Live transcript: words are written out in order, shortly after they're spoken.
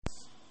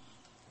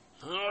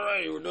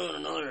Okay, we're doing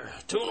another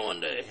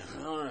 2-in-1 day.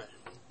 Alright.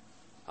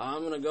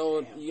 I'm gonna go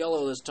with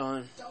yellow this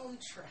time. Don't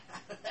try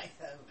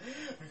them.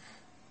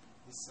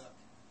 You suck.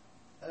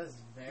 That is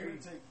very... You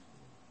gonna take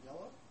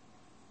yellow?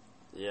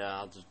 Yeah,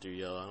 I'll just do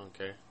yellow. I don't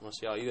care. I want to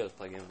see how you guys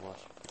play Game & Watch.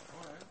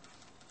 Alright.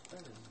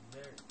 That is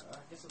very... I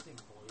guess I'll take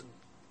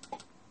blue.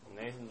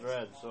 Nathan's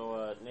red.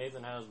 So,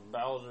 Nathan has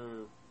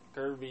Bowser,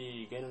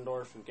 Kirby,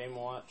 Ganondorf, and Game &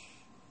 Watch.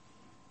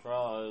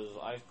 Terrell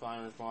has Ice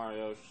Climbers,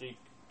 Mario, Sheik,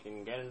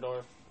 and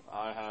Ganondorf.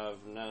 I have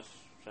Ness,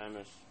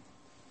 Samus,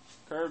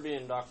 Kirby,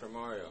 and Dr.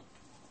 Mario.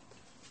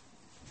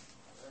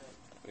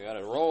 We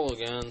gotta roll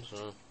again,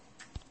 so...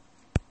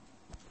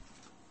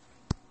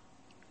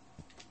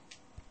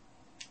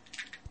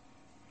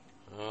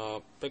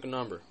 Pick a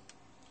number.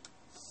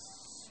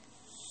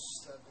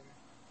 7.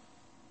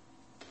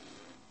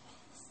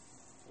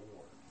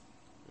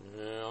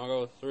 4. Yeah, I'll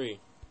go with 3.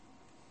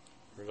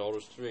 Result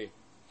is 3.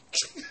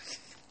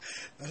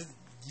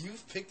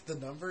 You've picked the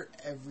number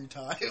every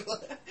time.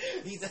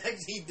 He's done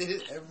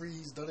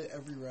it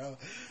every round.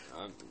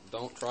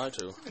 Don't try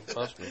to.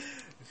 Trust me.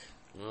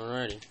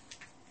 Alrighty.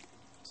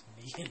 It's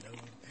me and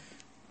Owen.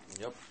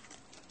 Yep.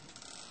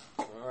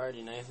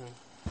 Alrighty, Nathan.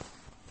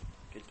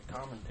 Get to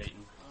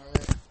commentating.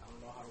 Alright. I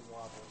don't know how to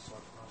wobble, so I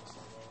promise I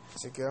will.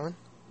 Is it going?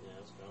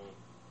 Yeah, it's going.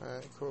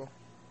 Alright, cool.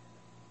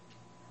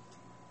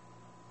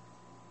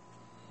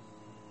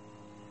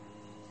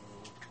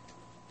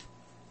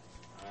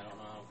 I don't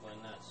know how to play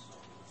Ness, so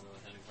I'm going to go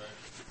ahead and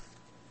first.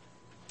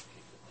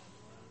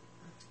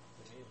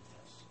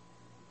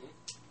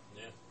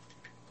 Yeah.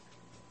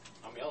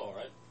 I'm yellow,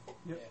 right?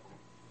 Yep.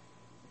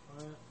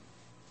 Yeah. Alright.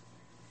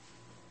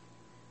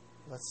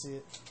 Let's see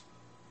it.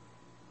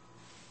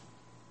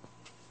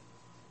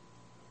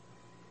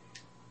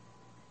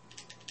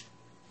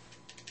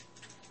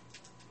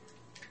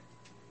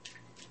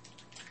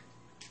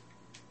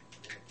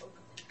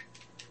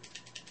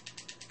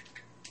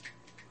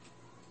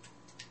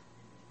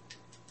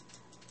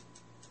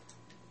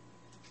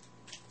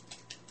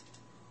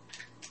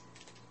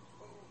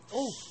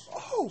 Oh!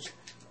 Oh!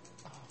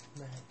 Oh,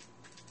 man.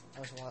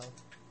 That was wild.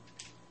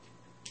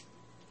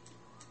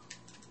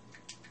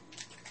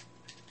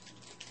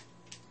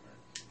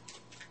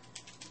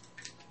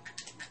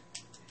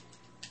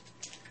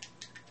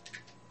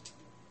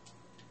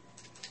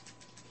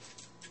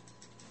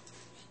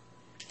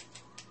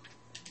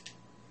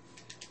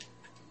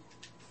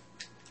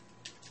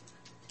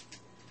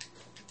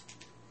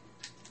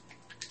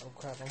 Oh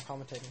crap, I'm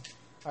commentating.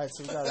 Alright,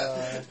 so we got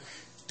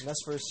Ness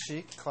vs.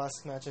 Sheik,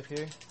 classic matchup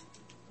here.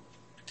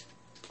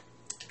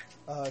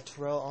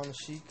 Terrell on the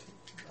Sheik,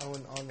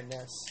 Owen on the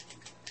Ness.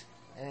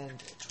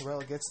 And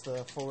Terrell gets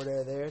the forward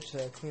air there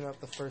to clean up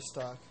the first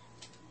stock.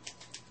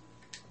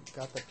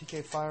 Got the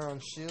PK Fire on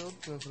shield,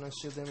 doing some nice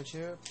shield damage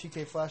here.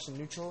 PK Flash in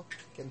neutral,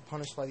 getting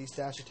punished by these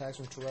dash attacks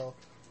from Terrell.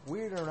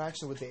 Weird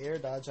interaction with the air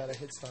dodge out of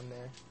hit stun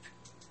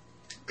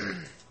there.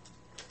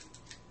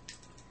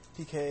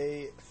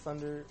 PK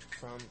Thunder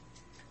from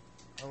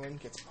Owen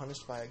gets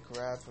punished by a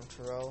grab from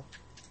Terrell.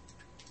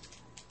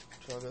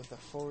 Terrell goes the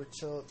forward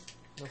tilt,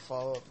 no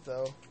follow up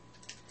though.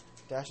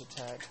 Dash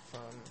attack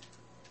from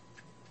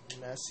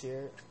Ness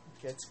here,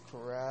 gets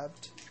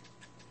grabbed.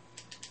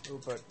 Ooh,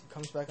 but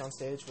comes back on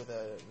stage with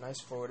a nice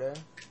forward air.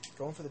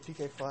 Going for the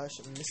PK Flash,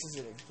 misses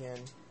it again.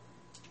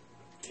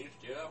 Can you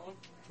steal that one?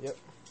 Yep.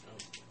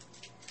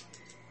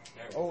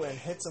 Oh, Oh, and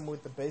hits him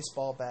with the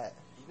baseball bat.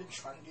 You've been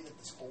trying to do that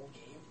this whole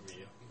game?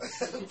 yeah.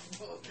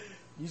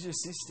 Use your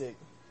C-stick.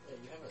 Yeah,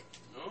 you have it.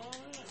 Oh,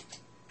 yeah.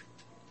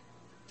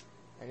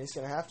 And he's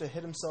going to have to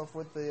hit himself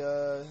with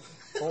the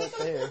bolt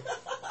there.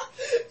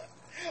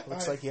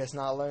 Looks like he has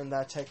not learned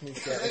that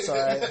technique yet. It's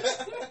alright.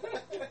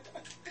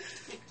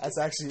 That's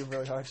actually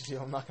really hard to do,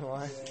 I'm not going to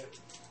lie. Yeah.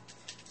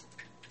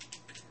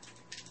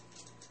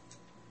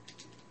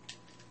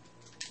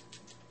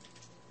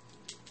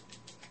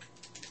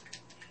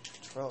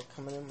 Terrell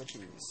coming in with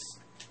these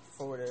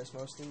forward airs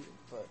mostly,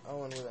 but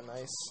Owen with a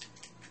nice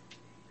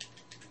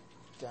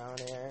down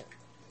air.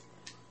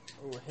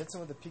 Ooh, hits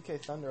him with the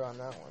PK Thunder on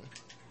that one.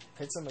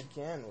 Hits him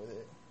again with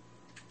it.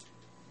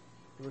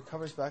 He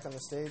recovers back on the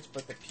stage,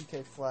 but the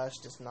PK Flash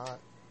does not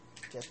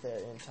get there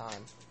in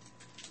time.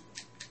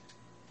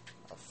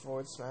 A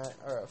forward smash,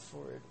 or a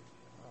forward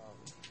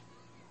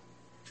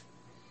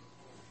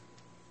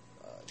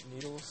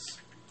needles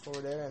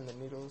forward air, and the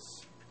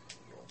needles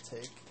will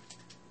take.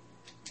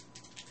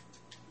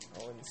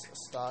 Owen's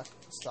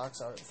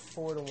stocks are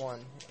 4-1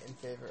 in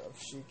favor of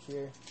Sheik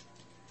here.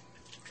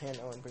 Can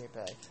Owen bring it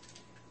back?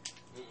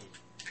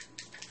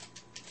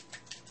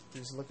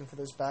 He's looking for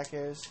those back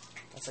airs.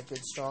 That's a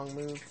good strong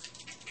move.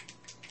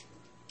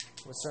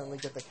 Would certainly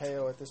get the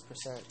KO at this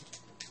percent.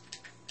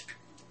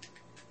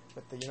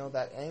 But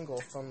that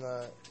angle from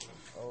the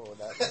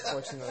that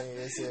unfortunately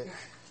is it.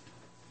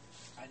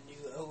 I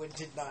knew Owen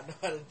did not know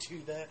how to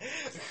do that.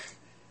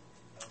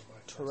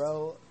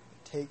 Terrell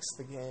takes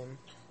the game.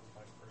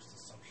 My first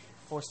assumption.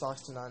 4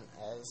 stocks to none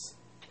as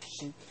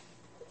Sheik.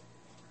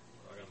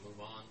 We're going to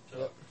move on to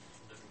Yep.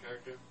 a different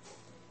character.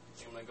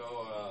 I'm going to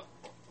go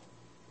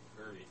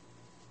Kirby.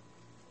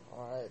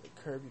 Alright, the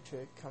Kirby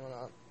pick coming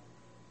up.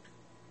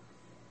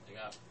 They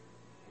got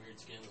weird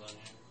skins on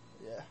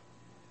here. Yeah.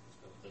 Let's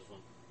go with this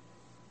one.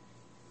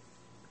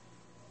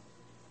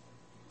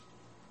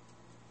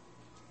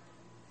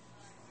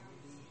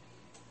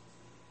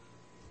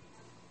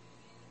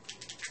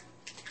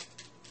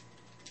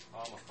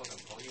 Oh, I'm a fucking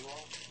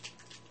Pokeball?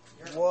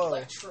 You're an Whoa.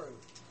 Electrode.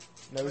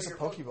 No, it's a you're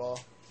Pokeball.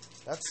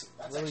 That's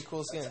really actually,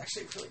 cool skin. That's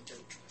actually really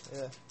good.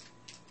 Yeah.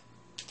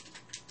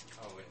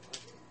 Oh, wait, what?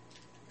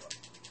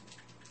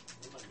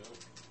 What am I doing?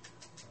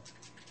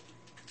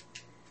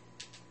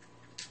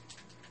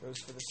 Goes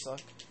for the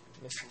suck.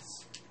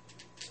 Misses.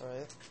 It's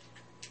alright.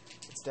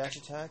 It's dash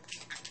attack.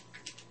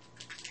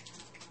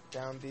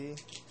 Down B.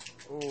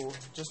 Ooh,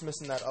 just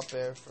missing that up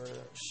air for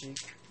Sheik.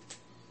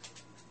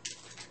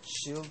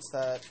 Shields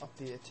that up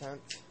the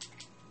attempt.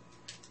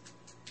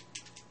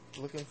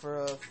 Looking for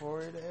a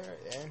forward air,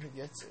 and he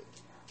gets it.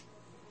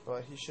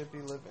 But he should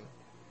be living.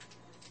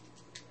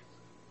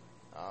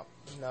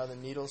 Now the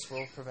needles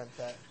will prevent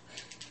that.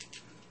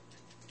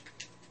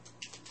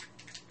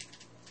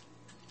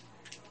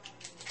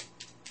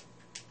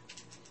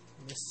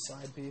 Missed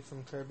side B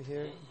from Kirby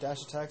here.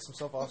 Dash attacks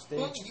himself off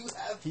stage.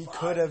 He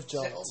could have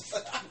jumped.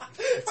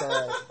 It's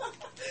alright.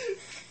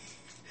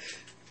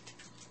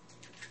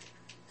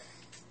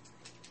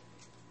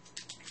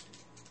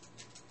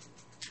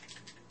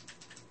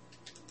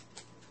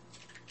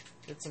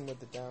 Hits him with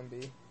the down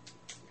B.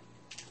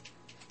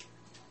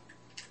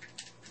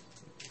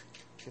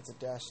 Gets a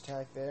dash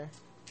attack there.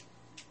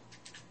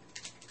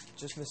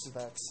 Just misses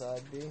that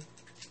side B.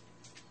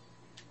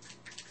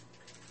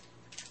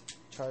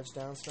 Charge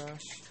down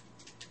smash.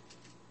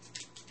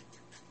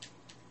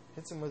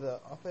 Hits him with a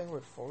up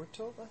airward forward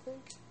tilt, I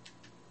think.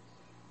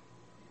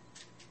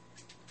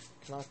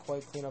 Cannot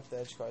quite clean up the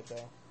edge guard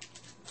though.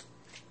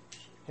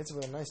 Hits him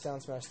with a nice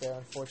down smash there,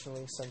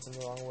 unfortunately sends him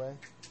the wrong way.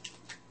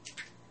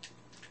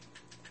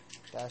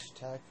 Dash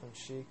attack from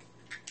Sheik.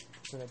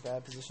 He's in a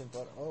bad position,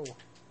 but oh.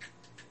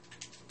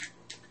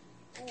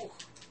 Ooh.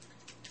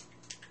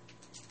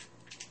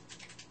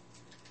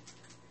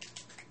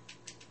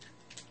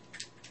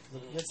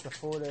 Gets the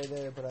forward air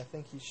there, but I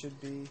think he should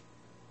be. You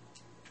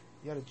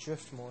gotta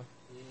drift more.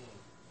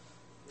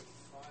 With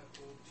 5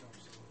 gold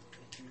jumps,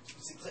 and you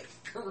using like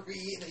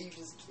 3, and then you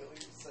just kill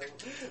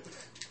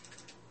yourself.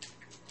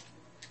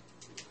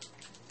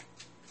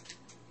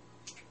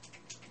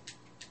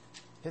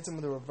 Hits him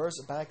with a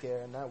reverse back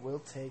air, and that will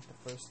take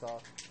the first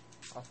stock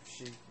off of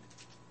Sheik.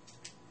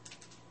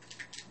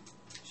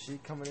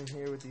 Sheik coming in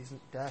here with these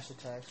dash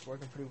attacks,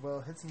 working pretty well.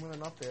 Hits him with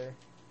an up air,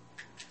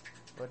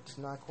 but does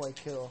not quite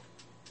kill.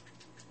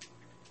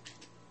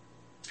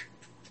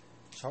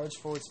 Charge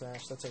forward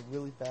smash, that's a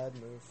really bad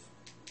move.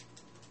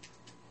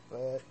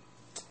 But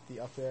the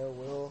up air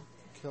will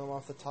kill him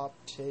off the top,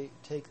 take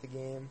the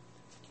game.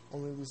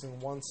 Only losing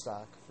 1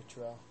 stock for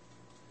Terrell.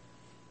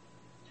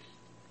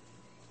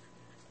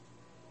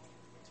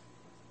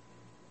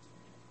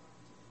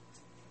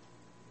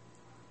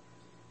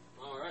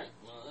 Alright,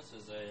 well, this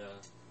is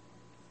a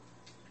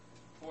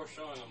poor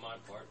showing on my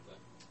part, but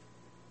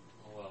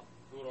oh well.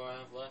 Who do I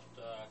have left?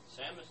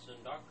 Samus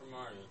and Dr.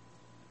 Mario.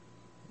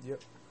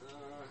 Yep.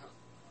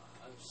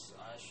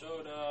 I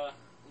showed,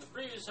 in the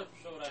previous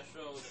episode, I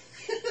showed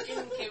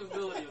the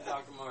incapability of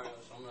Dr. Mario,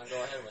 so I'm going to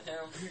go ahead with him.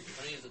 I'm going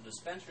to use a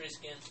dispensary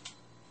skin.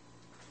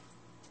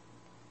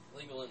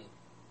 Legal in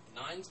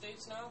 9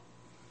 states now?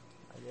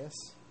 I guess.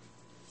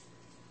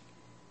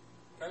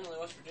 Apparently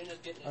West Virginia's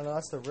getting it. Oh no,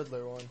 that's the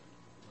Riddler one.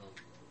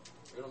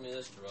 Riddle me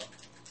this,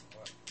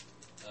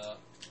 Terrell.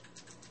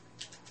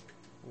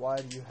 Why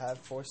do you have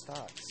 4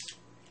 stocks?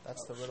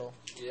 That's the riddle.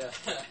 Yeah.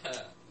 To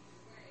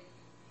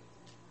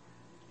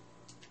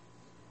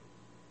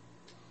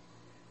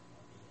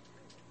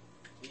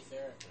be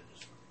fair, I could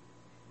just.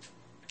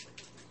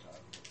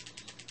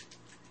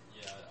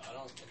 Yeah, I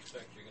don't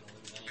expect you're going to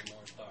lose any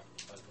more stock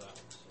besides that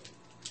one. So.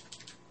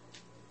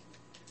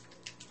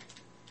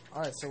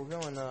 Alright, so we're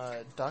going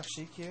Doc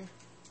Sheik here.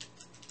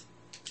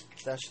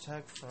 Dash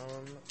attack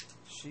from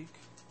Sheik.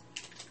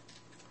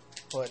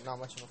 But not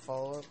much of a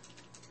follow-up.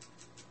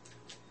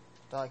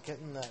 Doc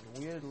getting that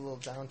weird little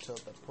down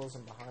tilt that pulls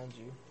him behind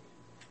you.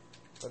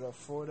 But a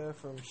forward air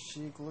from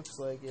Sheik looks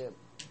like it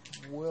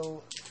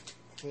will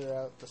clear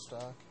out the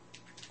stock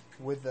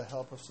with the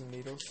help of some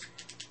needles.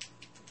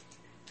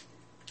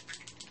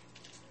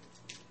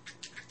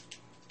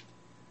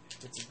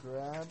 It's a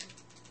grab,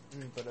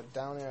 but a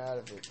down air out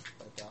of it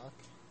by Doc.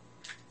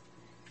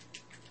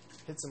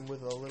 Hits him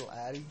with a little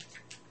addy.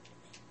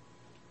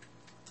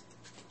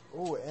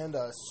 Oh, and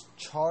a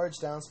charge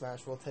down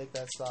smash will take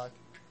that stock.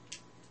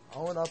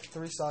 Owing up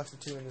 3 stocks to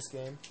 2 in this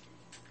game.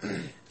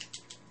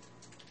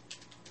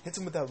 Hits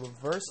him with that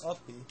reverse up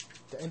B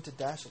into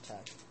dash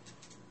attack.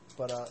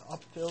 But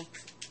up tilt.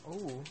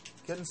 Oh,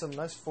 getting some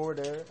nice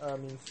forward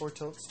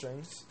tilt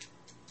strings.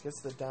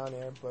 Gets the down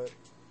air, but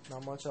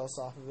not much else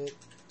off of it.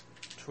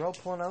 Terrell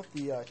pulling out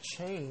the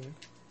chain.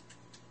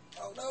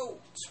 Oh no!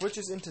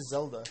 Switches into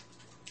Zelda.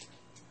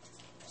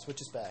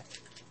 Switches back.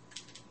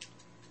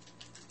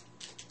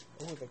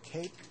 Oh, the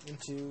cape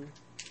into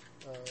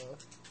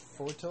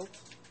forward tilt,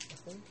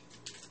 I think.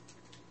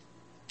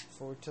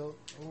 Forward tilt.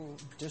 Ooh,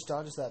 just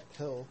dodges that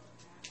pill,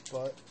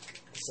 but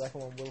the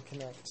second one will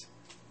connect.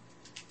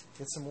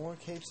 Get some more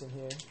capes in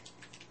here.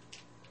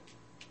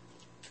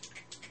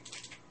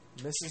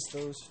 Misses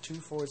those 2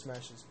 forward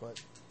smashes,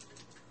 but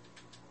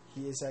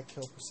he is at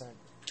kill percent.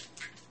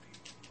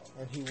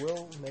 And he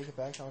will make it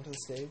back onto the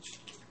stage,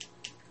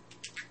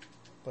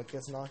 but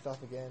gets knocked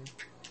off again.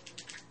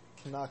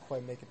 Cannot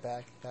quite make it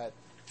back. That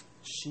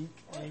chic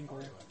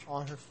angle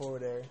on her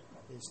forward air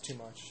is too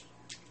much.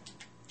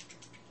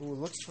 Ooh,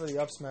 looks for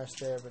the up smash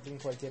there, but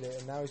didn't quite get it.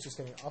 And now he's just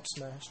getting up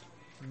smashed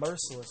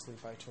mercilessly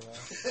by Terrell.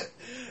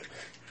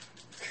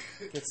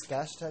 Gets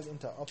dash tag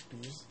into up B.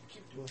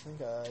 I think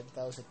that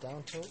was a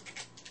down tilt.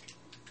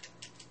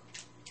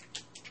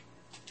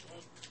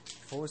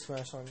 Forward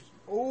smash on.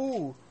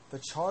 Ooh, the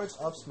charge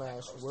up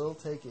smash will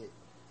take it.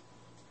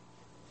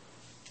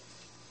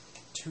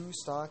 2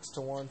 stocks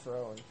to 1 for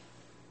Owen.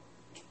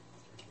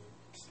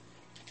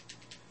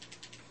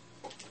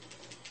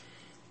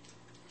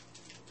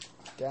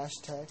 Dash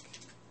tech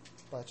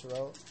by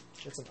Terrell.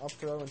 Gets an up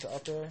throw into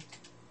up air,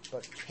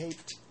 but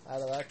caped out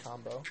of that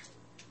combo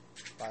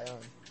by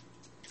Owen.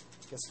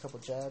 Gets a couple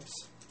jabs.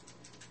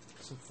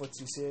 Some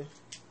footsies here.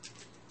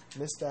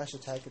 Missed dash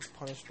attack gets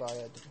punished by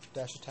a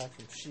dash attack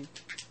from Sheik.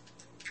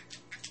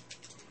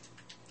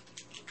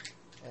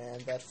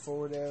 And that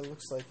forward air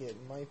looks like it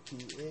might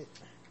be it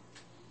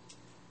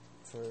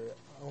for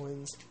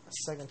Owen's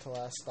second to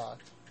last stock.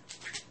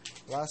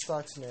 Last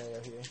stock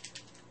scenario here.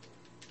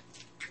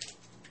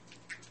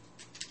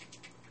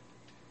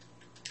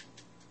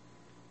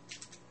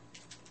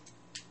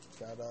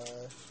 Got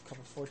a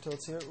couple forward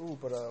tilts here. Ooh,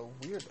 but a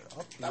weird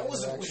up B. That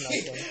was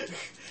weird.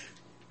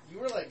 You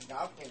were like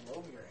not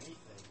below me or anything.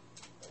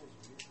 That was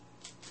weird.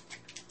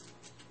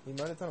 He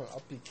might have done an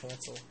up B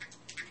cancel.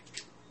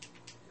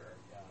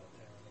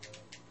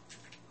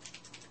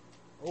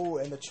 Oh,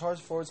 and the charge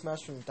forward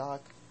smash from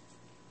Doc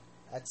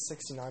at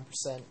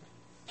 69%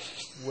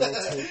 will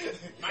take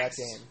that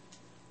game.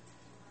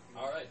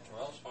 Alright,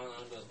 Terrell's finally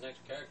on to his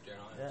next character,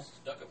 and I'm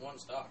stuck at 1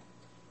 stock.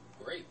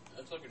 Great.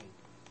 That's looking...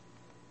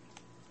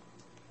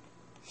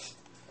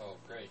 Oh,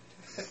 great.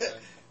 Okay.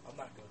 I'm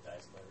not good with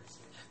dice players.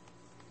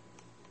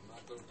 I'm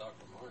not good with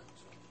Dr. Martin,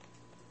 so...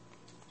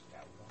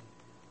 Got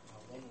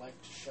one life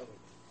to show it.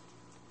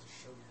 To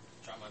show your...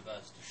 Try my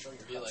best. To show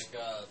your Be like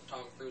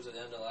Tom Cruise at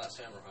the end of the Last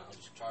Samurai. I'll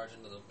just charge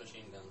into the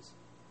machine guns.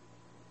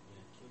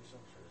 Yeah, kill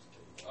yourself first.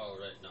 Oh,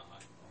 right. No,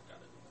 I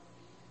got it.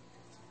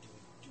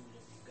 Do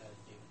whatever you gotta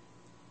do.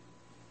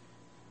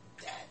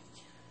 Daddy.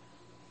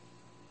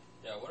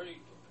 Yeah, what are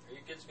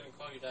your kids gonna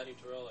call you Daddy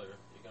Terrell, or are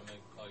you gonna make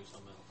them call you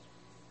something else?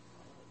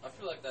 I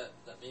feel like that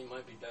meme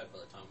might be dead by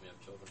the time we have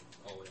children.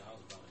 Oh, wait,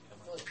 how's about it? I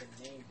feel like the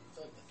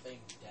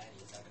thing Daddy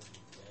is not gonna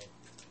be dead.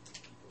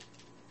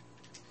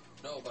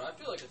 No, but I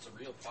feel like it's a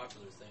real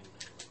popular thing.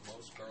 Like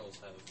most girls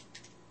have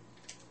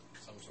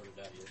some sort of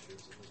daddy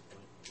issues at this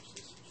point, which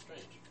is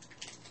strange.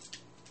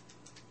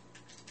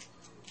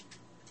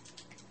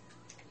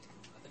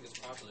 I think it's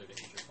popular to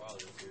hate your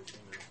father if you're a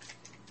female.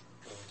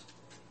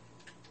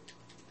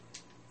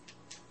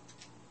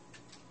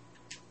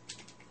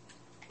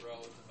 Bro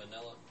with the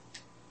vanilla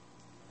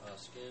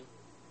skin.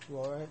 You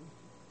alright?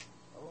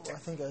 Oh, I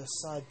think a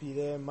side B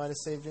there might have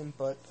saved him,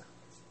 but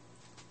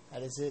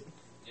that is it.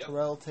 Yep.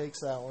 Terrell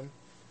takes that one.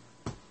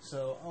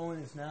 So Owen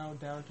is now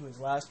down to his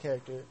last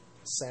character,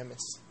 Samus.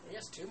 He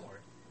has 2 more.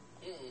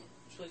 You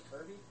play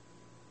Kirby?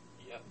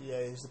 Yep.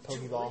 Yeah, he's the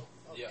Pokeball.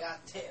 Oh, Yeah. god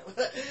damn.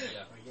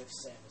 Yeah. Or you have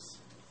Samus.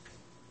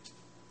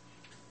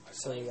 I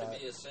So claim we to got-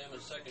 be a salmon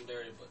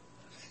secondary, but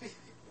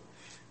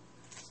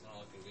it's not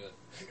looking good.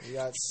 We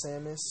got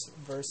Samus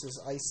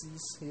versus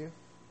Ices here.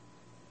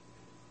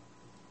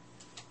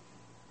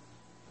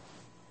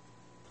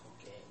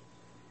 Okay.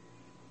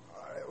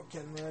 Alright, we're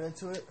getting right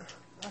into it.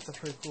 That's a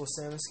pretty cool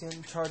Samus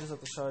skin. Charges up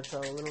the shard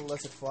shot a little,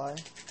 lets it fly.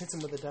 Hits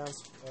him with a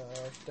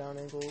down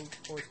angle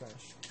forward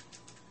smash.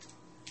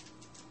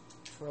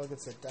 Terrell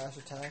gets a dash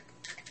attack,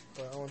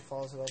 but Owen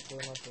follows it up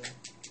with an up there.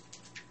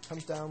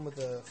 Comes down with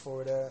a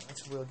forward air.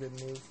 That's a real good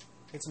move.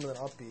 Hits him with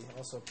an up B,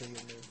 also a pretty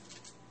good move.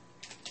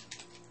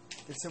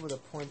 Gets hit with a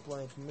point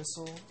blank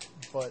missile,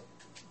 but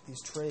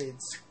these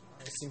trades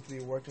seem to be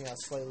working out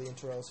slightly in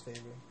Terrell's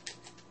favor.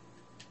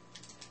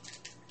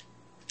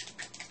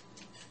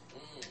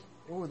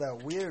 Ooh,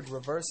 that weird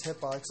reverse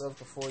hitbox of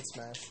the forward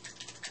smash.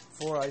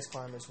 4 ice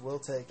climbers will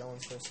take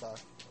Owen's first stock.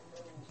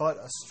 But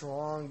a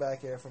strong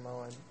back air from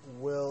Owen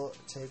will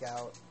take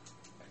out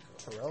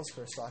Terrell's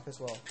first stock as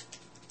well.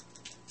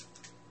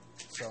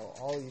 So,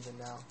 all even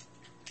now.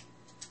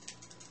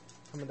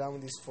 Coming down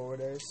with these forward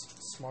airs.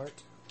 Smart.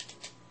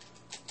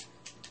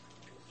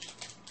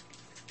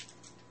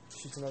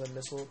 Shoots another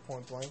missile,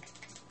 point blank.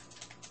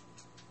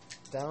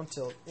 Down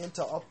tilt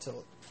into up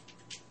tilt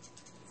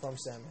from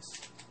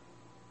Samus.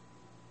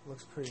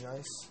 Looks pretty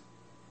nice.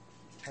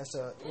 Has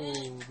to,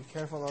 be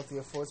careful not to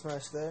get forward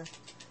smash there.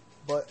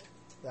 But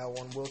that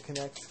one will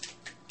connect,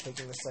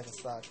 taking the second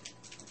stock.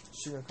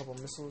 Shooting a couple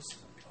missiles.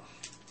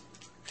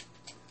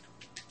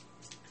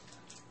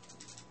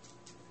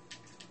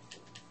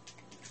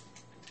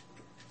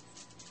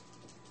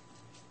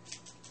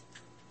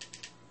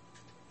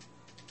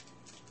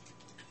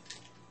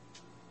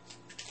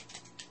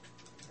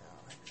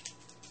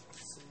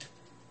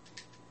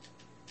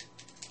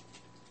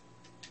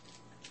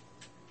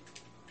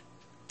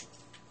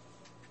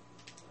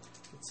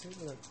 Gets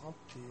hit with an up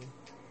B.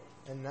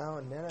 And now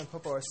Nana and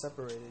Popo are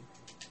separated.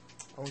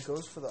 Owen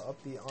goes for the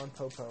up B on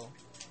Popo,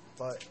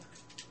 but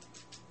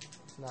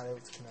not able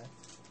to connect.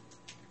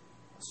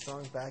 A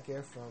strong back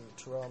air from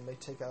Terrell may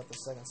take out the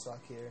second stock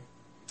here,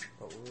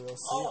 but we'll see.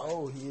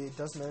 Oh, he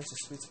does manage to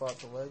sweet spot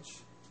the ledge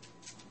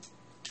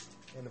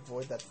and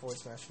avoid that forward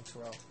smash from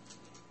Terrell.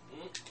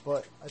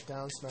 But a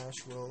down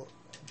smash will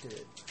do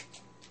it.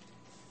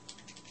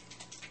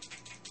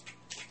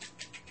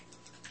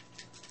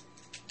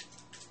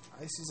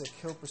 Icy's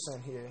a kill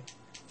percent here.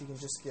 If he can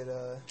just get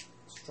a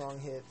strong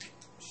hit,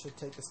 should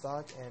take the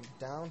stock, and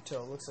down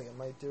tilt looks like it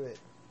might do it,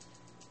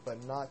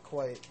 but not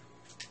quite.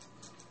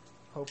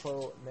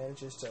 Popo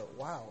manages to,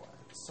 wow,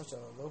 such a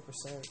low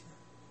percent.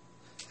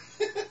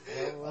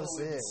 That was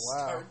it,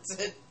 wow.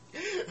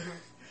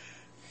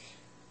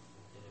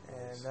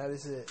 And that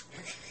is it.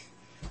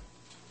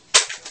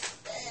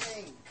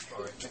 Dang!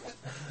 Sorry.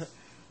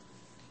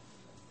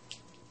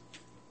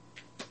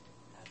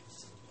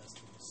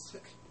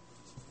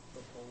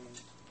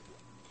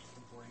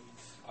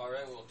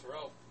 Alright, well,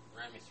 Terrell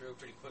ran me through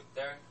pretty quick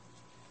there.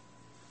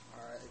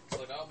 Alright,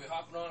 look, I'll be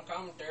hopping on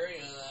commentary.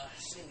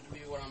 Seems to be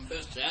what I'm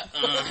best at.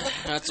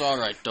 That's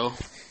alright, though.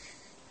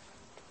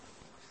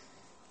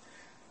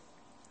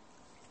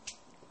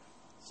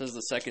 This is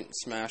the second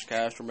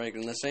Smashcast we're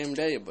making the same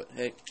day, but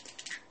hey,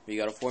 if you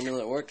got a formula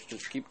that works,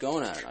 just keep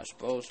going at it, I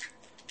suppose.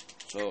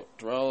 So,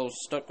 Terrell's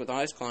stuck with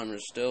Ice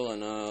Climbers still,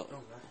 and,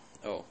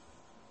 oh.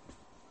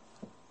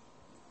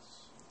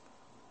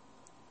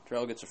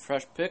 Terrell gets a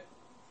fresh pick.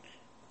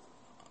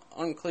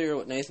 Unclear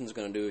what Nathan's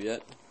going to do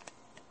yet.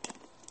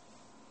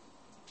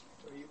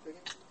 What are you picking?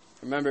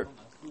 Remember,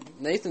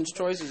 Nathan's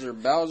choices are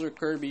Bowser,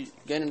 Kirby,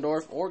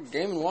 Ganondorf, or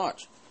Game &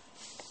 Watch.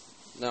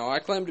 Now, I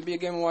claim to be a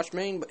Game & Watch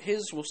main, but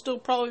his will still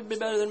probably be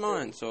better than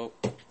mine, so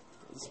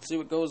let's see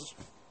what goes.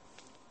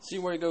 See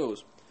where he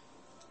goes.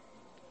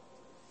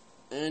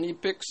 And he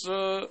picks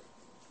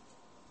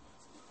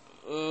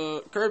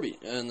Kirby,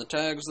 and the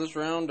tags this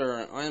round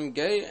are I Am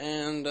Gay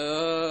and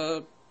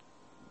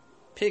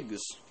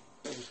Pigs.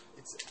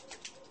 It's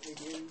Pig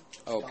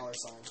Oh. dollar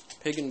sign.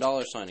 Pig and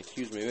dollar sign,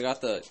 excuse me. We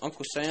got the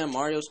Uncle Sam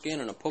Mario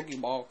skin and a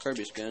Pokeball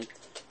Kirby skin.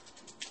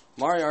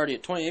 Mario already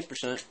at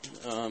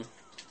 28%.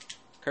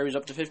 Kirby's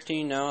up to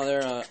 15 now.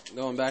 They're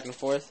going back and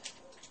forth.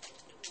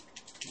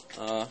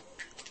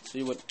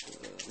 See what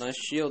nice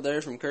shield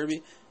there from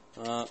Kirby.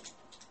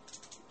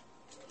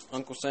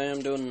 Uncle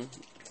Sam doing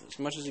as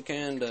much as he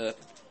can to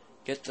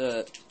get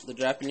the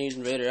Japanese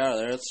invader out of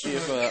there. Let's see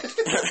if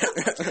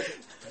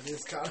That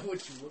is kind of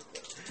what you look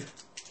like.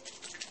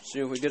 see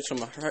if we get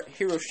some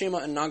Hiroshima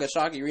and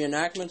Nagasaki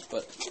reenactments,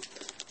 but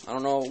I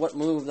don't know what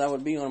move that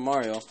would be on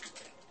Mario.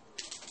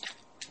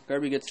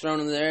 Kirby gets thrown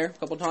in the air a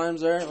couple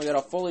times there. We got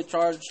a fully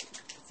charged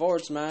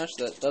forward smash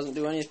that doesn't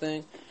do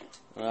anything.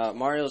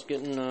 Mario's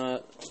getting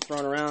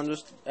thrown around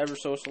just ever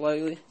so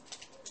slightly.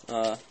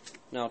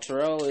 Now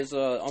Terrell is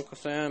Uncle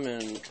Sam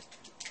and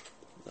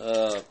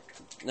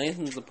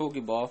Nathan's the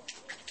Pokeball.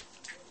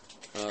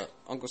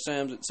 Uncle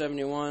Sam's at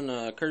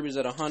 71. Kirby's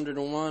at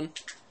 101.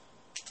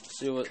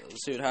 See what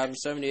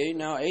happens. 78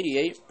 now.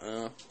 88.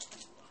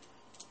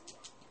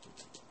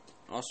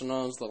 Also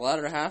known as the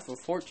latter half of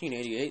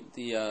 1488,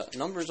 the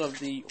numbers of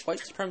the white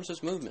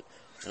supremacist movement.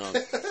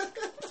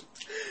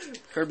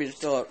 Kirby's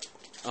still at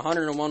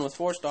 101 with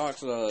 4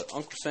 stocks.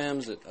 Uncle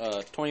Sam's at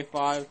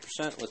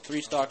 25% with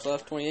 3 stocks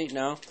left. 28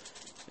 now.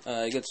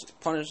 He gets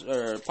punished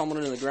or pummeled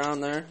into the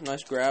ground there.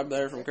 Nice grab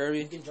there from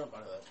Kirby. You can jump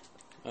out of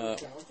that.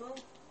 Down throw?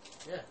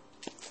 Yeah.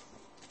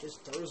 His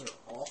throws are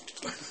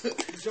awful.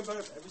 You jump out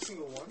of every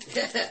single one?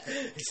 Yeah.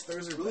 His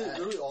throws are bad.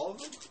 Really all of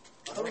them?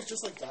 I thought it was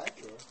just like back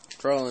throw.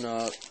 Terrell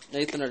and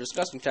Nathan are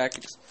discussing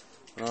tactics.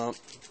 I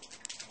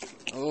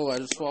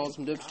just swallowed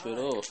some dip spit.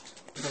 Oh.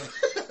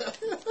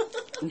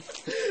 God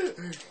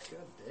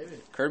damn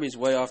it. Kirby's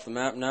way off the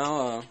map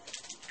now.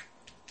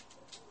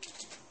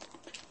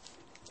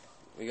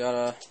 We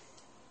got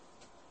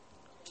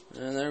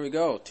and there we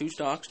go. 2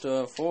 stocks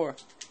to 4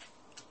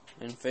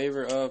 in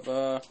favor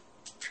of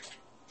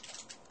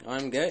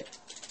I'm Gay.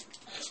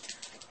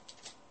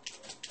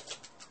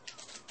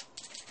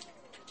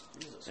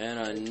 And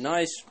a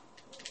nice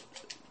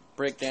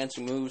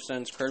breakdancing move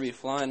sends Kirby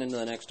flying into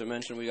the next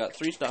dimension. We got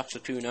 3 stocks to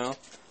 2 now.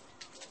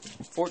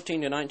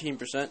 14 to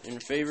 19% in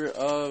favor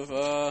of,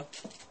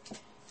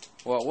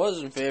 well, it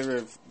was in favor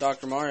of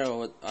Dr.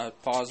 Mario. I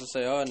paused to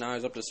say, now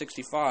he's up to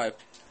 65.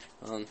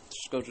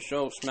 Just goes to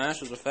show,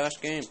 Smash is a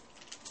fast game.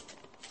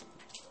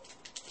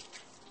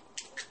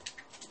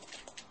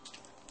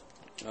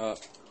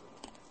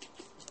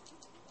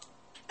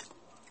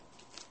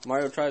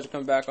 Mario tries to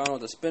come back on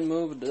with a spin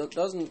move,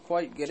 doesn't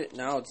quite get it.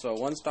 Now it's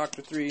 1 stock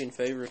to 3 in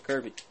favor of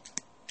Kirby.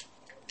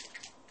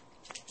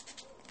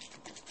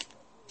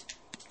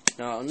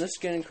 Now, on this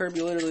skin,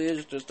 Kirby literally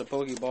is just a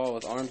Pokeball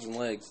with arms and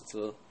legs. It's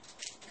a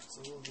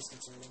little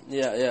disconcerting.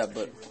 Yeah,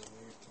 but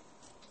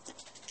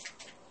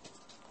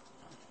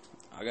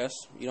I guess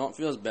you don't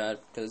feel as bad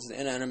because it's an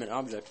inanimate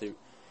object.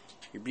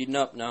 You're beating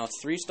up now.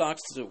 3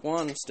 stocks to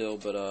 1 still,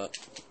 but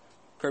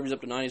Kirby's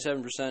up to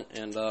 97%,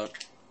 and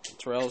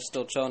Terrell's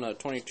still chilling at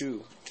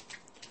 22.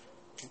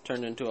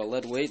 Turned into a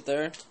lead weight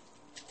there.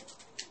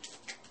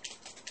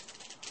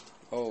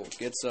 Oh,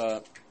 gets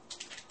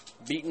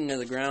beaten to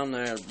the ground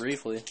there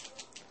briefly.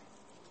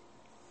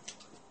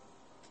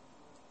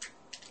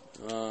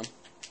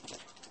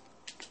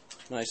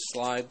 Nice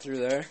slide through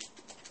there.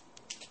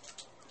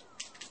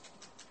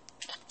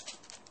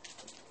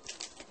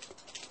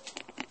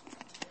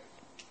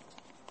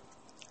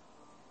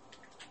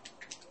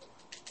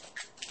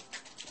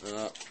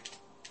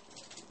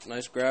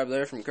 Nice grab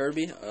there from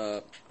Kirby.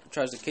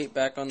 Tries to cape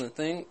back on the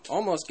thing.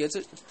 Almost gets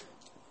it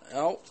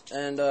out.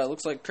 And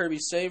looks like Kirby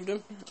saved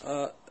him.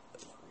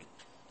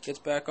 Gets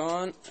back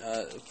on.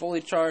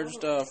 Fully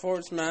charged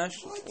forward smash.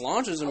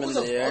 Launches him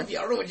into the air. I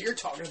don't know what you're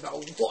talking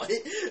about. What?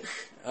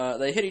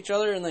 They hit each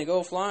other and they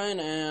go flying.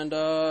 And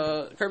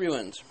Kirby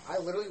wins. I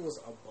literally was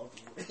above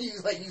you.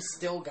 You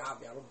still got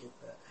me. I don't get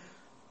that.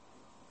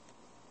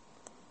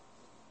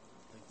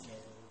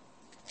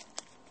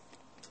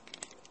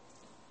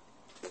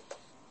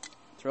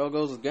 Terrell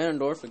goes with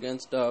Ganondorf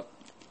against the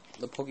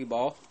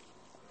Pokeball.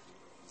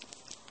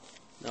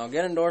 Now,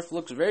 Ganondorf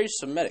looks very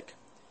Semitic.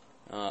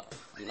 I'm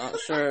not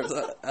sure if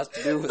that has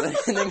to do with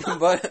anything,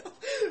 but...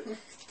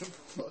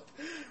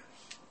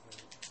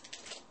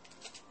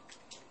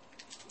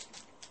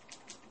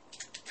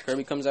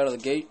 Kirby comes out of the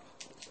gate.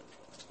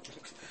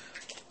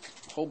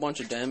 Whole bunch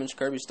of damage.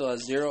 Kirby still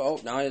has 0.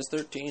 Oh, now he has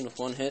 13 with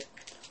 1 hit.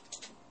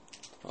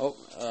 Oh,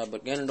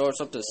 but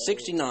Ganondorf's up to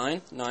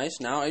 69. Nice.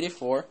 Now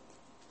 84.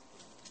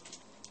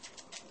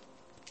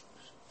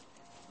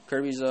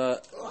 Kirby's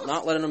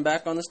not letting him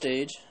back on the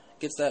stage.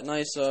 Gets that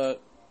nice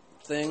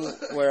thing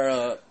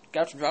where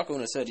Captain Falcon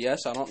has said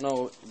yes. I don't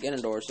know what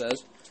Ganondorf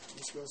says.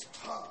 Just goes,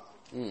 ha.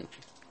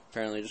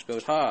 Apparently just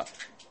goes, ha.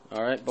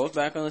 Alright, both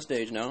back on the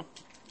stage now.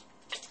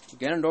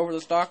 Ganondorf with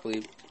a stock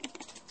lead,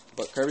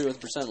 but Kirby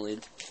with percent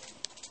lead.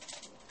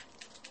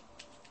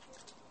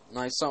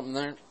 Nice something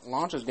there.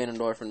 Launches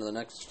Ganondorf into the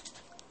next,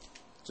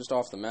 just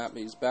off the map.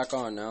 He's back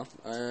on now.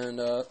 And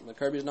the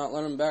Kirby's not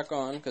letting him back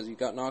on because he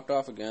got knocked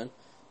off again.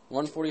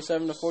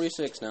 147 to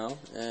 46 now,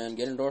 and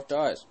Ganondorf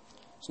dies.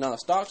 So now the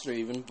stocks are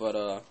even,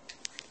 but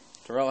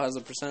Terrell has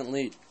a percent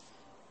lead.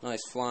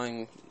 Nice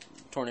flying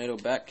tornado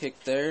back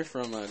kick there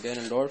from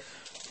Ganondorf.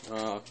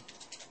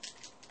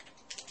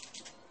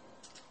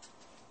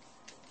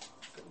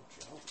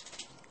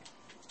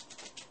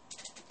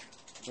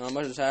 Not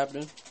much is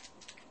happening.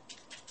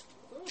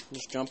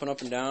 Just jumping up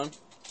and down.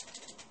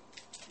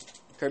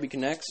 Kirby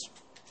connects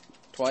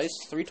twice,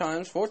 3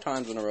 times, 4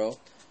 times in a row,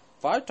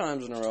 5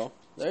 times in a row.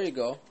 There you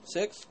go.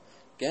 6.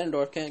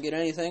 Ganondorf can't get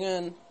anything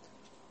in.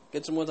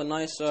 Gets him with a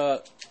nice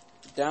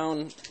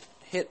down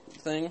hit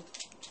thing.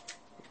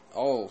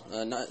 Oh,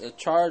 a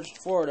charged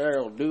forward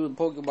air will do the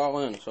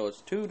Pokeball in, so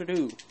it's 2 to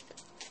 2.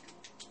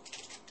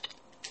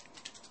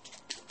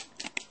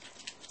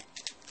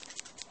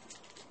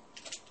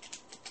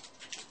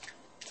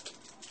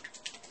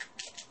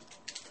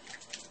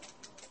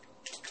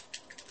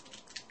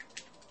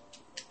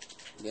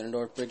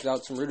 Ganondorf breaks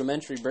out some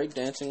rudimentary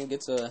breakdancing,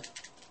 gets a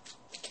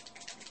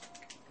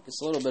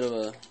little bit of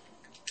a...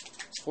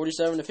 It's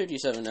 47 to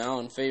 57 now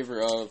in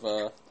favor of...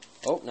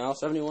 now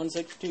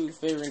 71-62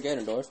 favoring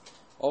Ganondorf.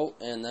 Oh,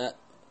 and that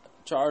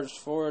charged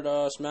forward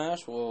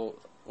smash will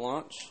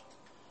launch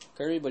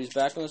Kirby, but he's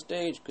back on the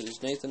stage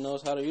because Nathan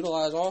knows how to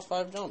utilize all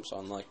 5 jumps,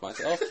 unlike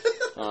myself.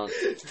 Oh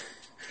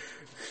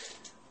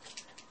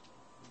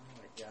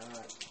my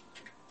god.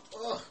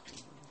 Ugh.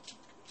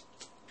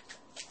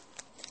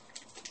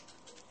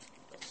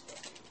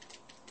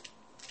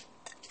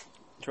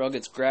 Terrell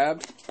gets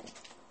grabbed.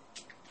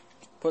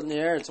 Put in the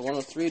air. It's a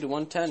 103 to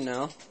 110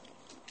 now.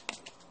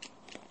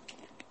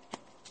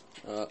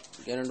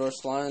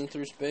 Ganondorf's flying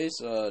through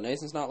space.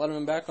 Nathan's not letting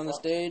him back on the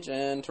stage,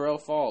 and Terrell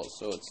falls.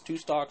 So it's 2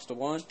 stocks to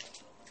 1.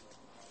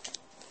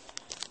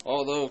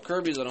 Although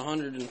Kirby's at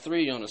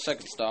 103 on the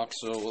second stock,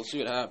 so we'll see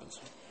what happens.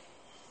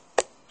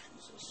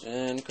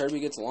 And Kirby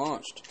gets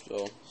launched.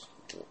 So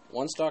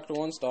 1 stock to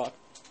 1 stock.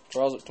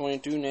 Terrell's at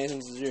 22.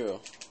 Nathan's at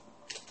 0.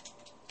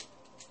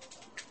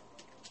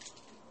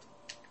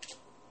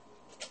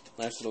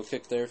 Nice little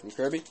kick there from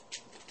Kirby.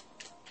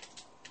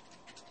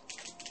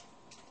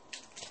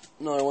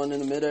 Another one in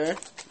the midair.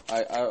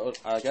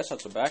 I guess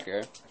that's a back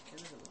air.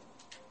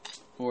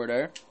 Forward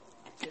air.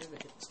 I can't even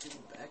hit the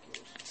stupid back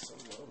air. It's so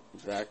low.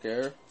 Back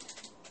air.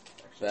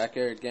 Back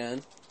air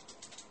again.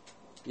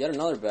 Yet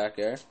another back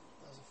air.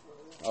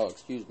 Oh,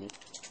 excuse me.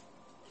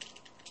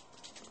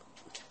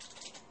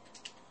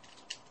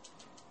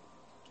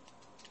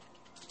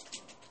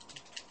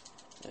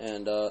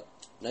 And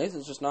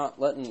Nathan's just not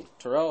letting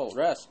Terrell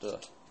rest.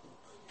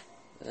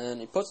 And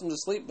he puts him to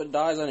sleep but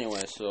dies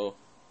anyway, so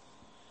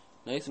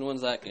Nathan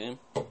wins that game.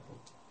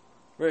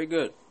 Very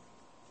good.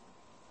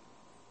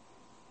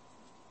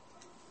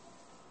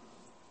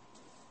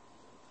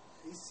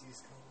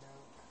 AC's coming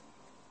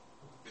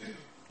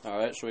down.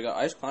 Alright, so we got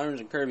Ice Climbers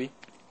and Kirby.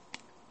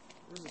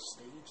 There was a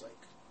stage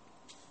like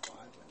 5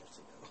 minutes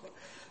ago.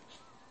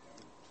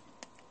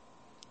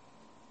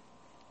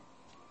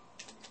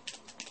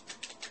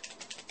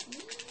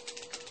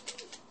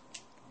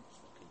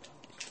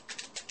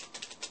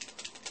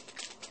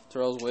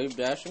 Terrell's wave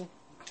dashing.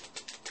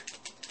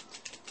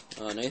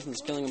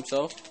 Nathan's killing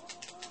himself.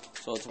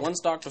 So it's 1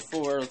 stock to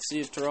 4. Let's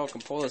see if Terrell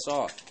can pull this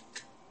off.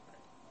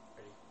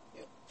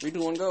 3,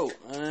 2, 1, go.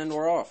 And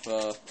we're off.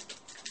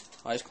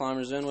 Ice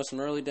Climber's in with some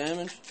early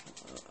damage.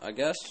 I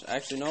guess.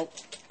 Actually, nope.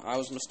 I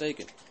was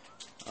mistaken.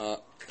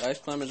 Ice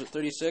Climber's at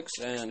 36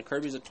 and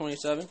Kirby's at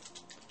 27.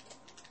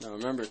 Now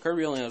remember,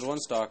 Kirby only has 1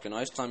 stock and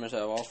Ice Climbers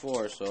have all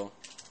 4, so...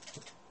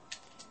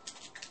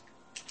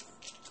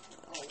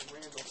 Oh,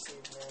 Randall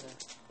saved Nana.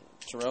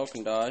 Terrell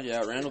can die.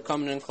 Yeah, Randall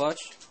coming in clutch.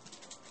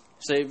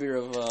 Savior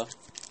of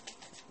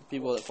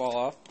people that fall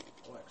off.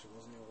 Oh, actually,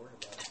 wasn't even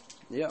worried about it.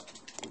 Yeah.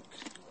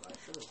 But I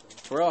should have been.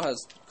 Terrell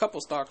has a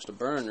couple stocks to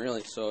burn,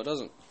 really, so it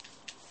doesn't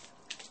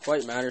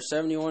quite matter.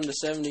 71 to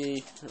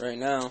 70 right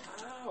now.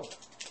 Ow!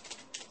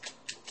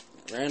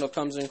 Randall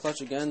comes in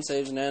clutch again,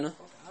 saves Nana.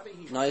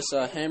 Nice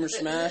hammer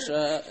smash,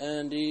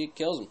 and he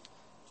kills him.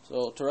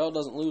 So Terrell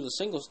doesn't lose a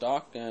single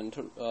stock, and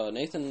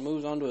Nathan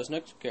moves on to his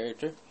next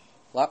character.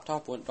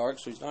 Laptop went dark,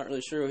 so he's not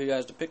really sure who he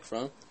has to pick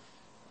from.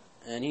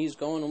 And he's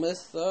going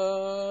with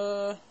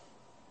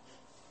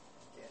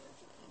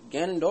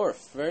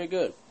Ganondorf. Very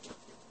good.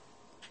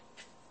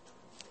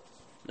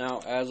 Now,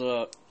 as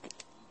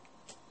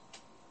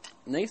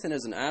Nathan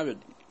is an avid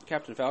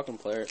Captain Falcon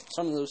player,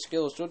 some of those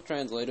skills should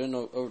translate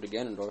over to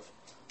Ganondorf.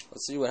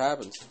 Let's see what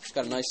happens. It's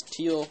got a nice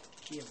teal.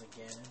 He is a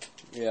Ganon.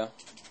 Yeah.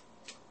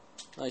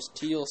 Nice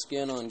teal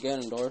skin on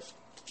Ganondorf.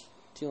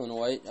 Teal and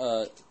white.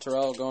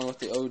 Terrell going with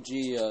the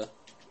OG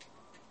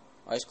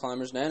Ice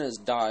Climbers. Nana's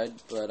died,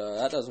 but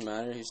that doesn't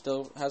matter. He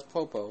still has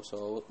Popo,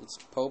 so it's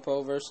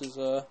Popo versus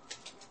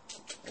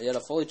he had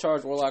a fully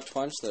charged Warlock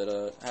Punch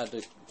that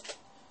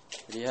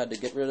he had to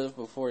get rid of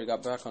before he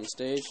got back on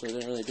stage, so it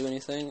didn't really do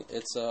anything.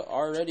 It's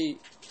already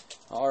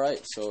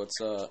alright, so it's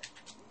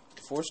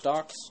 4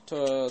 stocks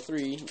to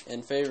 3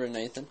 in favor of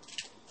Nathan.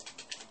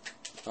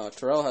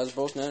 Terrell has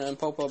both Nana and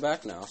Popo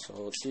back now, so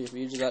let's see if he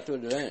uses that to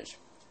advantage.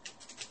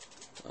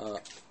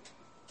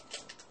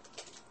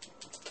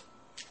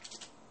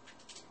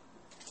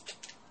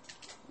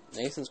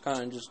 Nathan's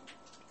kind of just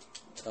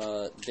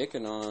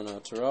dicking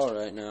on Terrell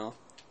right now.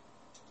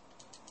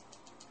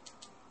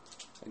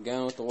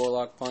 Again with the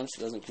Warlock Punch,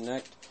 doesn't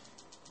connect.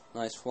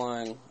 Nice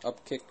flying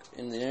up kick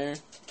in the air.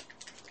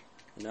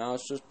 And now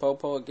it's just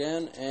Popo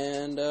again,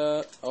 and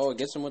it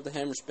gets him with the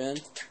hammer spin.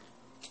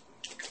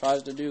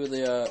 Tries to do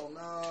the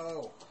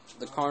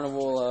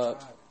carnival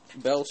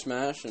bell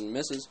smash and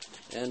misses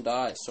and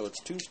dies. So it's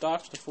 2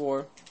 stocks to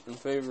 4 in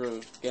favor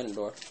of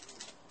Ganondorf.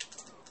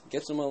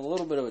 Gets him a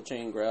little bit of a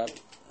chain grab,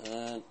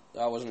 and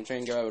that wasn't a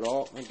chain grab at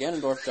all. And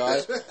Ganondorf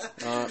dies.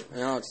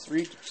 Now it's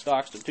 3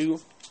 stocks to 2.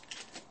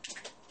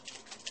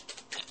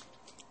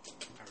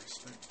 I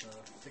respect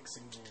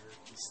fixing your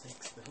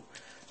mistakes, though.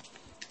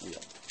 Yeah.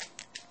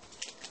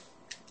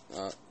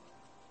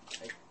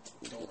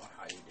 I don't know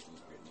how you didn't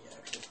crit me,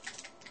 actually.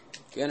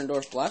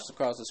 Ganondorf blasts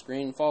across the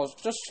screen, falls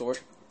just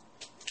short.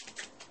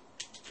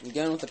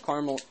 Again with the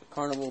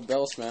Carnival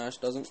Bell Smash,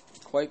 doesn't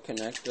quite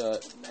connect. He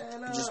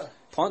just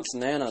punts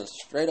Nana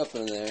straight up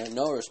in there.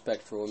 No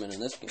respect for women in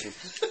this game.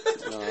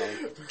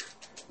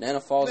 Nana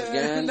falls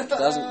again,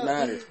 doesn't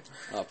matter.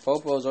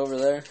 Popo's over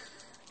there.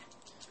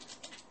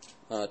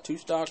 2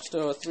 stocks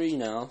to 3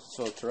 now,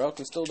 so Terrell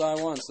can still die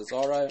once. That's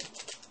alright.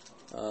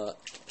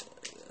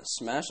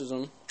 Smashes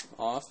him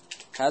off.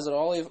 Has it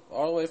all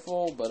the way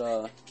full,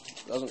 but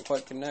doesn't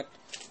quite connect.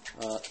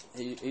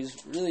 He's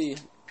really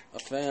a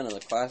fan of the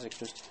classic,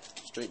 just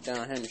straight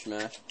down hammer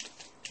smash.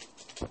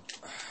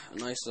 A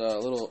nice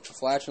little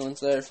flatulence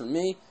there for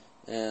me,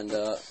 and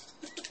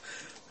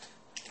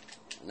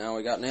now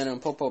we got Nana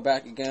and Popo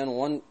back again.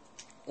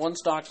 One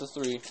stock to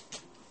 3.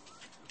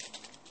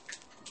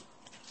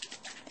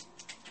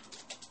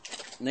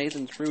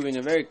 Nathan's proving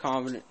a very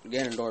confident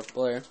Ganondorf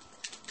player,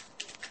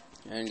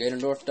 and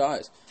Ganondorf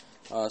dies.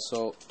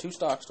 So 2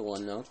 stocks to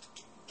 1 now.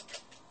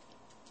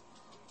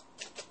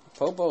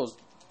 Popo's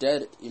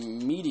dead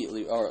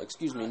immediately, or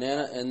excuse me,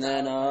 Nana, and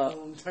then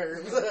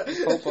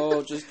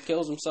Popo just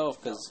kills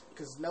himself because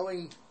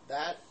knowing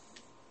that,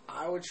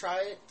 I would try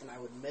it and I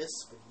would miss,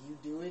 but you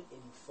do it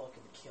and you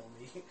fucking kill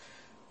me.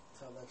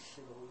 That's how that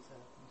shit always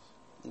happens.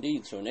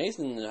 Indeed. So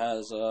Nathan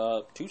has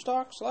 2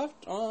 stocks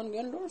left on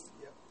Ganondorf.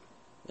 Yep.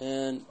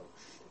 And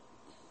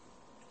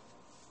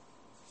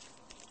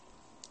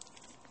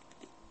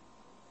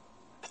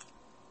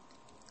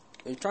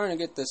we're trying to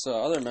get this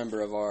other member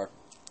of our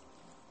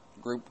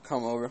group to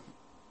come over.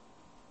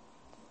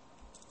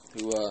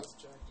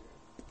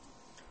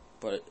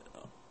 But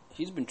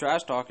he's been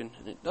trash talking,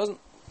 and it doesn't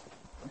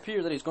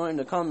appear that he's going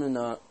to come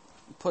and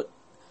put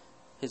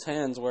his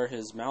hands where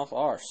his mouth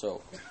are.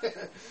 So He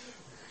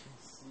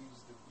seems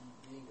to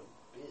be being a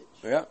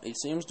bitch. yeah, he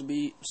seems to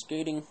be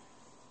skating.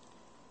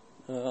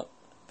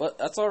 But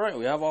that's all right.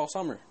 We have all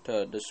summer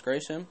to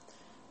disgrace him.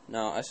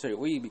 Now I say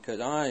we because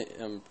I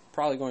am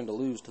probably going to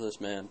lose to this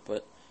man,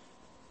 but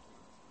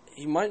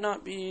he might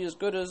not be as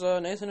good as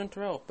Nathan and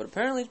Terrell, but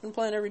apparently he's been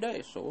playing every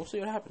day, so we'll see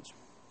what happens.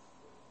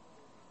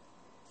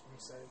 I'm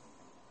excited.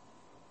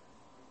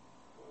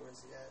 But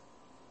where's he at?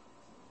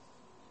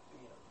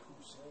 Being a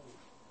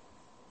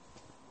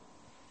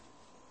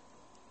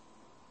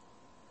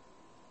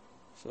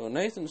So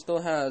Nathan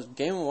still has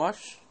Game &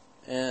 Watch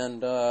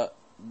and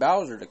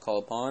Bowser to call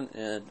upon,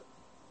 and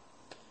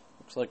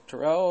looks like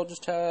Terrell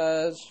just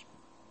has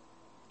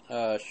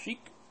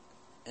Sheik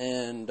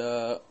and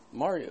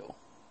Mario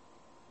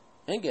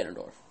and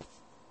Ganondorf.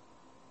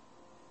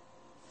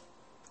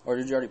 Or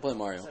did you already play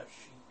Mario? I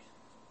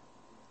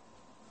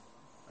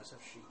just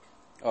have Sheik.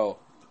 Oh,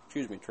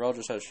 excuse me. Terrell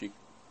just has Sheik.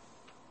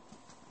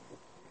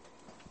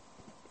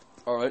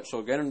 Alright,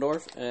 so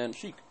Ganondorf and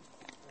Sheik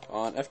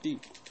on FD.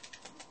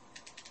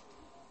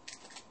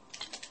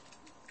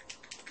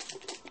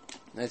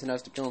 Nathan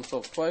has to kill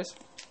himself twice.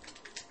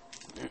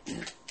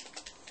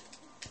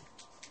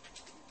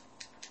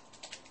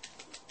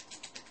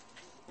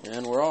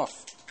 And we're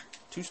off.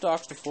 2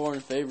 stocks to 4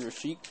 in favor of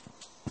Sheik.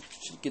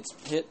 Sheik gets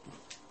hit.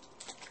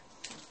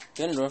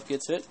 Ganondorf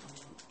gets hit.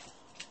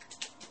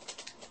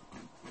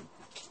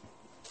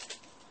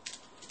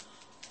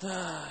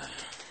 I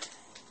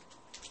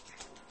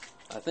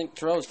think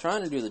Terrell's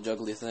trying to do the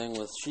juggly thing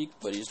with Sheik,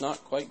 but he's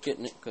not quite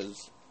getting it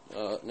because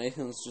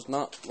Nathan's just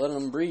not letting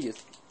him breathe.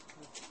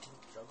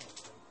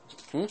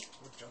 We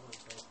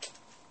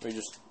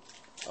just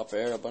up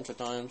air a bunch of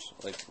times,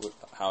 like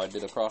how I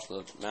did across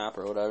the map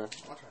or whatever.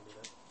 I'm not trying to do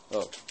that.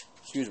 Oh,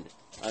 excuse me.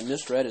 I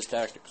misread his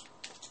tactics.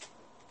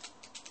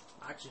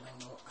 I actually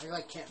don't know.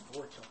 I can't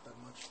forward tilt that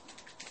much.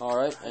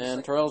 Alright,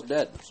 and Terrell's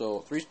dead.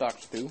 So 3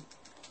 stocks to 2.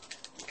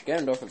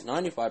 Ganondorf at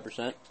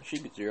 95%.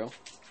 Sheik at 0.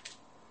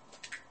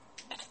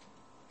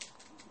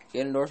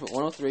 Ganondorf at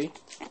 103.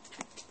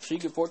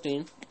 Sheik at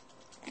 14.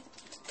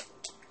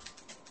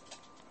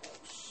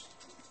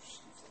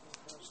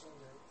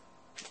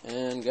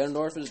 And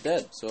Ganondorf is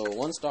dead. So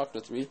 1 stock to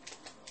 3.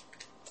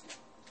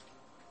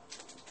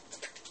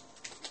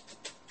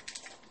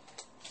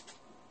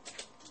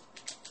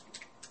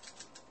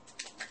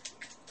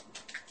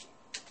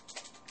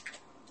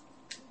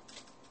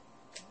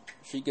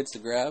 Sheik gets the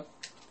grab.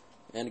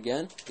 And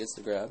again, gets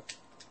the grab.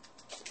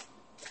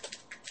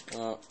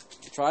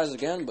 Tries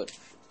again, but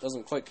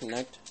doesn't quite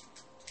connect.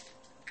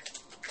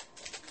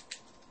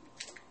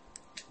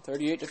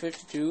 38 to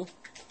 52.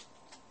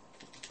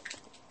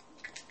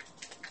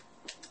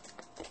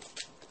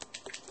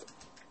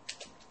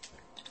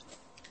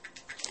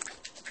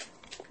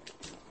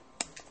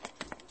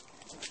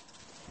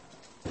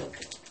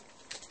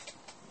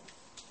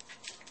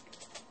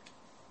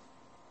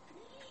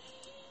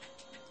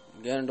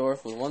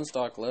 Ganondorf with 1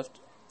 stock left.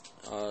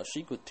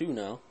 Sheik with 2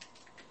 now.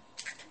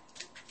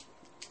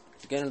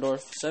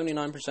 Ganondorf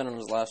 79% on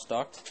his last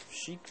stock.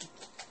 Sheik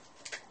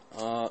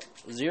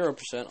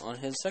 0% on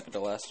his second to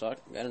last stock.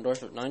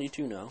 Ganondorf at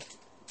 92 now.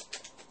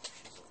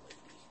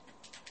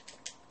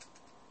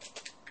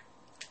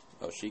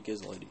 Oh, Sheik is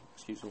a lady.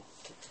 Excuse me.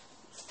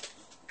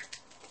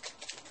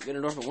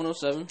 Ganondorf at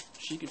 107.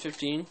 Sheik at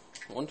 15.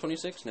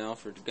 126 now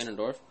for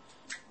Ganondorf.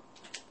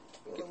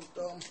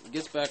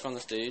 Gets back on the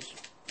stage.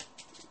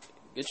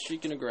 Gets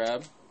Sheik in a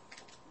grab.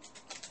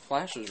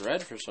 Flashes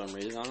red for some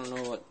reason. I don't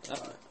know what that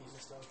was.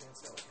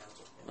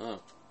 Oh.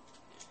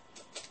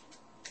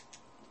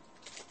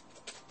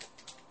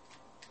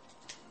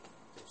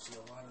 See a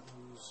lot of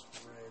those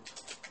red.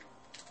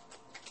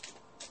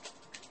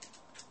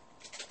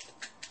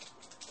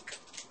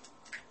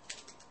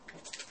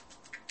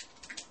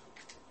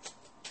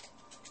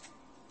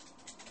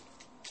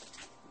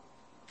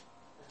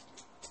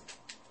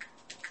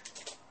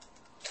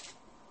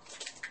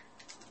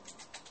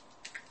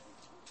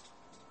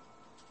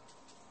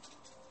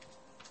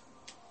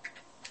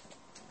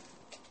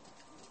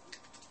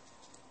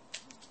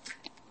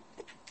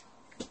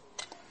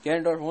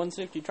 Ganondorf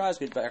 160 tries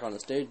to get back on the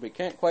stage, but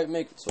can't quite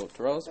make it. So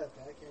Terrell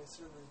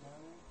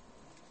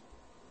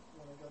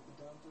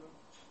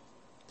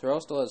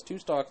still has 2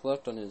 stocks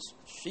left on his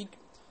Sheik,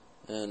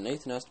 and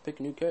Nathan has to pick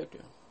a new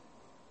character.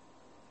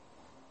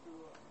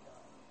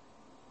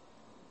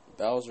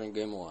 Bowser and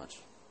Game &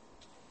 Watch.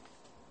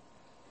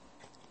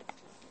 I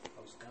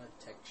was gonna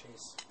tech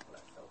chase, but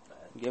I felt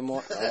bad. Game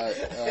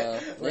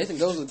Nathan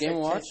goes with Game &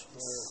 Watch.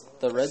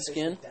 The red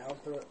skin. Down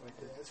through it like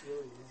that's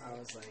really easy. I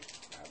was like,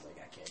 I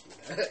can't do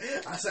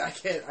that. I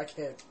said, I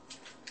can't.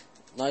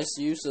 Nice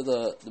use of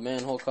the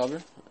manhole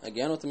cover.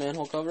 Again with the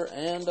manhole cover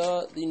and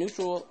the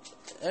neutral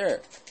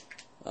air.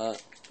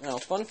 Now,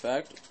 fun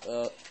fact,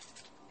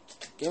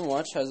 Game &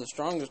 Watch has the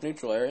strongest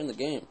neutral air in the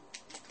game.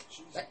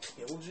 That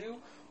killed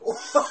you?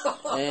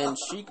 And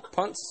Sheik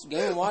punts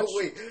Game & Watch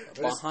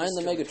behind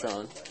the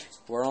Megatron.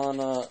 We're on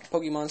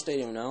Pokemon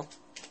Stadium now.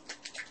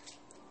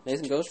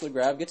 Nathan goes for the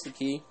grab, gets the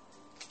key.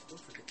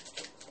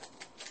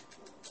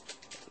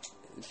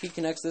 The key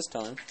connects this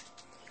time.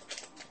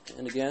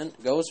 And again,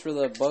 goes for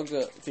the bug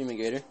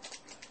fumigator.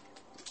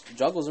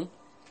 Juggles him.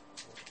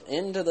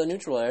 Into the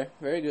neutral air.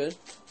 Very good.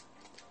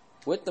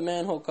 With the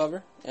manhole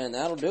cover. And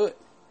that'll do it.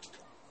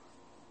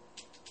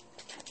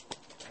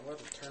 I want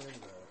to turn in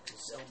the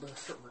Zelda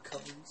for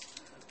recoveries.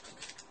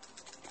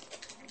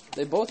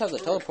 They both have the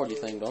teleporty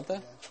thing, don't they?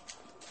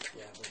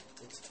 Yeah, but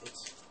it's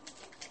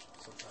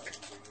sometimes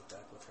you get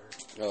back with her.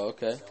 Oh,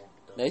 okay.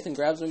 Nathan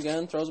grabs him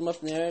again, throws him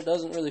up in the air,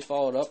 doesn't really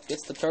follow it up,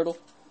 gets the turtle.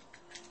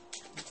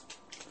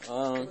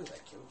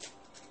 That killed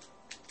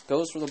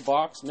goes for the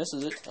box,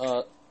 misses it.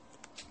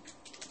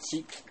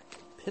 Sheik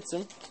hits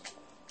him.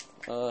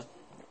 I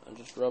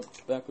just rubbed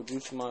tobacco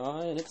juice in my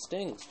eye and it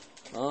stings.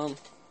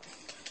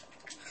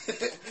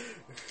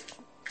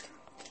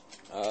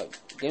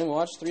 Game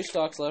Watch, 3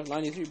 stocks left,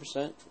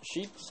 93%.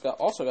 Sheik's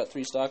also got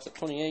 3 stocks at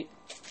 28.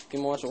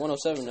 Game Watch at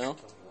 107 now.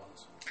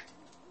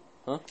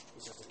 Huh?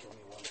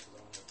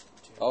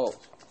 Oh,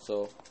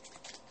 so.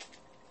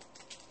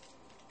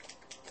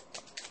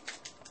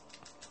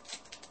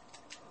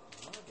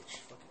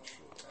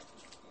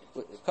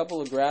 A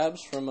couple of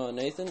grabs from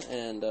Nathan,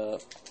 and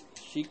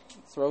Sheik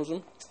throws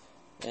him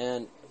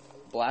and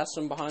blasts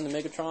him behind the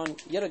Megatron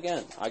yet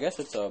again. I guess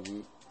it's a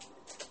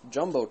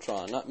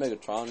Jumbotron, not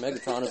Megatron.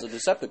 Megatron is a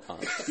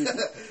Decepticon. Excuse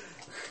me.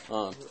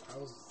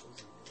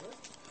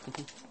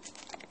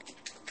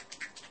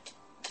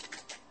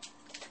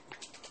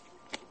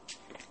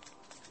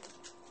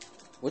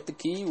 With the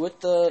key, with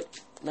the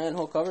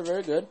manhole cover,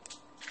 very good.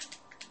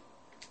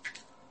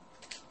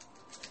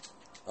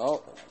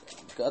 Oh,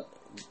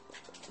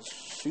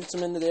 shoots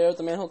him into the air with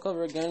the manhole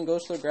cover again,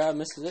 goes to the grab,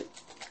 misses it.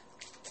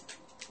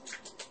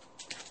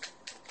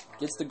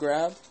 Gets the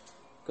grab,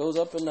 goes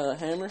up in the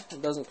hammer,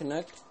 it doesn't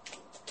connect.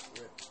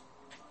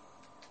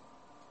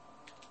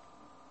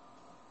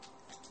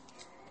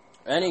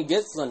 And he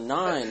gets the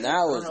 9.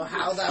 That was dirty. I don't know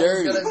how that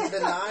was going to be the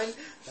 9.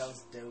 That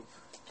was dope.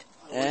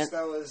 I wish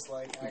that was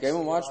like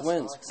Game & Watch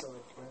wins. So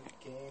it went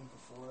game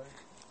before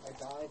I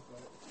died,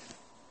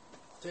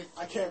 but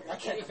I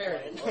can't fair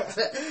it.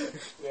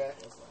 Yeah.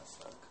 That's last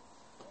stock.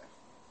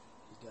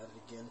 He got it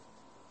again.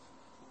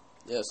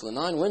 Yeah, so the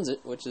 9 wins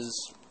it, which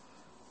is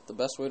the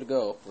best way to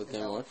go with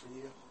Game & Watch.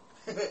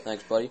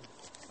 Thanks, buddy.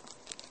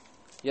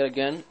 Yet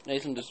again,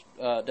 Nathan just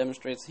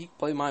demonstrates he can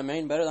play my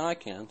main better than I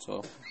can,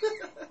 so.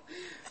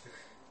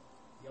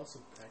 He also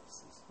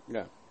practices.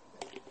 Yeah.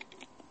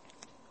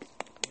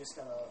 You just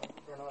gotta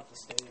run off the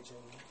stage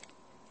and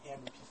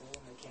hammer people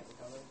and they can't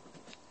recover.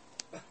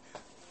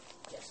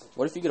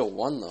 What if you get a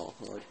 1, though?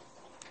 Like,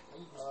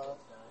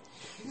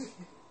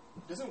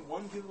 doesn't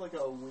 1 give like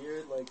a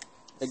weird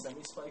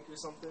semi-spike or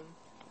something?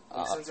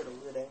 It sends it a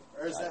weird angle.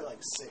 Or is that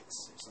like 6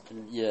 or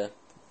something? Yeah.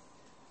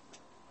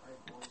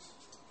 Alright, boys.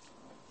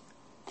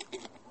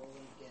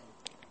 Rolling again.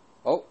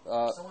 Oh,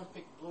 Someone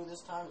picked blue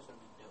this time, it's gonna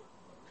be dope.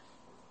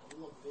 A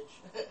little bitch.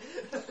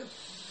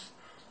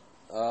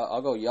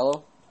 I'll go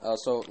yellow.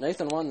 So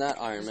Nathan won that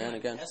Iron Man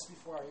again. Guess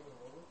before I even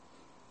roll it?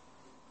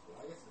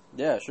 I guess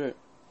Yeah, sure.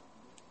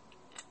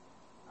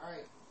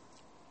 Alright.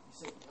 You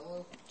said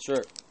yellow? Sure.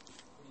 What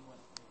do you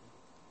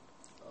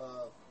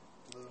want?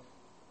 Blue.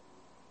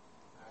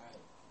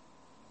 Alright.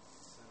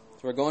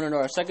 So we're going into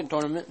our second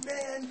tournament.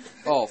 Man!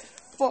 Oh,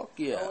 fuck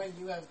yeah. Owen,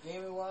 you have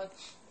Game &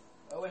 Watch.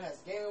 Owen has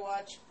Game &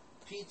 Watch,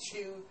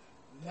 Pichu,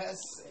 Ness,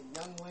 and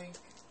Young Link.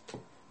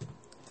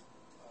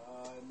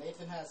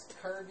 Nathan has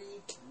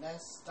Kirby,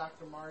 Ness,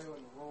 Dr. Mario,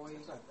 and Roy.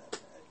 It's not that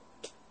bad.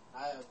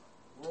 I have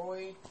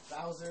Roy,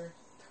 Bowser,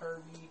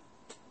 Kirby,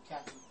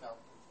 Captain Falcon.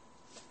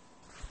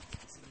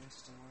 That's an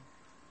interesting one.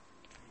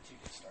 You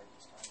can start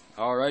this time.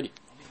 Alrighty. I think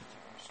you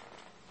first.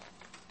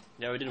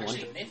 Yeah, we didn't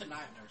Actually, win. Nathan and I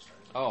have never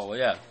started. Oh, well,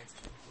 yeah.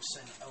 We'll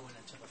send Owen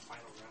into the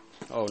final round.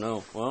 Oh,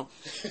 no. Well.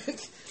 I'm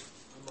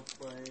gonna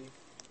play.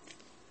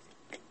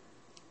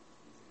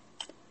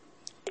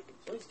 Some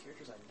of these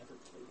characters I never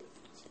played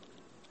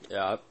with.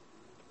 Yeah.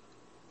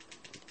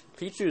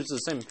 Pichu is the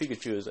same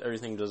Pikachu as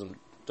everything does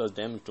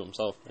damage to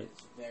himself, right?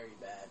 It's very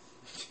bad.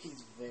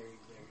 He's very,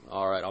 very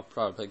Alright, I'll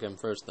probably pick him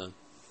first then.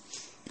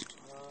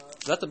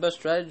 Is that the best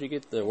strategy to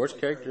get the worst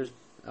characters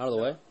out of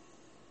the way? I'm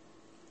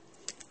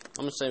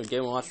gonna save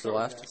Game & Watch for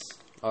last.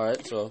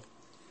 Alright, so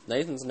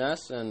Nathan's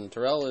Ness and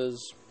Terrell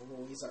is...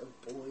 Roy's our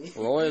boy.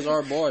 Roy is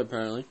our boy,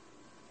 apparently.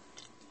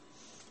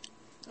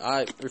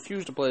 I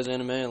refuse to play as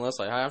anime unless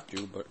I have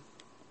to, but...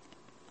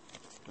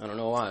 I don't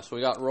know why. So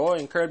we got Roy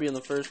and Kirby in the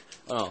first...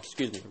 Oh,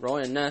 excuse me. Roy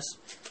and Ness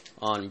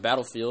on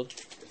Battlefield.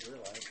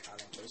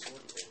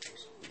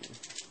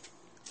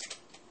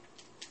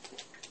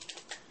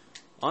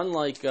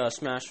 Unlike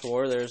Smash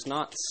 4, there's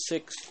not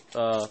 6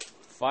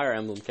 Fire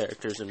Emblem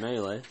characters in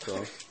Melee,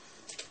 so...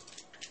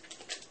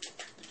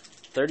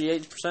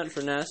 38%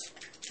 for Ness,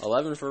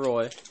 11 for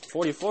Roy,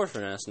 44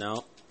 for Ness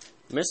now.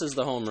 Misses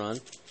the home run.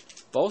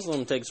 Both of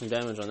them take some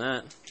damage on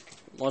that.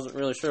 Wasn't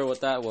really sure what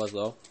that was,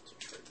 though.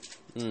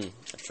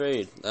 A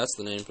trade. That's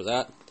the name for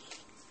that.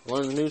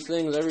 Learn new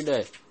things every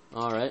day.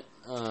 Alright.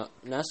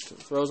 Ness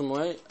throws him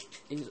away.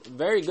 He's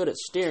very good at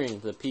steering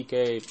the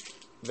PK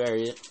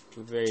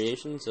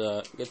variations.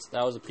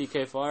 That was a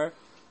PK fire.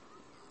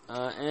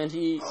 And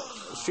he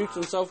shoots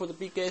himself with a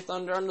PK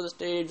Thunder under the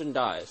stage and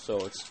dies. So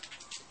it's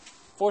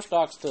 4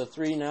 stocks to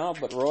 3 now,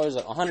 but Roy's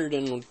at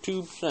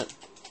 102%.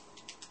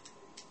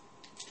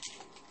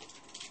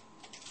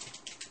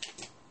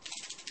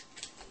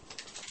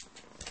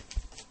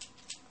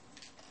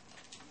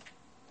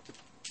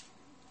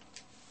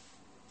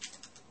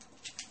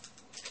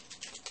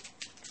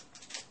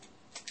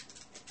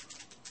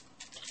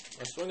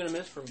 A swing and a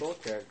miss from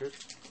both characters.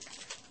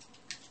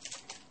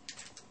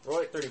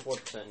 Roy at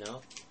 34%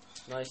 now.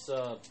 Nice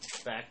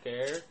back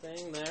air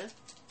thing there.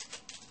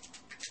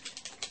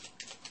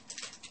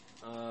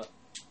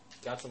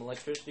 Got some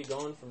electricity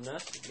going from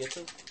Ness. Gets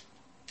him.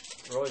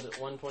 Roy's at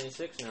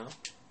 126 now.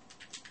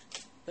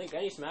 I think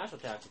any smash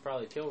attack would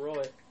probably kill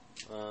Roy.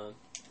 All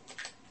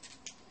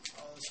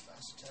his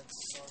smash attacks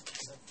suck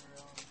except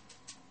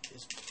for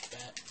his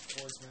bat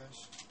forward smash.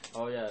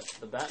 Oh yeah,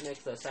 the bat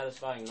makes that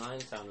satisfying 9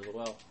 sound as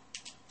well.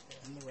 Yeah,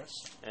 and the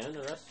rest. And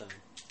the rest sound.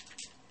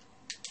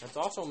 That's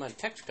also my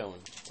text tone,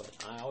 but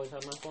I always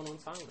have my phone on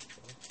silent.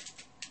 So.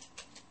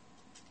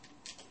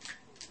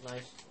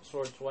 Nice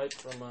sword swipe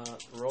from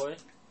Roy.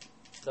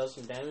 Does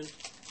some damage.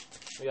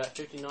 We got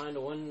 59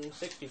 to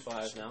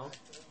 165 now.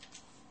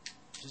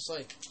 Just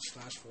like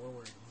Smash 4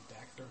 where you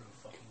back throw and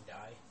fucking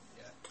die.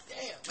 Yeah.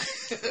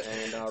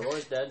 Damn. And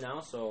Roy's dead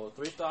now, so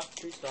 3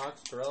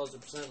 stocks. Terrell is a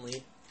 %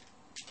 lead.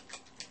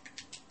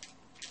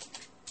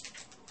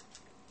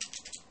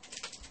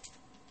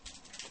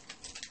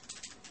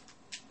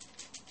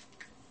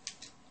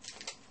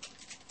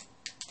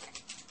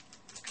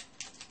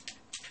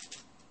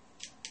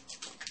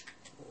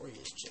 Roy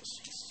is just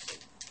so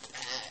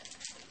bad.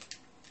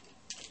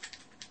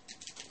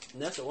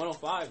 Ness at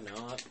 105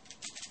 now. I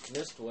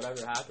missed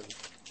whatever happened.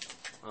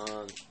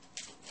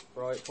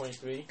 Roy at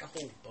 23. That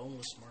whole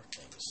boneless mark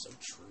thing is so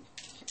true.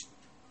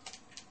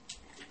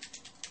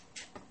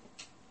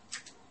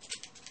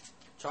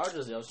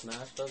 Charges the up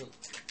smash, doesn't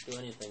do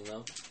anything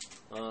though.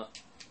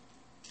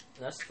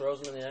 Ness throws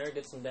him in the air,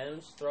 gets some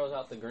damage, throws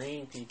out the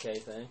green PK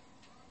thing.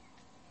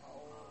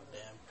 Oh,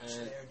 damn.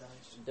 And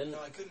didn't, no,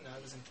 I couldn't. I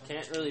was in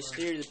can't really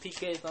steer the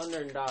PK Thunder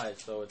and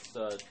dies, so it's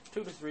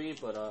 2 to 3,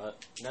 but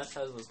Ness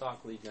has the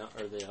stock lead now,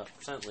 or the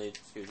 % lead,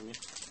 excuse me.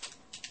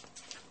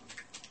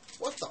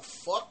 What the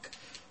fuck?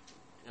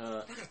 We're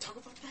not gonna talk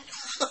about that?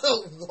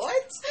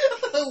 What?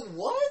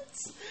 What?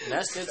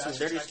 Ness did some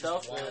dirty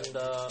stuff, and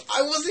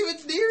I wasn't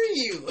even near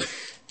you!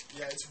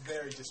 Yeah, it's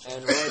very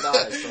distracting. And Roy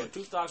dies, so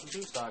 2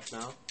 stocks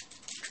now.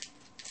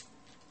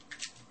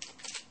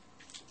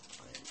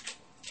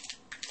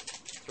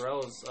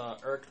 Terrell is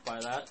irked by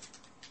that.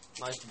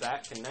 Nice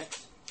back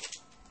connect.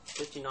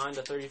 59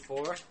 to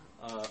 34.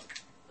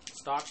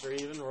 Stocks are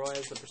even. Roy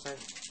has the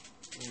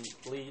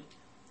 % lead.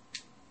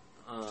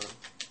 I am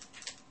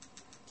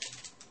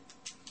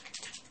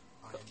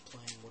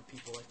playing what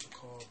people like to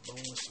call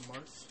boneless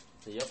Marth.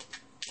 Yep.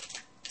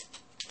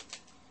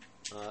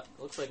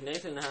 Looks like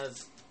Nathan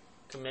has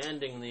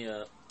commanding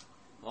the.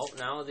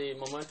 Now the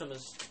momentum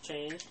has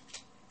changed.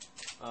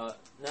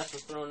 Ness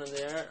is thrown in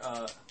the air.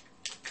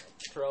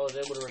 Terrell is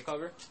able to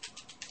recover.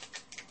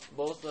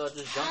 Both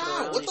just jumping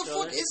around what each the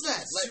other. fuck is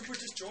that? Super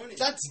disjointed.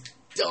 That's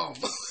dumb.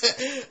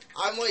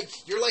 I'm like,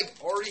 you're like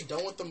already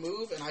done with the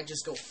move, and I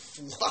just go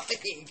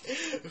flying.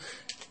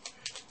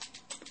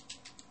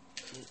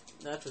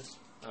 That's just,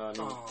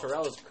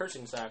 Terrell is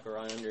cursing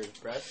Sakurai under his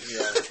breath. He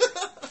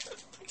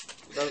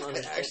doesn't I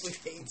understand. actually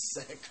hate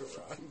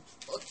Sakurai.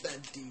 Fuck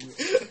that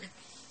dude.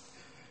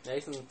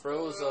 Nathan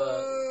throws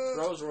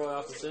Roy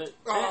off the sit.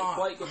 Can't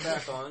quite get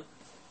back on.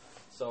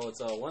 So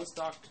it's 1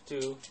 stock to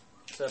 2,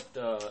 except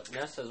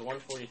Ness has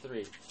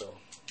 143. So,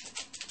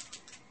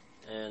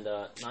 and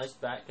nice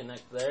back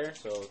connect there.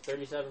 So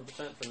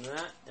 37% from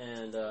that,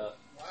 and wow,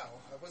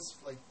 I was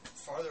like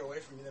farther away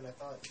from you than I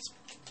thought. It's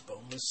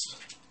boneless.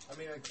 I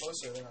mean, like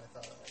closer than I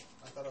thought.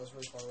 I thought I was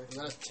really far away Is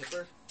from that a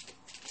tipper?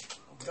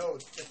 No,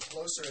 the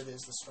closer it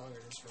is, the stronger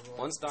it is for Roy.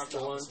 1 stock to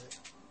 1.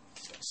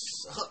 This guy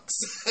sucks.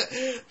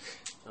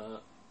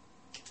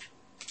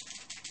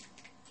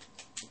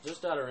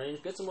 Just out of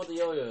range. Gets him with the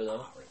yo-yo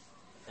though,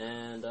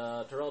 and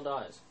Terrell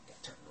dies.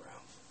 Got turned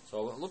around.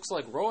 So it looks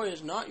like Roy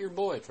is not your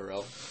boy,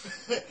 Terrell.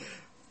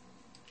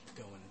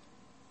 Going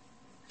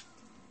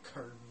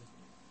Kirby.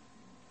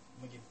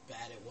 I'm gonna get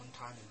bad at one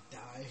time and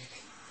die.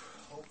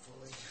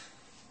 Hopefully.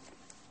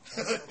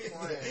 That's the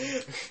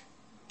plan.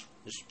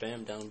 Just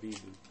spam down B,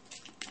 dude.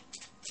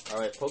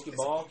 Alright, Is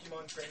Pokeball. it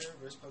Pokemon Trainer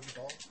versus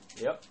Pokeball?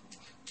 Yep.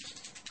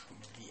 I'm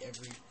gonna be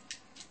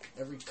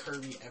every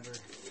Kirby ever.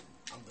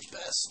 I'm the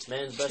best.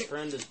 Man's best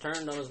friend is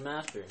turned on his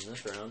master in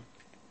this round.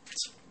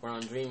 We're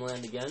on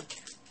Dreamland again.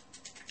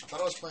 I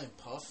thought I was playing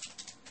Puff,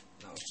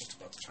 and I was just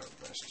about to try to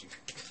rest you.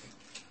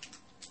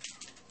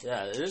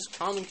 Yeah, it is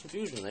common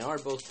confusion. They are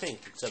both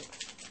pink, except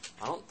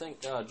I don't think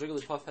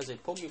Jigglypuff has a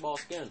Pokeball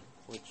skin,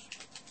 which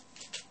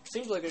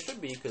seems like it should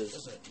be, because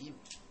There's an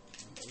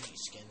emoji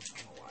skin. I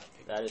don't know why I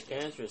picked that is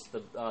cancerous.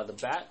 The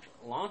bat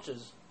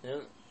launches.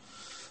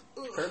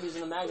 Kirby's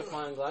in a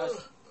magnifying glass.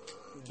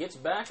 Gets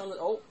back on the...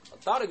 Oh, I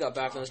thought he got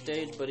back on the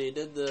stage, but he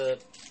did the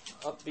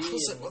up B. I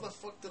was like, why the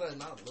fuck did I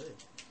not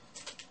live?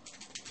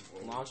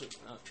 Launch it.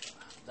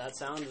 That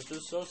sound is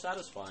just so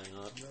satisfying.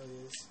 It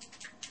really is.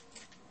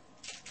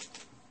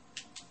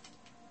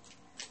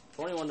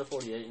 21 to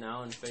 48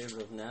 now in favor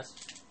of Ness,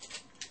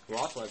 who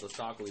also has a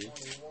stock lead.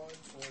 21,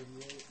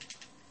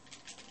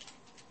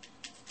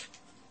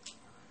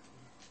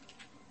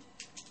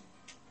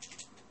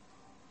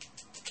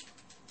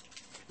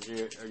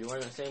 48. Are you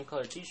wearing the same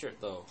color T-shirt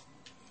though?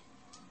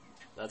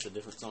 That's a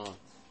different song.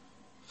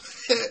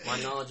 My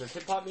knowledge of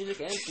hip hop music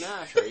and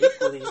Smash are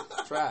equally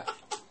trash.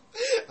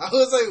 I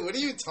was like, what are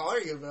you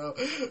talking about?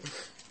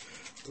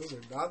 Those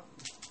are not...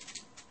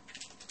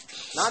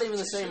 Not even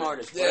the same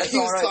artist. Yeah, he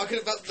was right. talking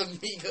about the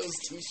Migos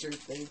t-shirt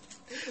thing.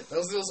 That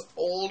was the most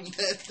old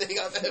man thing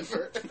I've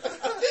ever...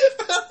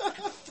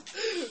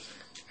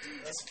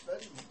 That's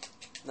funny.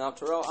 Now,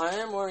 Terrell, I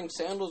am wearing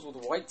sandals with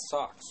white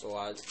socks, so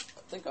I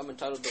think I'm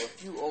entitled to a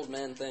few old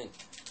man things.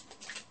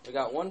 We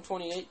got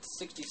 128 to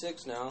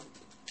 66 now.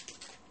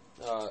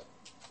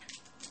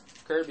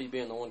 Kirby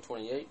being the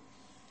 128.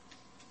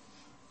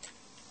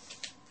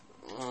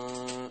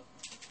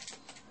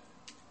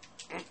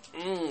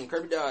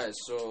 Kirby dies,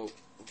 so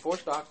 4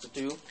 stocks to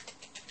 2.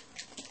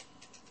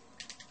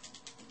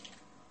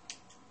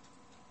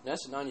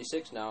 Ness at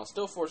 96 now.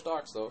 Still 4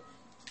 stocks, though.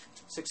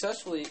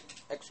 Successfully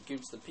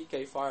executes the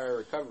PK Fire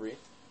recovery.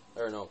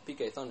 Or no,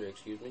 PK Thunder,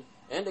 excuse me.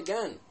 And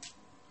again,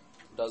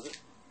 does it.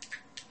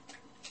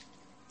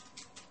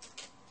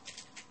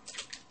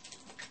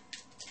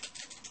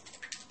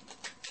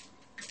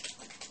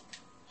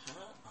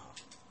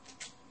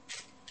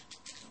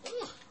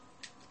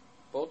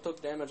 Both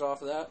took damage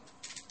off of that.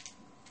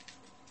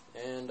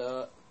 And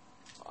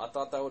I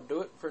thought that would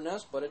do it for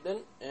Ness, but it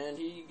didn't. And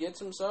he gets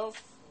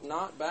himself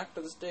not back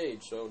to the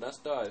stage, so Ness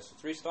dies.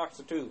 3 stocks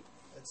to 2.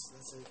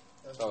 That's it.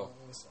 That's Oh. all I'm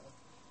gonna say.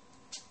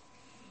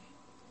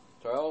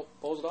 Terrell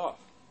pulls it off.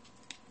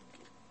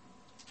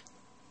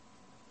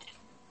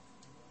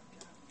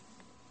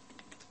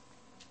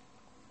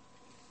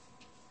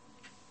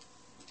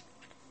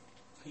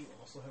 You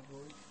also have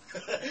Rory?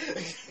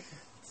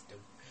 That's dope.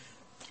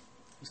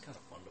 He's kind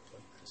of fun to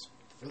play. He's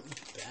really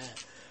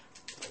bad.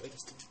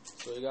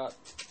 So we got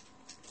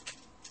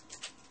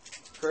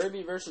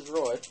Kirby versus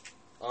Roy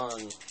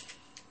on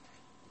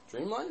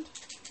Dreamland?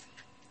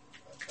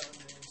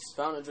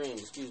 Fountain of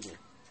Dreams, excuse me.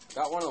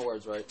 Got one of the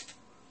words right.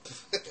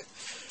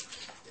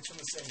 It's from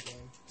the same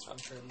game. It's from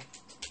Kirby.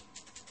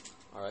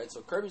 Alright,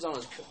 so Kirby's on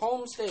his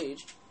home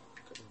stage.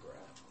 Couldn't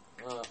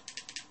grab.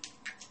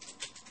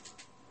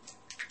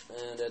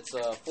 And it's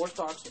 4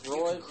 stocks of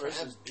Roy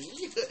versus 2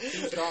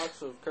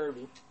 stocks of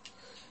Kirby.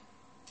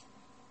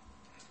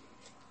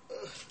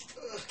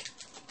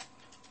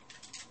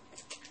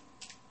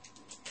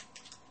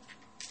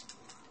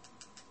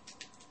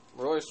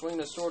 Roy swinging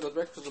his sword with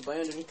reckless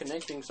abandon,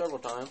 connecting several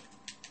times.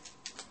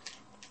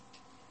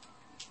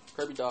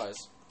 Kirby dies.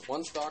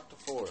 1 stock to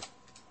 4. I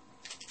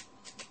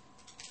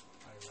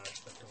did not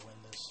expect to win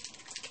this.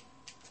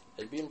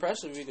 It'd be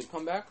impressive if you could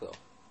come back, though.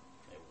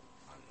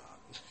 I'm not.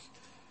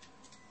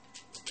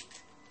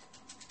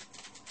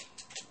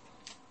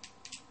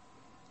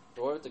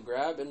 Roy with the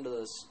grab into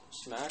the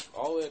smack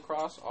all the way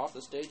across, off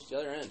the stage to the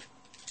other end.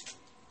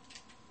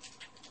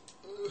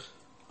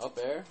 Up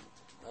air.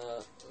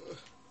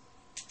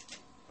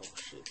 Oh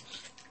shit.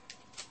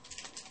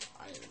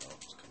 I didn't know it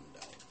was coming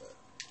down with that.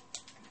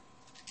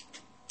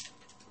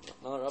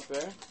 Another up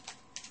air.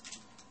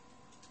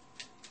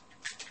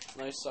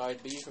 Nice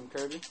side B from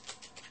Kirby.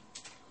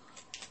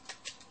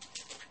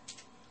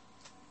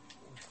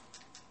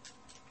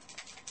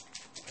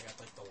 I got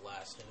like the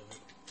last hit of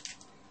it.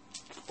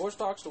 4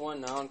 stocks to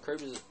 1 now, and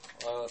Kirby's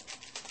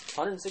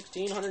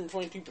 116,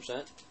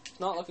 122%. It's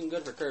not looking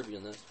good for Kirby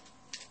in this.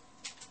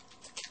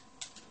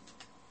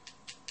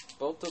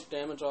 Both took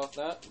damage off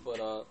that,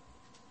 but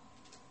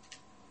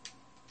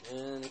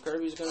and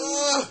Kirby's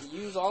gonna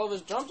use all of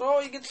his jumps. Oh,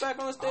 he gets back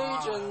on the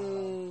stage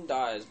and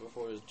dies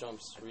before his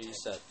jumps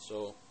reset.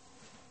 So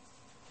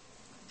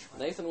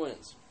Nathan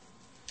wins.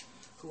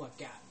 Who I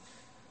got?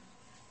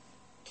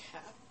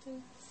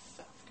 Captain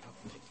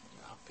Falcon.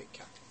 I'll pick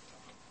Captain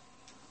Falcon.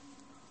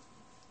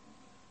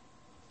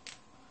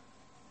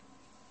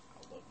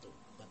 I'd love to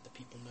let the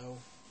people know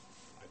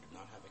I do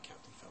not have a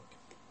Captain Falcon,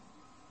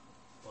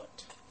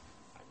 but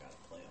I gotta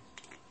play him.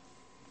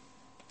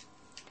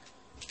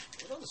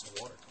 Where'd all this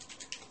water come from?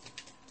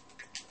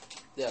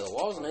 Yeah, the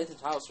walls in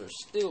Nathan's house are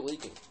still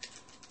leaking.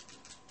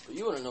 But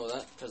you wouldn't know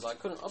that because I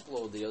couldn't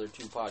upload the other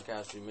 2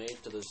 podcasts we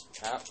made to this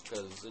app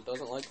because it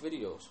doesn't like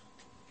videos.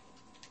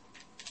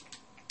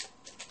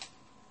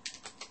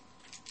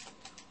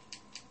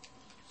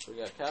 So we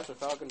got Captain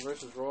Falcon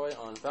versus Roy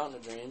on Fountain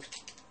of Dreams.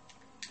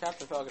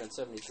 Captain Falcon at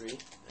 73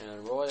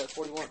 and Roy at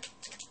 41.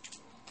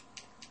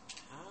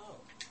 How?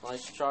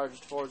 Nice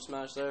charged forward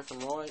smash there from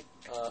Roy.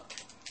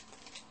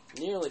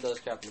 Nearly does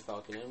Captain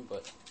Falcon in,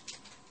 but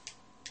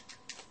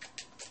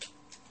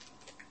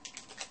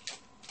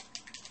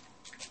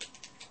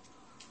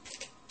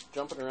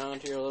jumping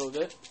around here a little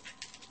bit.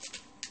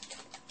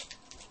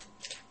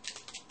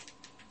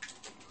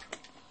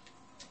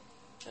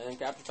 And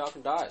Captain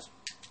Falcon dies.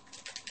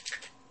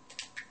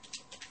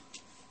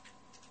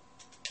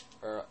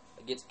 Or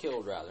gets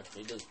killed, rather.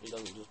 He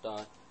doesn't just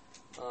die.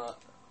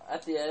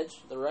 At the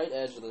edge, the right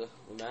edge of the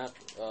map,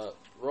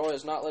 Roy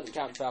is not letting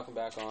Captain Falcon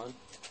back on.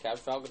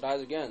 Captain Falcon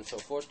dies again, so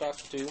 4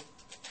 stocks to 2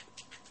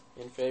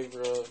 in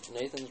favor of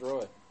Nathan's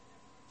Roy.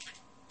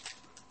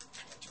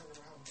 Turn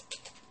around.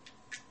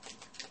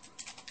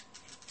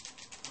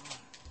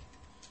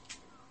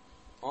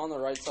 On the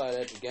right side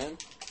edge again.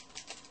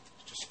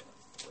 Just gonna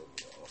throw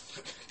me off.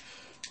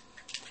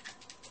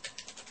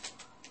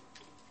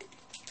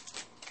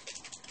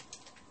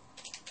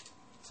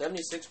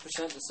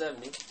 76% to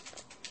 70.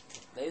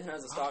 Nathan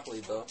has the stock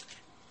lead, though.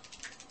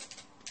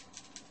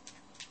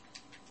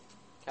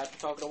 Captain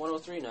Falcon to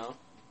 103 now.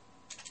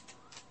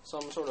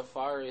 Some sort of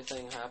fiery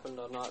thing happened.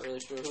 I'm not really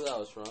sure who that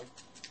was from.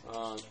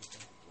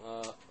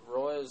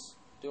 Roy is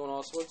doing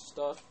all sorts of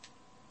stuff.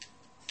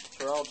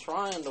 Terrell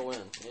trying to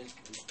win.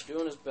 He's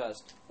doing his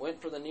best.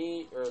 Went for the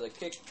knee, or the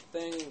kick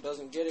thing,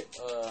 doesn't get it.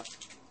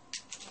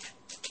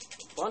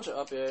 Bunch of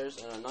up airs,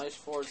 and a nice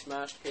forward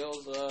smash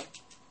kills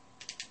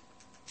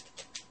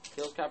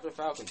Captain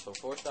Falcon. So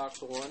 4 stocks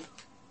to 1.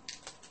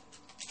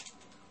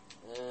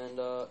 And,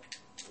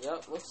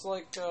 looks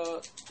like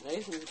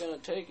Nathan's going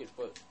to take it,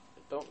 but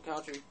don't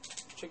count your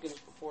chickens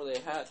before they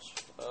hatch.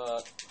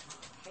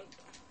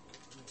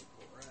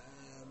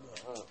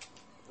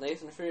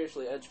 Nathan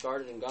furiously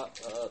edge-guarded and got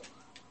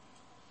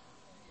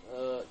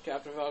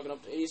Captain Falcon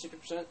up to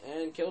 86%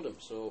 and killed him.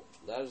 So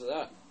that is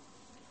that.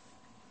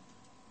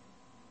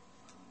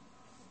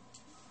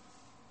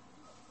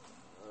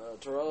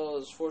 Terrell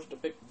is forced to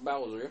pick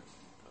Bowser.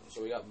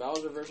 So we got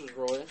Bowser versus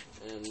Roy,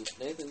 and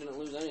Nathan didn't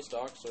lose any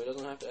stock, so he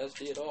doesn't have to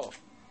SD at all.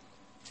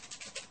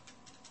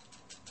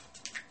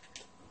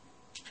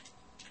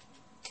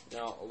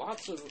 Now,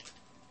 lots of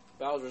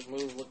Bowser's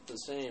moves look the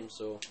same,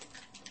 so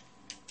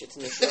it's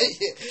in the show.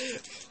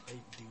 They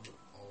do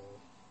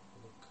all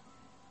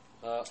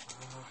look.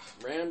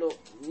 Randall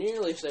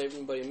nearly saved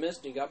him, but he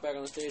missed. He got back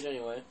on the stage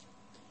anyway.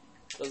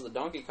 Does the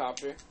donkey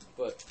copter,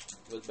 but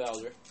with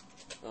Bowser.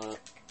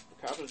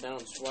 Copters down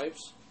and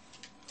swipes.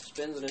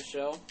 Spins in his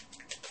shell.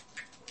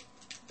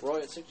 Roy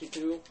at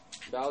 62.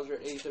 Bowser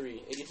at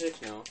 83.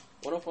 86 now.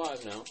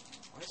 105 now.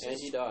 And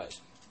he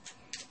dies.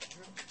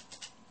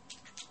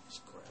 This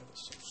grab is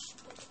so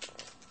stupid.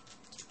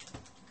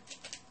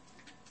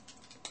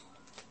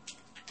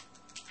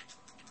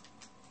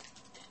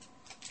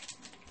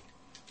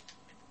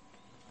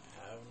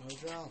 I have no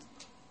jump.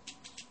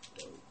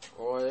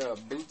 Roy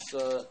boots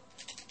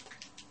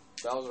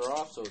Bowser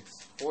off, so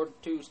it's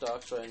 4-2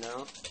 stocks right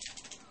now.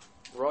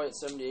 Roy at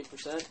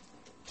 78%.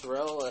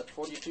 Terrell at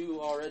 42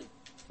 already.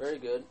 Very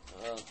good.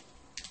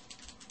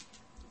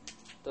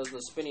 Does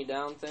the spinny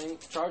down thing.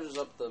 Charges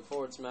up the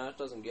forward smash.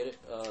 Doesn't get it.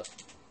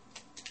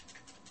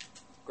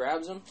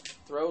 Grabs him.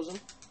 Throws him.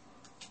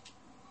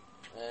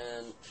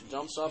 And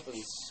jumps up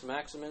and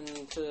smacks him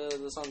into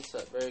the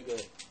sunset. Very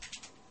good.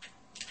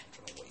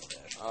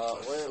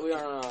 We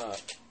are on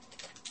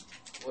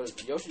what is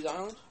it, Yoshi's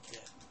Island?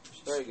 Yeah.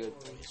 Very good.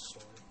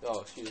 Oh,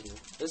 excuse me.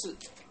 This is...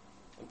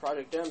 In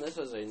Project M, this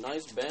is a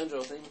nice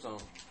banjo theme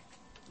song.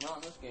 Not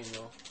in this game,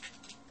 though.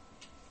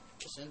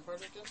 Just in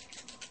Project M?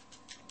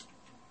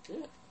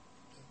 Yeah.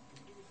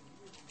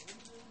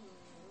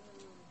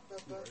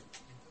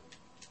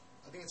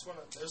 I think it's one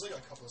of... There's like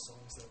a couple of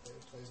songs that they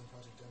plays in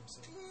Project M,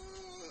 so...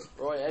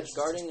 Roy edge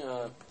guarding,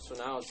 so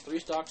now it's 3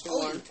 stocks to 1.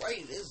 You're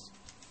right, it is.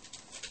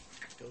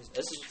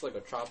 This is just like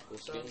a tropical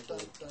skin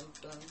thing.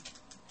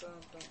 Turn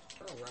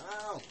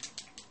around.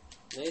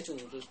 Nathan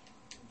just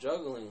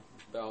juggling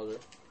Bowser.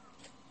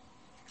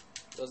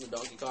 Does the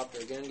donkey copter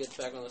again, gets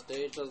back on the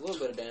stage, does a little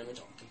bit of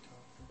damage.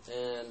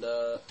 And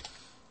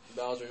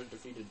Bowser is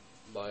defeated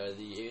by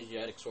the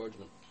Asiatic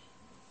swordsman,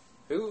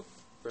 who,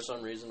 for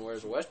some reason,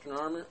 wears Western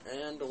armor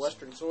and a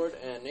Western sword,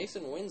 and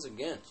Nathan wins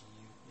again.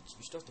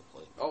 You still have to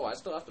play. Oh, I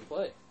still have to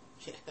play.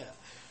 Yeah.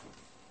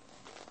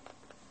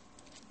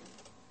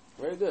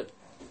 Very good.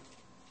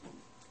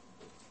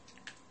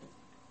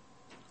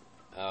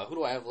 Who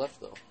do I have left,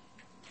 though?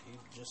 You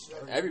just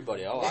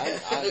Everybody. Oh, I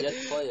have yet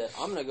to play it.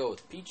 I'm going to go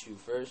with Pichu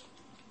first.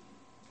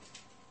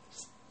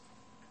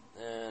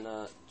 And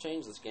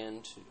change the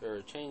skin to,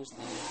 or change the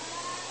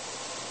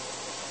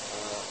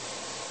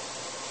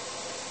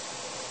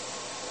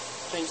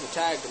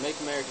tag to Make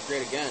America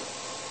Great Again.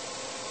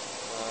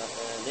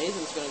 And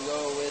Nathan's going to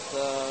go with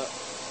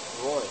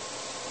Roy.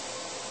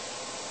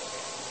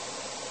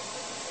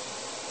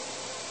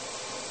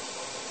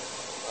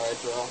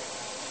 Alright, Joel.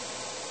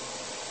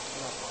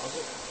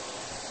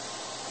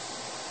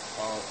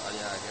 Oh,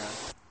 yeah, I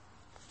guess.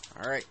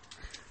 Alright.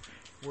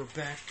 We're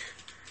back.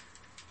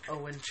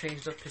 Owen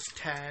changed up his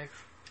tag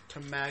to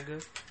MAGA,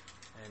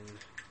 and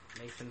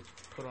Nathan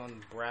put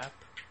on Brap.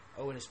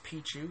 Owen is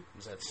Pichu.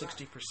 He's at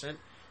 60%.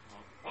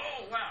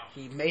 Oh, wow.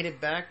 He made it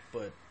back,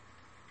 but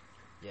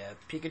yeah,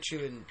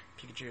 Pikachu and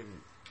Pichu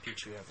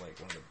have like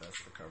one of the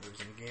best recoveries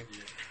in the game.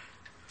 Yeah.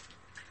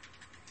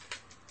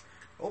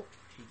 Oh,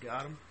 he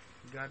got him.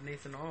 He got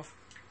Nathan off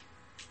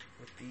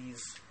with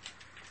these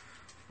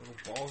little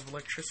balls of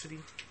electricity.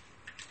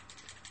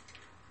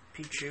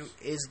 Pichu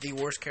is the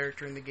worst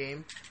character in the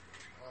game.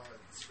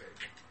 It's very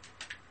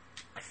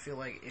I feel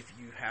like if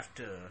you have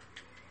to...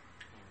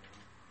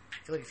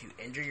 I feel like if you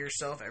injure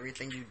yourself,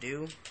 everything you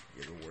do,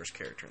 you're the worst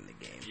character in the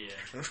game.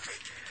 Yeah.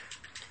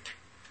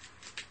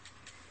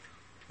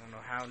 I don't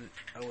know how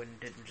Owen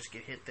didn't just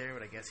get hit there,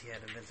 but I guess he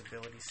had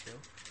invincibility still.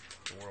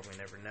 The world may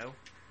never know.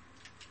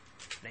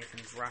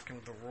 Nathan's rocking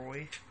with the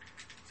Roy.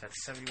 He's at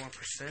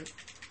 71%.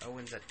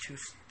 Owen's at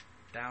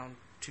down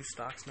 2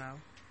 stocks now.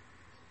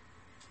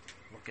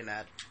 Looking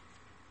at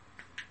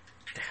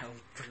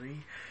down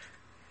 3.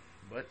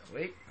 But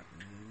wait,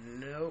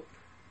 nope.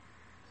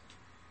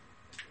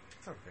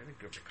 That's a very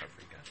good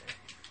recovery, goddamn.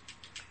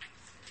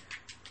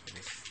 It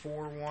is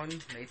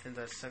 4-1. Nathan's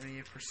at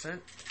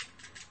 78%.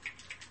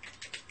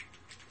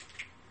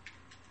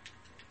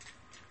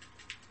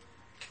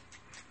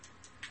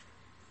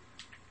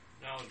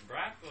 Now, is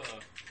Brack, is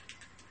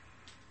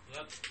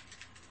that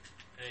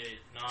a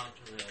nod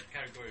to the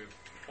category of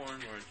porn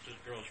where it's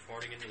just girls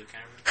farting into the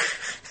camera?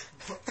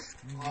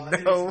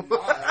 No.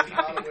 I'm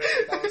not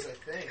aware that was a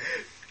thing.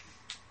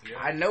 Yeah.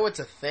 I know it's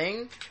a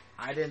thing.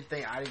 I did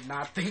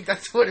not think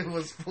that's what it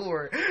was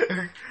for.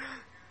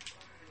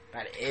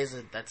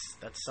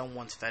 That's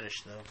someone's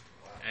fetish, though.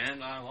 Wow.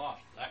 And I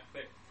lost that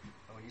quick.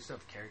 Oh, you still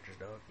have character,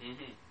 dog.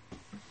 Mm-hmm.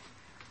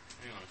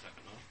 Hang on a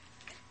second, though.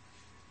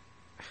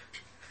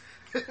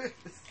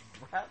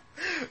 What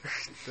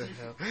the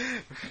hell?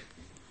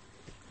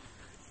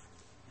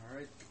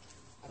 Alright.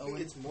 I think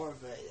it's more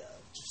of a,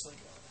 just like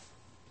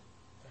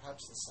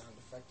perhaps the sound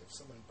effect of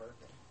someone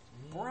burping.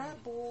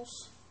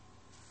 Brapples.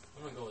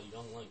 I'm gonna go with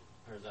Young Link.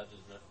 Or is that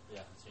just,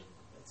 yeah, that's him.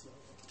 That's Young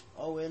Link.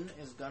 Owen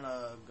is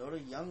gonna go to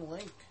Young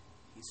Link.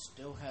 He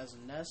still has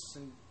Ness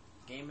and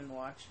Game &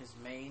 Watch, his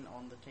main,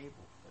 on the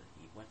table. But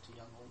he went to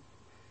Young Link.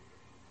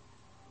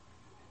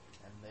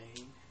 And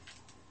they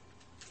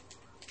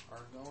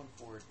are going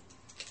for it.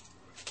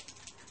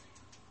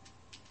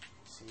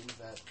 Seems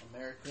that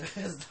America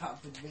has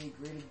not been made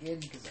great again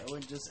because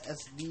Owen just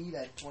SD'd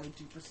at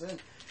 22%.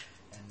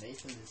 And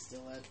Nathan is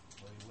still at,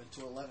 well, he went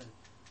to 11.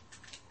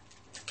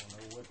 I don't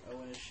know what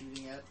Owen is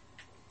shooting at.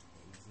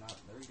 He's not,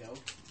 there we go.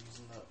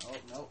 Using the, oh,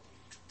 no.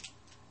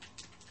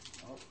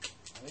 Oh,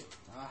 wait,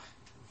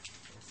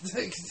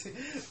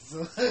 it's a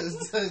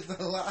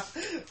lot.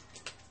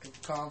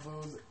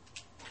 Combos.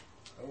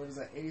 Owen is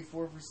at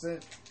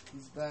 84%.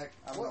 He's back.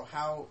 I don't know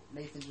how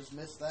Nathan just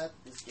missed that.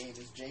 This game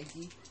is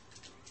janky.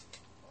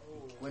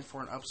 Went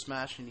for an up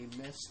smash and he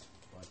missed,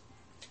 but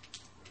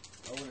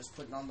Owen is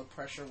putting on the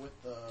pressure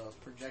with the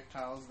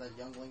projectiles that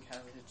Young Link has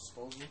at his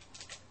disposal.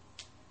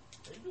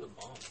 They do a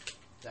bomb.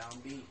 Down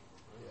B.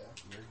 Yeah.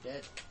 You're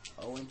dead.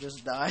 Owen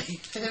just died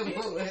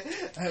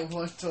at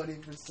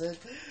 120%. There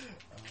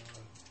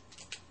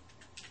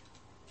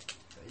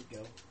you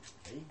go.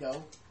 There you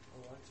go.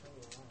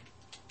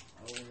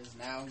 Owen is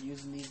now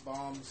using these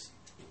bombs.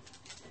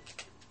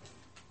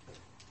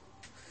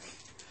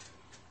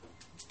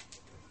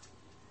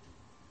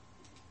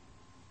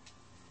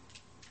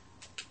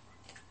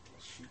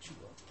 Shoot you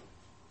up.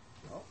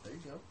 Oh, there you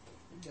go. There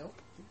you go.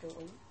 There you go,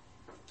 Owen.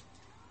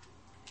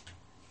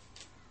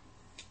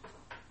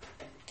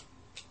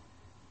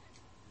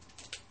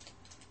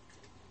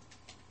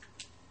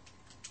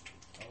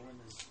 Owen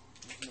is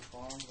using the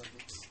bombs like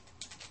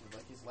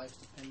his life's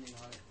depending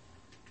on it.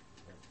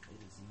 But it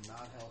is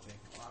not helping.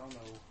 Well, I don't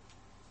know.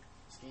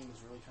 This game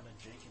is really kind of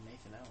janking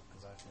Nathan out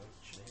because I feel like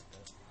he should have hit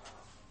that.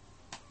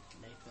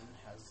 Nathan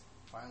has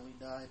finally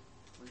died.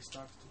 3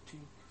 stocks to 2.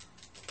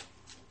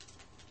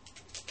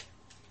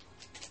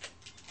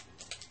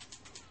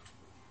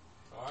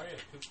 Sorry,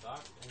 2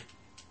 stocks.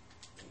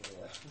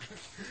 Yeah.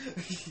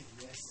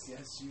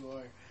 yes, you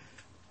are.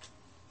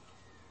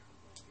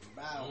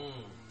 Wow.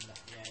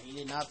 Yeah, he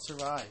did not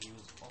survive. He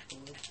was off the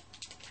lid.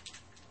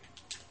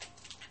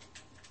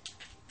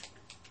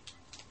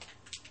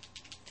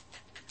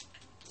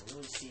 We're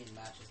really seeing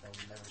matches that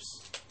we never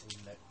see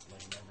right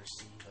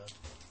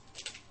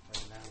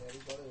now. Yeah,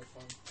 these brothers are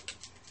fun.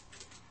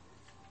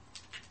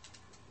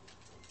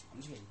 I'm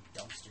just getting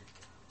dumpstered.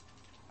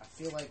 I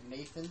feel like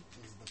Nathan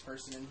is the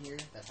person in here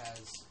that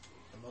has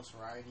the most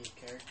variety of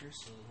characters,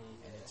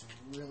 and it's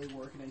really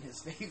working in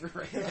his favor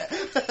right now.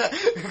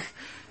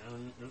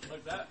 And just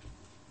like that.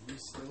 He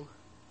still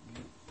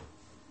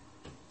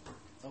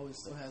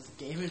has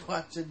Game &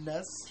 Watch and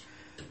Ness.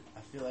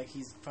 I feel like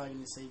he's probably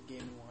going to say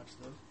Game & Watch,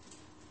 though.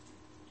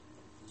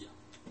 Yeah.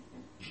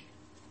 You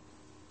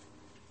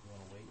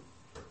want to wait?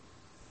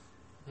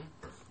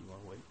 You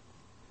want to wait?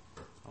 I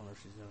don't know if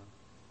she's going to.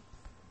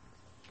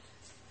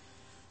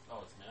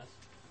 Oh, it's Ness?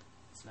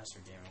 It's Ness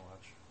or Game &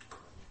 Watch.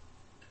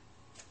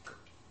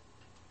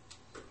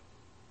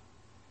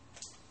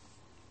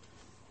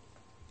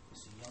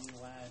 This young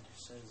lad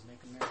says,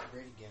 "Make America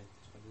great again."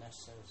 That's what Ness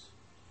says.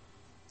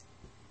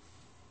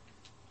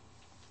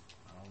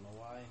 I don't know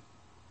why,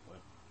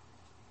 but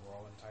we're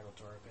all entitled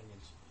to our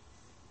opinions.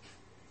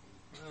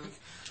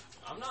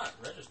 I'm not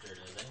registered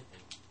as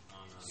anything.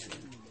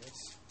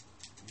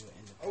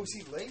 Oh, is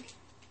he Link?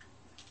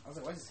 I was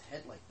like, why is his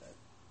head like that?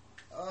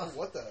 Oh,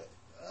 what the?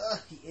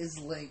 He is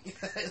Link.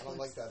 I don't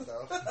like that,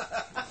 though.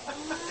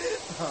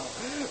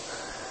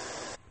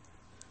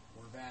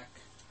 We're back.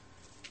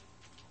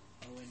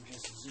 Owen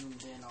just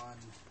zoomed in on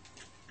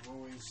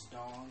Roy's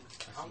dong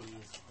because he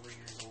is 3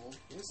 years old.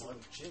 He was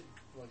legit,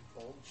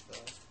 bulged,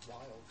 though.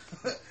 Wild.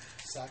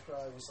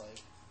 Sakurai was like,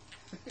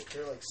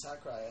 they're like,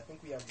 Sakurai, I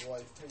think we have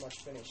Roy pretty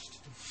much finished.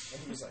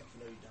 And he was like,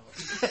 no, you don't.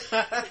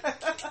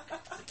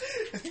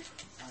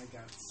 I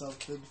got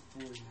something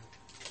for you.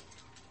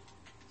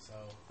 So,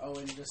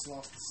 Owen just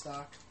lost the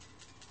stock.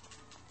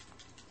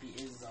 He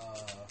is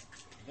a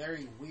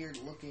very weird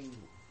looking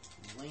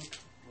Link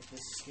with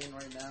this skin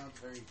right now. It's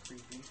very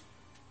creepy.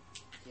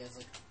 He has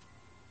like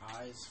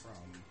eyes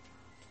from.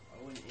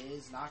 Owen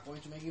is not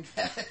going to make it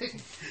back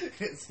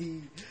because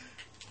he,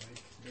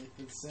 like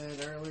Nathan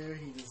said earlier,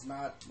 he does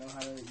not know how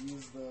to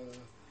use the.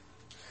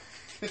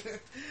 He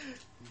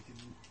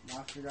can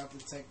not figure out the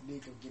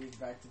technique of getting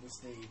back to the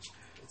stage.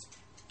 It's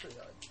pretty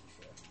hard to be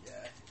fair.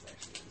 Yeah, it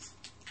actually is.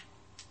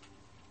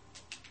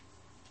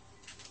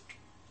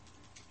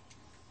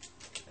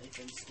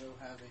 Nathan's still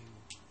having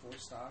 4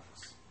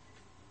 stocks.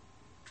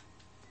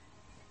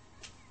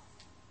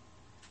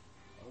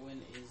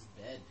 Owen is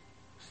dead.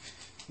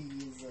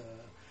 He's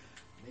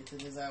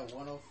Nathan is at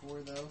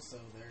 104 though, so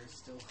there's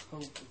still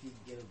hope if he can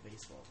get a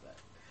baseball bat.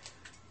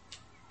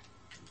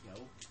 There you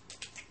go.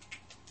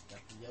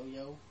 Got the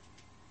yo-yo.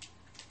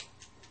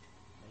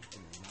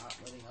 Nathan is not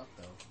letting up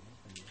though.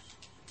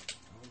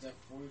 Owen's at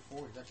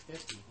 44. He's at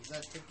 50. He's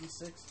at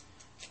 56.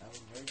 That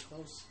was very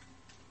close.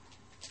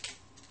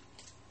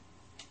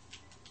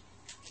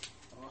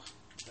 Oh,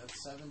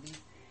 that's 70.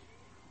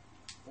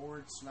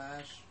 Forward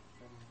smash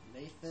from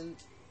Nathan.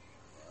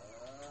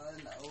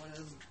 And Owen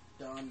is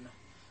done.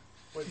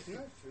 Wait, did you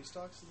have 3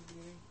 stocks at the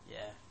beginning?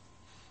 Yeah.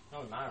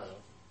 No, matter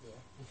though.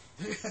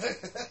 Yeah.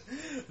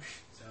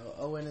 So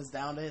Owen is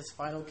down to his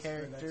final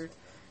character,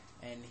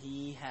 and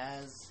he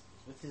has,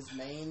 with his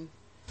main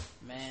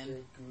man.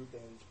 Good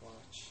binge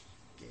watch.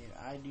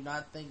 I do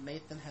not think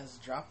Nathan has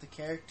dropped the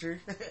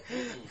character.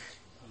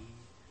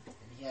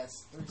 he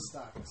has 3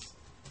 stocks.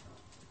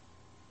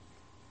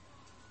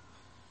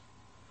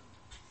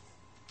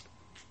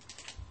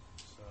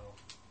 So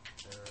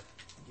they're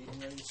getting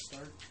ready to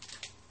start.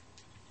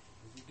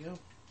 Here we go.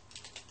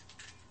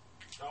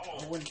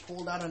 Oh. Owen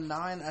pulled out a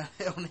 9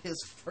 on his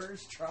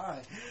first try.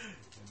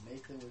 And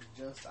Nathan was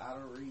just out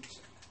of reach.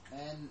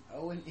 And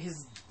Owen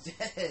is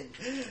dead.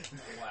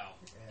 Wow.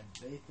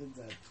 And Nathan's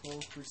at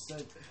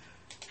 12%.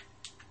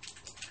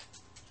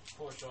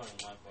 Poor showing on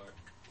my part.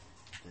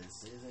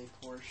 This is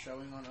a poor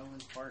showing on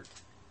Owen's part.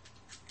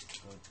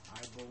 But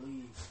I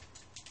believe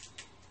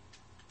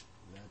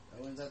that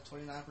Owen's at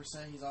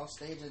 29%. He's off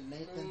stage, and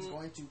Nathan's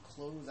going to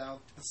close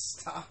out the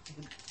stock.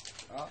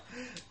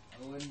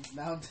 Owen's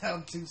now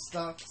down 2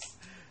 stocks.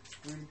 It's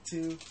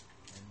 32. And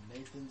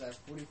Nathan's at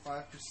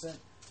 45%.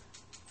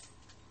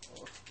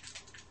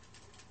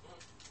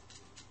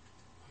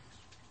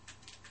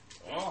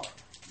 Oh.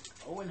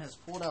 Owen has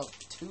pulled out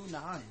 2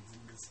 9s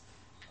in this.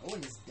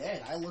 Owen is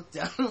dead. I looked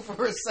down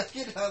for a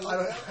second.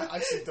 I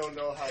actually don't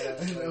know how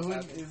that and Owen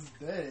happened. is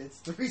dead. It's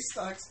 3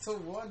 stocks to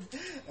 1.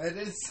 And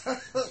it's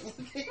not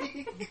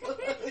looking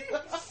good.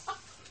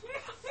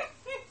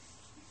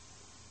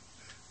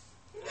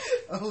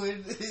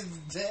 Owen is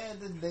dead,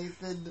 and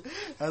Nathan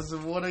has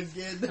won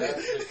again.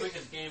 The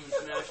quickest game in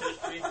Smash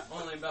history,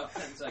 only about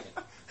 10 seconds.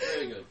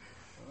 Very good.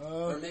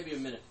 Or maybe a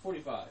minute.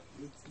 45.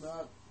 It's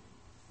not.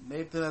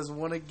 Nathan has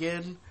won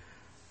again.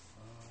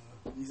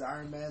 These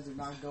Iron Mans are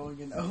not going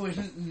in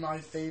Owen in my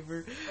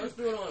favor. Let's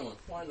do another one.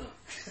 Why not?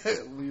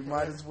 We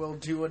might as well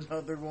do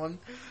another one.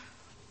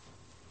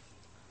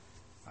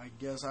 I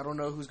guess. I don't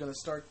know who's going to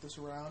start this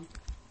round.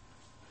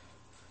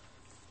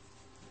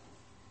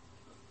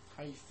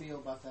 How you feel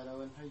about that,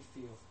 Owen? How you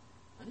feel?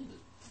 I need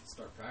to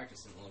start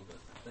practicing a little bit,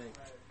 I think.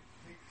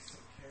 Pick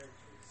some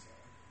characters.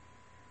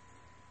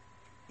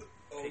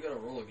 Oh, we gotta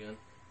roll again.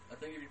 I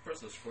think if you press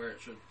the square,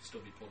 it should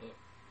still be pulled up.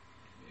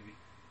 Maybe.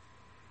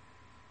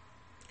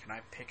 Can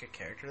I pick a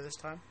character this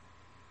time?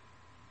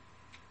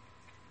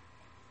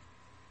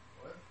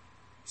 What?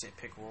 Say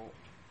pick roll.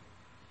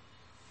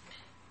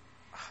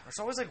 There's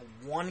always like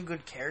one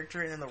good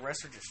character, and then the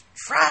rest are just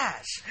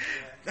trash.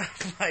 Yeah.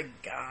 Oh my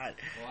god.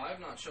 Well, I've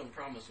not shown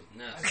promise with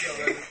Ness. I'd be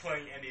alright with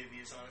playing any of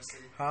these,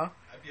 honestly. Huh?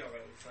 I'd be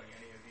alright with playing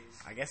any of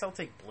these. I guess I'll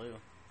take blue.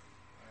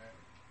 Alright.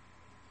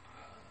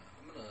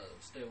 I'm gonna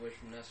stay away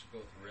from Ness and go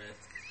with red.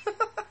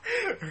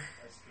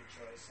 That's a good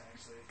choice,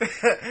 actually. That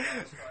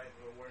was probably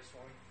the worst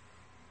one.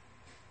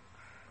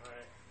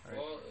 Alright.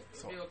 Well,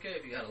 it'd be okay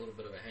if you got a little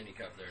bit of a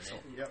handicap there,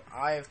 Nate. Yep.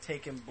 I have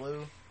taken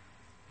blue.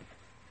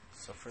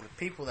 So for the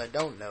people that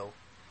don't know,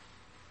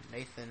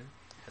 Nathan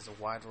has a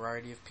wide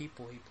variety of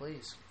people he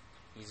plays.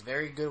 He's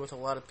very good with a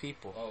lot of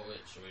people. Oh,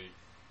 wait, so we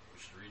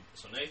should read.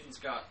 So Nathan's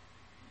got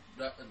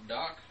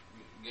Doc,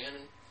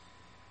 Ganon,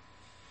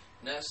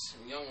 Ness,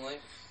 and Young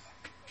Link.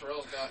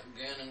 Terrell's got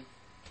Ganon,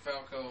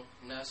 Falco,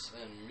 Ness,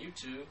 and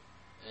Mewtwo.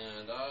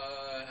 And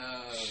I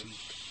have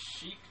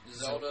Sheik,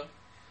 Zelda,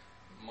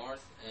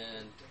 Marth,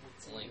 and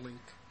Link.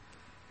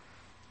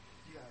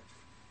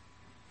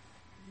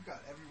 You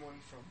got everyone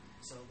from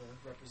Zelda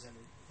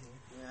represented here.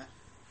 Yeah.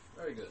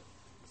 Very good.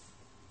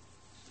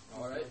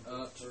 Alright,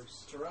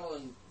 Terrell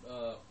and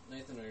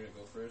Nathan are going to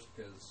go first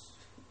because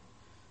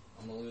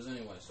I'm going to lose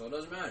anyway, so it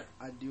doesn't matter.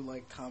 I do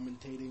like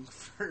commentating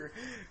for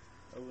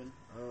Owen.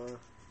 I'm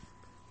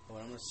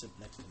going to sit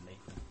next to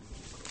Nathan.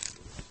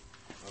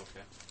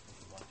 Okay.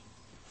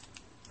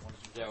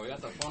 Yeah, we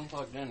got the phone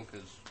plugged in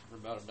because we're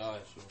about to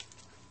die, so.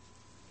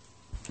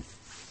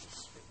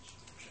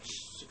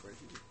 Sit right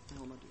here. What the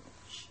hell am I doing?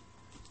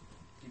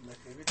 my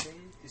favorite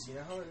thing is, you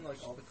know how in like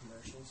all the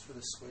commercials for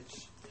the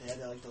Switch, they had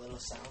like the little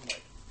sound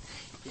like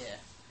Yeah.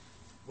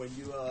 when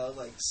you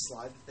like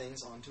slide the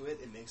things onto it,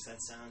 it makes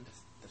that sound.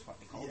 That's what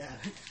they call Yeah,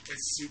 it.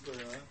 it's super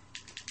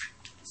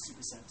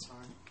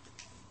satisfying.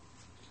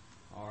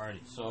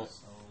 Alrighty, so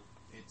So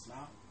it's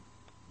not.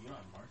 You don't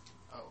have Mark.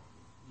 Oh,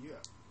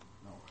 yeah.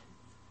 No.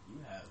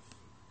 You have.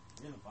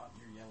 You're in the bottom.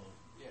 You're yellow.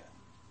 Yeah.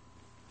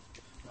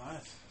 No, I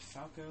have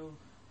Falco,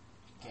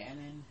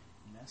 Ganon,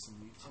 Ness, and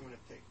Mewtwo. I'm gonna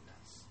pick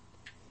Ness.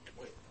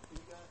 Wait, who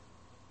you got?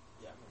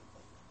 Yeah, I'm gonna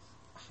play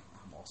Ness.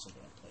 I'm also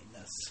gonna play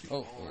Ness.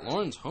 Oh,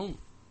 Lauren's home.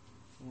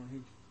 Lauren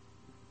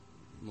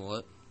who?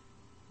 What?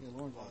 Yeah,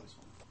 Lauren's always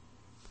home.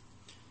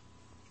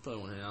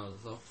 Probably want to hang out with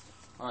us, though.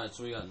 Alright,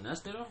 so we got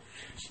Nest Ditto?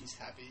 She's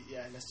happy.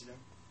 Yeah, Ness Ditto.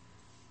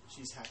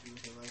 She's happy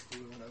with her life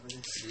doing whatever it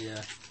is.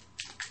 Yeah.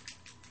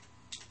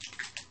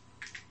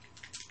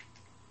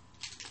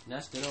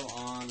 Nest Ditto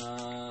on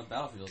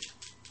Battlefield.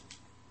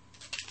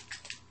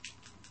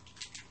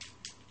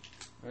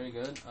 Very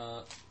good.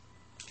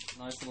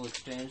 Nice little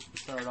exchange to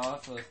start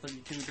off.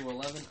 32 to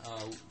 11.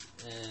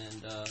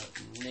 And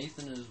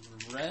Nathan is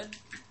red.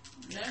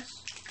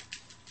 Ness.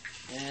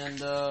 And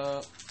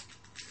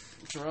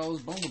Terrell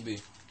is Bumblebee.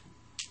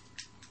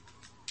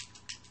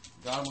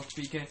 Got him with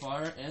the PK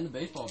Fire and the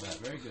baseball bat.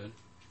 Very good.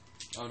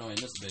 Oh no, he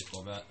missed the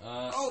baseball bat.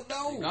 Oh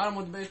no! Got him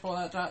with the baseball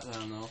bat that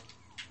time though.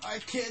 I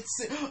can't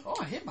see. Oh,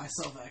 I hit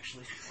myself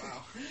actually.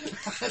 Wow.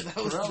 That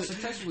was Terrell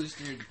successfully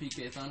steered the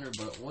PK Thunder,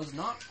 but it was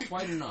not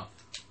quite enough.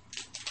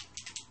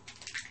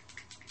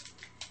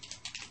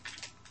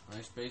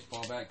 Nice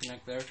baseball bat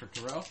connect there for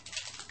Terrell.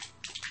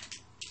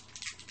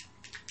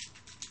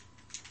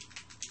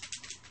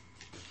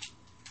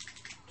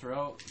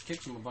 Terrell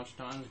kicks him a bunch of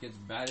times, gets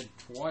batted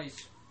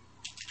twice.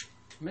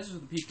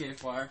 Misses the PK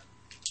Fire.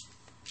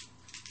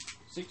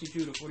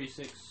 62 to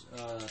 46.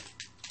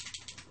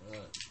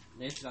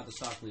 Nathan's got the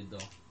stock lead though.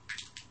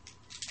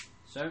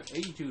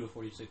 82 to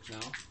 46 now.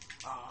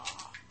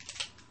 Ah.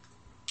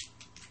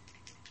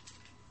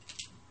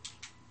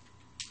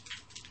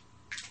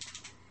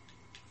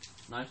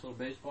 Nice little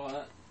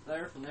baseball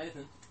there from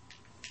Nathan.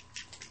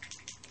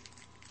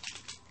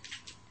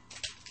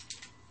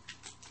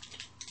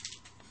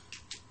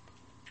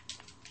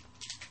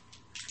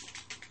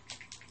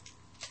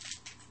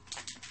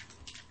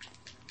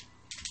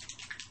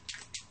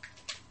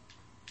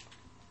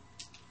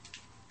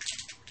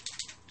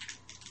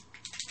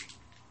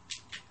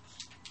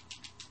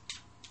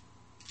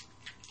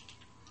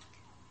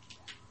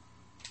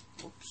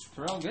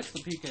 Terrell gets the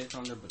PK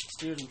Thunder, but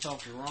steers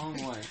himself the wrong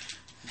way.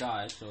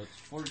 Dies, so it's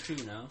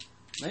 42 now.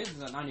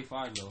 Nathan's at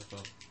 95 though, so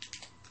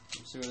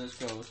let's see where this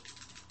goes.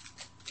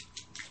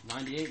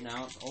 98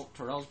 now. Oh,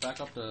 Terrell's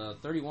back up to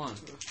 31.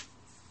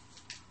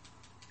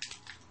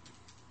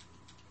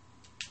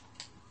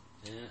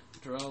 Yeah,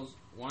 Terrell's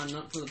winding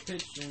up for the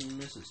pitch and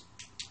misses.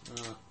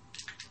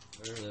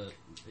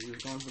 He was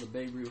going for the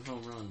Babe Ruth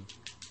home run.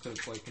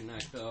 Couldn't quite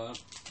connect.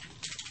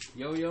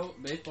 Yo-yo,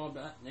 baseball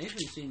bat. Nathan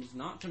seems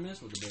not to miss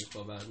with the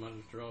baseball bat as much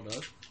as Terrell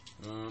does.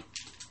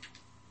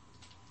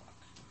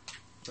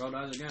 Terrell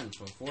dies again,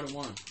 so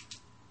 4-1.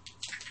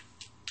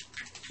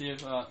 See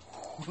if,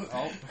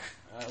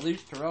 at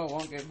least Terrell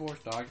won't get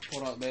 4-star.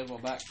 Pulled out the baseball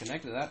bat,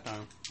 connected that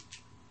time.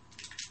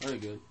 Very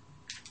good.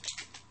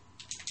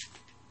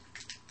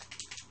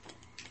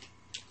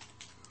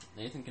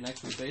 Nathan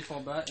connects with the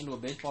baseball bat into a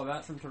baseball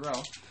bat from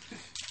Terrell.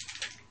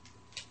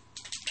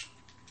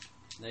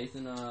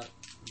 Nathan,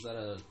 is that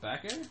a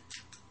back air?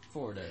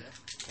 Forward air.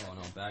 Oh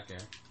no, back air.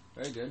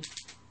 Very good.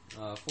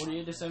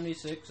 48 to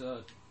 76.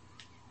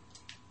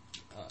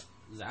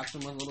 Zaps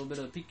him with a little bit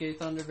of PK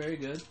Thunder. Very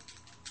good.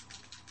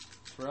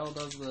 Terrell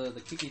does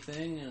the kicky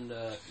thing and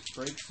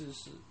breaks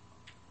his.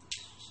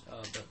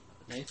 But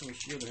Nathan was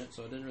shielding it,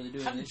 so it didn't really do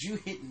anything. How did you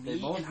hit me? They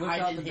both and whipped I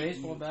out didn't the hit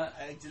baseball you? bat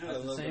I did it at a the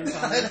little same bit.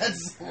 time,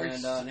 That's the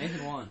worst and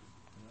Nathan won.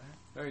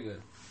 Very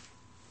good.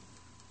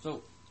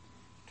 So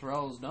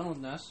Terrell's done with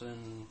Ness,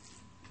 and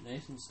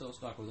Nathan's still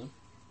stuck with him.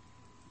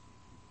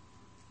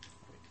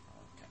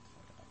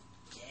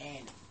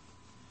 Again.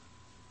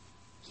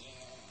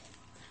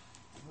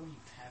 What do you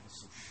have is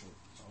so short?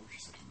 It's always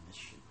just like this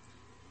shit.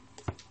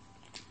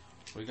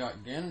 We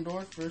got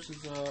Ganondorf versus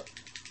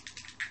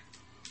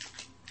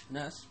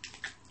Ness.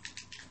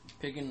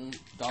 Picking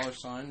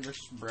 $sign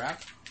versus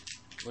Brap,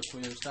 which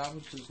we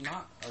established is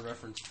not a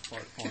reference to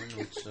fart porn,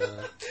 which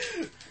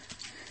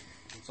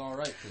it's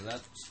alright, because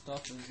that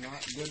stuff is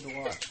not good to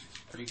watch. It's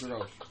pretty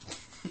gross.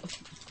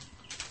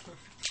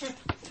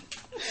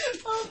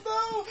 Oh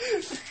no!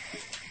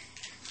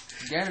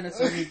 Ganon is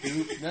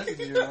 72, Ness is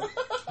 0.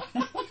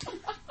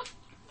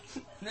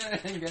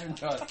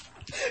 Ganondorf.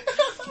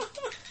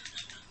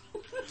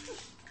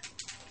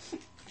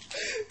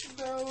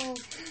 No!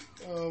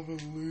 Oh, I'm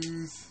gonna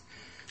lose.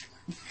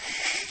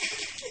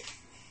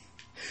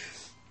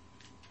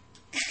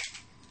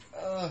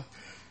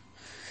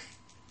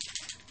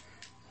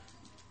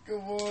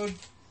 Come on.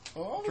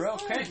 Oh, Terrell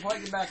can't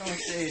quite get back on the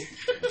stage.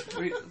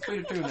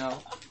 3-2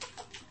 now.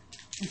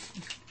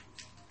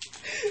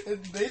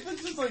 And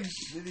Nathan's just like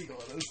shitting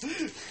on us.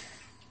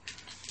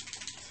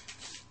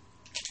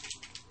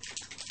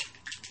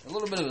 A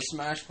little bit of a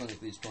smash clinic,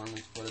 these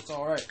tournaments, but it's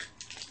alright.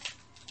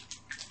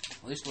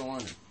 At least we're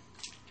learning.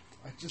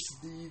 I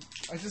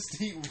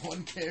just need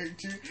one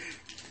character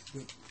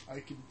that I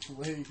can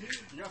play.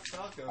 You got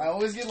Falco. I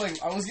always get like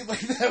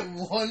that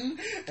one,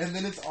 and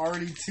then it's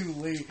already too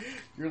late.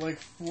 You're like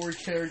 4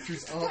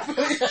 characters up.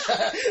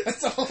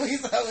 That's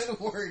always how it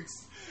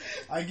works.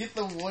 I get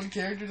the one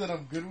character that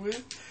I'm good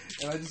with,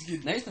 and I just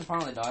get... Nathan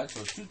finally died,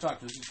 so it's 2 stock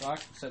to 2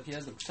 stock, except he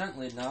has the percent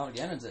lead now.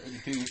 Again, it's at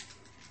 82.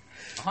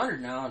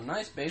 100 now.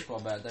 Nice baseball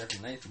bat there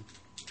from Nathan.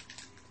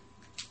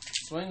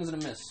 Swings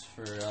and a miss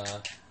for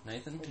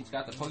Nathan. He's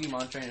got the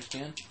Pokemon trainer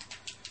skin.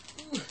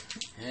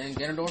 And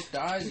Ganondorf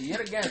dies yet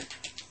again.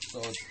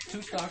 So it's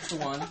 2 stocks to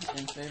 1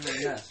 in favor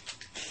of Ness.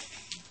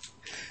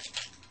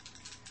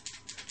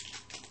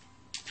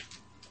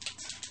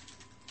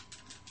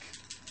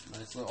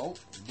 Nice little...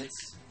 Oh,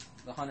 gets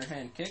the 100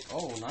 hand kick.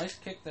 Oh, nice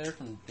kick there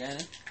from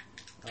Ganon.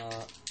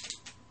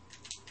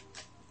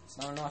 It's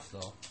not enough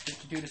though.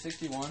 52 to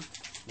 61.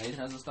 Nathan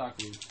has a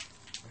stock lead.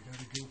 I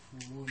gotta go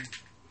for 1.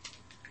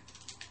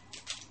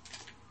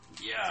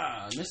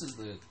 Yeah, misses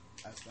the...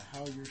 That's the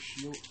how your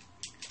shield...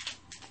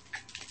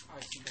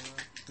 Icy Bar.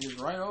 He was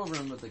right over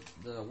him, but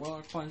the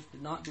Warlock Punch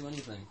did not do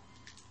anything.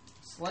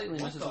 Slightly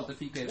What misses the- with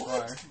the PK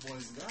What Fire.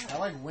 was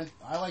that?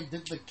 I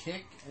did the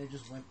kick, and it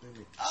just went through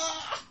me.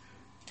 Ah!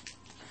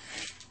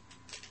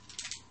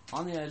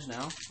 On the edge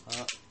now.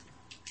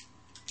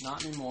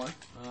 Not anymore.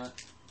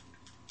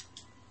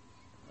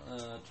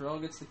 Terrell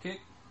gets the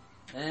kick,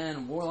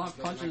 and Warlock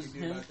punches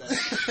him.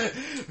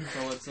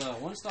 So it's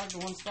 1 stock to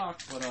 1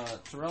 stock,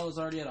 but Terrell is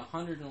already at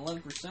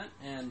 111%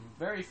 and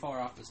very far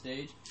off the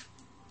stage,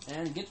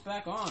 and gets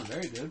back on.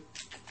 Very good.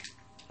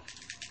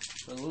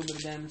 So a little bit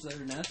of damage there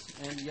to Ness,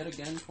 and yet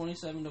again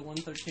 27 to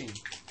 113.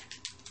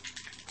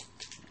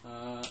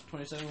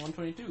 27 to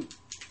 122.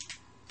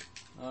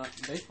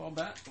 Baseball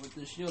bat with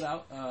the shield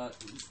out.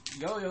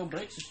 Yo-Yo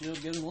breaks the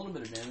shield, gives him a little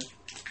bit of damage.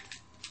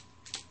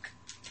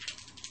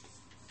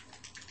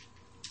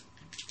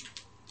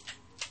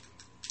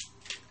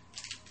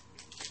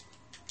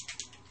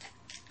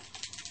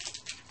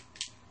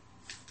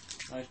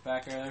 Nice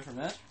back air there from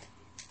Ness.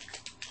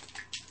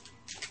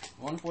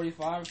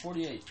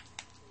 145-48.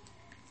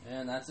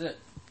 And that's it.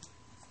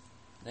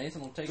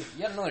 Nathan will take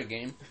yet another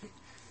game.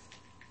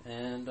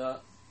 And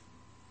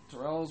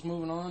Terrell's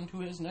moving on to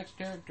his next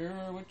character,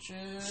 which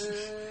is...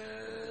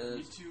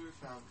 Mewtwo or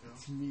Falco?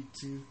 It's me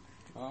too.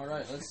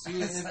 Alright, let's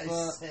see As if I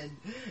said,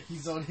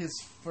 he's on his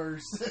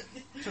first.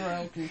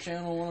 Terrell can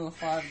channel one of the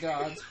 5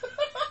 gods.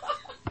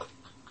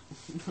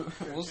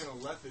 We'll channel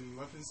Leffen.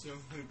 Leffen's the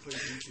only one who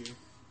plays Mewtwo.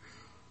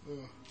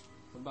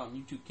 What about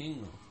Mewtwo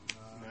King, though?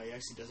 No, he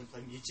actually doesn't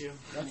play Mewtwo.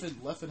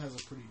 Leffen has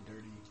a pretty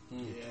dirty,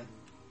 Yeah.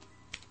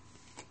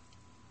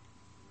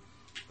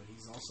 but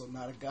he's also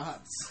not a god,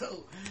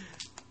 so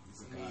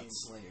he's a I mean, god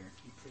slayer.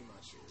 He pretty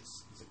much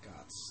is. He's a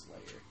god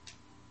slayer.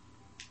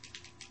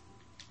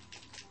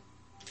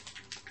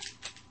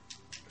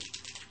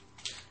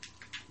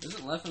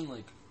 Isn't Leffen,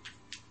 like,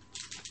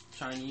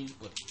 Chinese,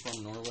 but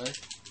from Norway?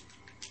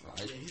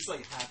 Right. Yeah, he's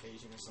like half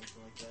Asian or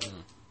something like that.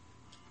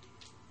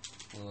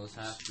 One of those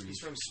half-breeds. He's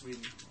from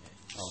Sweden.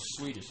 Oh,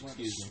 Swedish,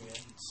 excuse me. Yeah.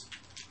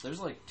 There's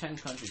like 10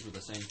 countries with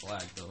the same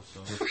flag, though,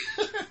 so...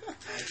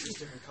 It's just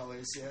different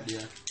colors, yeah.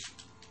 Yeah.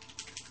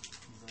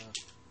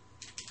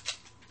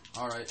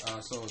 Alright,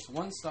 so it's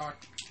 1 stock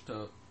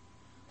to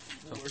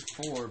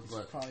 4,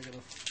 but Probably gonna.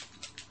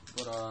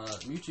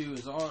 Mewtwo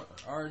is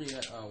already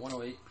at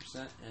 108%,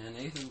 and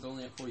Nathan's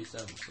only at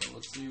 47. So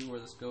let's see where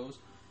this goes.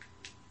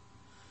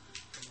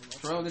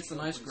 Terrell gets a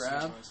nice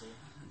grab,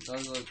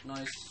 does a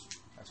nice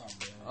That's all I'm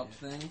doing. up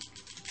thing,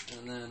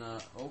 and then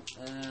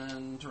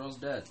and Terrell's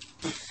dead.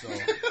 So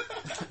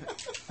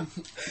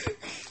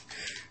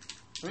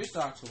 3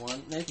 stocks to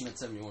 1. Nathan at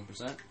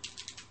 71%.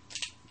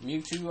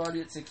 Mewtwo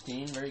already at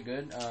 16, very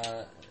good.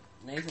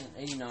 Nathan at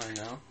 89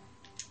 now.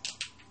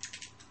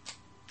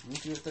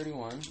 Mewtwo at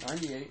 31,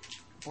 98,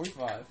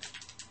 45,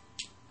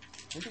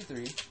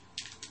 53.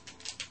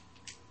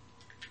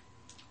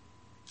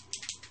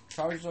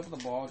 Charges up with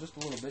the ball just a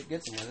little bit,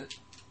 gets him with it.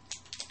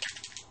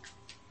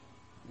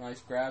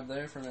 Nice grab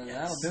there from him.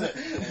 Yes. That'll do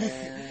it.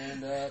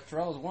 And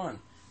Terrell's won.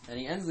 And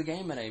he ends the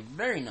game at a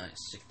very nice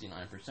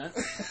 69%.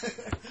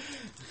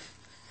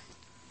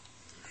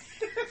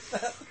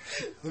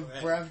 The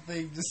breath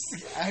thing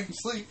just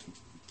actually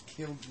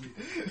killed me.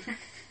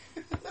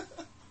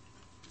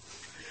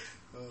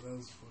 Oh, that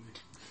was funny.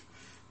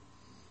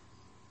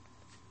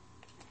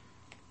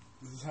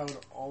 This is how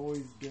it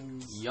always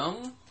goes.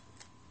 Young,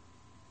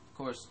 of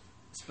course,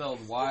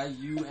 spelled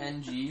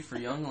Y-U-N-G for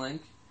Young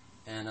Link.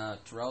 And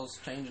Terrell's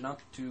changing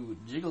up to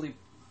Jiggly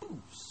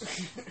Poops.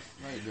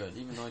 Very good,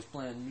 even though he's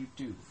playing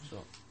Mewtwo. So,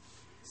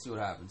 let's see what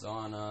happens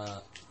on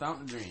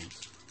Fountain of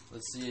Dreams.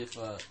 Let's see if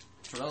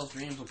Terrell's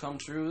dreams will come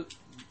true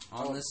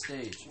on this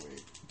stage.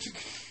 Wait.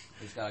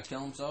 He's got to kill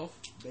himself.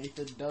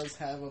 Nathan does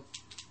have a,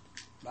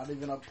 not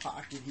even a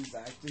pocket, he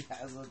actually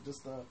has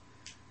just a...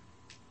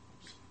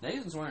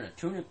 Nathan's wearing a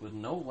tunic with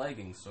no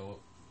leggings, so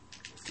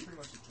It's pretty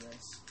much a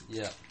dress.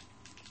 yeah.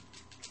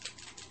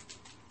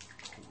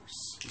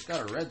 He's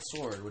got a red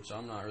sword, which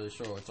I'm not really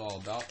sure what it's all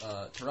about.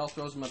 Terrell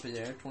throws him up in the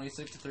air,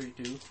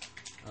 26-32.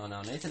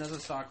 Now Nathan has a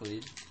stock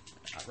lead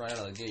right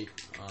out of the gate.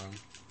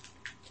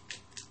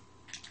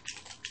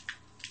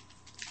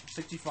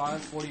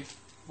 65, 40,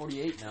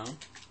 48 now.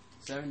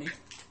 70.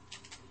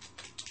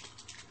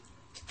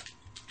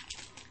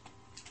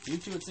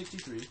 Mewtwo at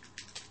 63.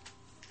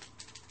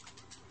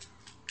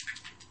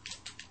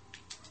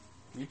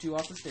 Mewtwo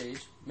off the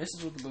stage.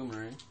 Misses with the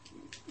boomerang.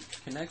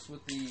 Connects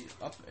with the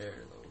up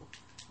air, though.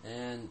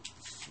 And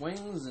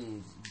swings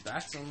and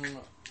bats him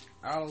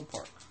out of the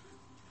park.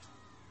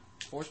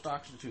 4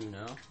 stocks to 2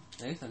 now.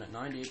 Nathan at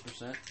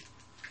 98%.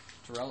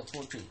 Terrell at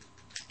 14.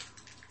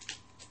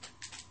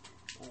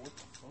 Oh, what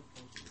the fuck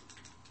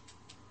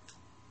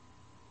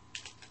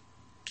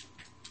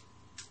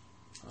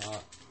was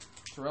it?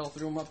 Terrell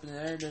threw him up in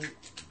the air, didn't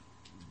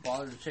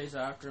bother to chase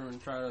after him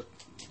and try to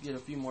get a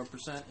few more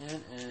percent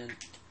in, and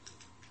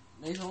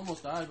Nathan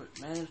almost died, but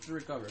managed to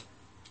recover.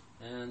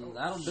 And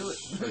that'll do it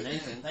for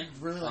Nathan. That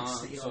really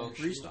stayed so on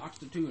 3 stocks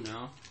to 2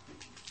 now.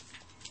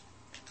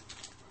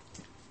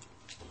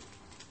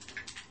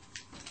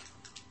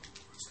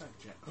 This guy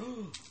Jack.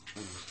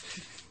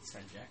 This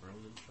guy Jack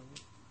really in trouble.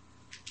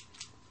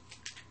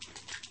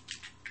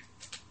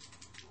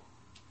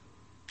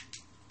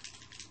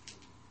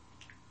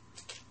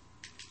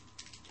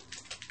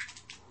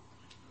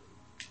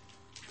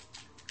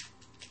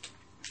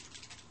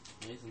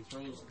 Nathan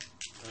throws,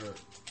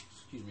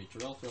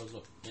 Terrell throws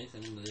up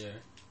Nathan into the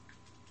air.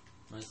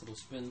 Nice little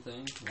spin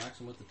thing, whacks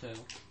him with the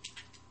tail.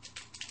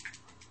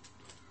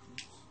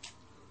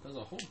 Does a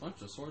whole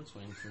bunch of sword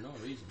swings for no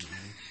reason.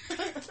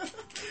 Once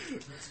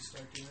you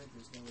start doing it,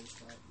 there's no way to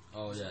stop.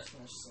 Oh, yeah.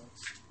 Smash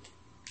sucks.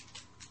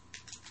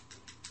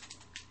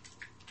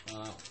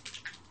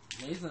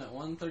 Nathan at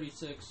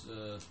 136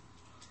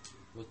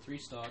 with 3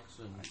 stocks,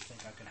 and I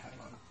think I could have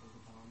one.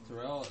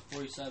 Terrell at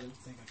 47.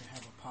 I think I could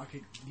have a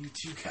pocket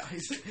Mewtwo,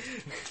 guys.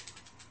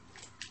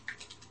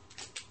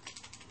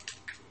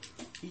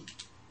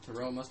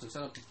 Terrell must have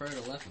set up the prayer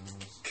to left and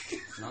was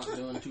not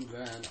doing too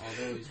bad,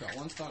 although he's got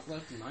 1 stock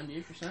left and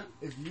 98%.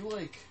 If you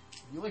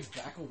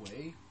back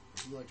away,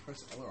 if you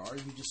press L or R,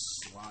 you just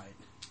slide.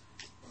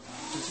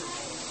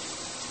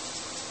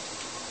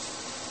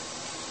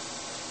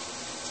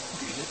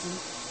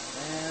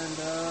 And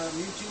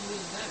Mewtwo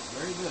is dead.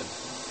 Very good.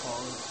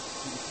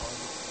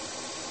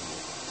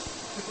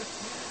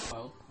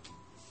 Wild.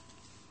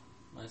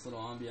 Nice little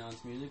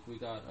ambiance music. We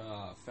got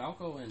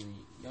Falco and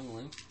Young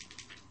Link.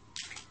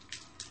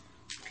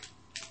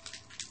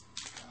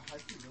 I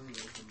could really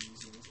like the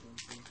music this one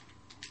too.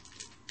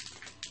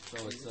 So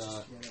it's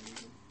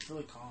It's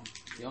really calm.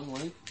 Young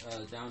Link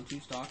down 2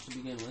 stocks to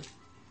begin with.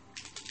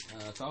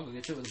 Falco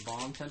gets it with a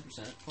bomb,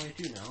 10%,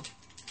 22 now.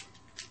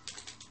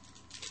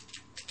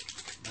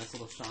 Nice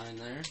little shine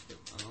there, but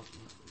I'm not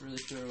really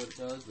sure what it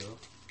does though.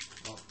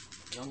 Well,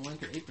 Young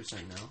Link at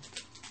 8% now.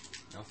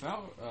 Now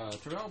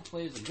Terrell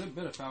plays a good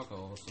bit of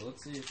Falco, so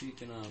let's see if he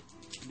can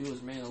do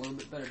his man a little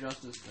bit better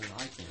justice than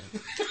I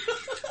can.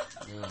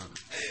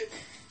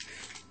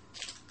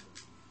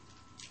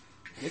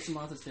 Gets him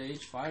off the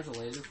stage, fires a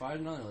laser, fires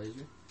another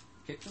laser,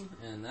 kicks him,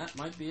 and that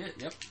might be it.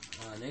 Yep.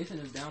 Nathan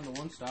is down to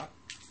 1 stock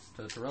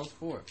to Terrell's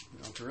 4.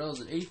 Now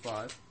Terrell's at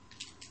 85,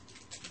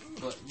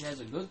 but he has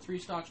a good 3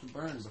 stocks to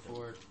burn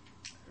before it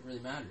really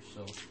matters.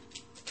 So.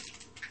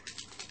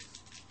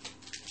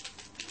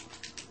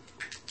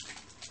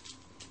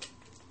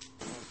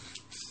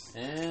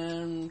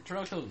 And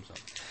Terrell kills himself.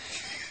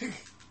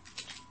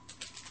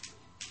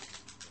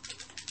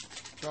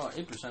 Terrell at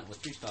 8% with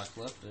 3 stocks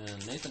left,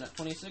 and Nathan at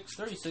 26,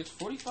 36,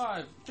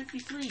 45,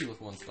 53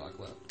 with 1 stock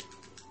left.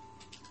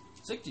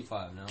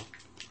 65 now.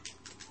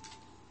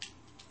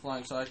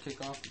 Flying side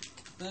kick off the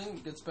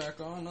thing, gets back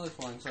on, another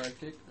flying side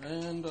kick,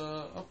 and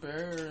up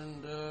air,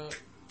 and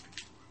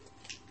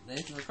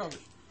Nathan recovers.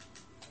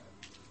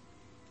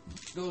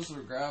 Goes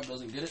for a grab,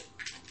 doesn't get it.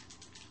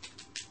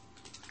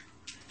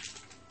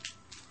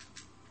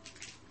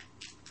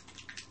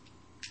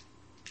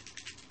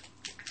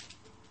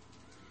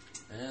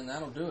 And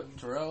that'll do it.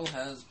 Terrell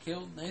has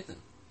killed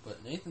Nathan,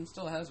 but Nathan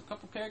still has a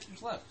couple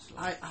characters left. So.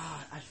 I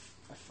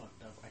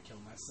fucked up. I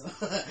killed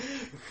myself.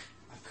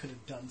 I could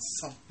have done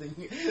something.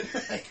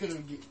 I could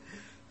have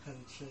had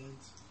a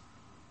chance.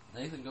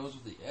 Nathan goes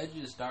with the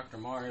edgiest Dr.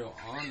 Mario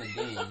on the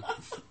game.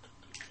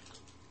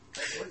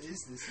 What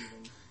is this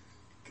even?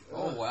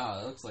 Oh wow,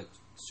 that looks like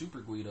Super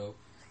Guido.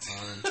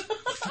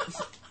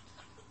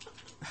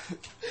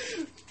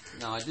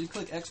 Now, I did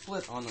click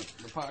XSplit on the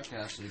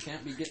podcast, so you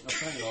can't be getting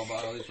offended all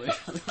about all these ways.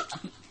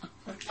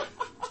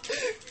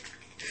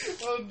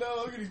 Oh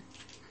no, I'm gonna...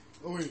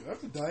 Oh wait, I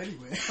have to die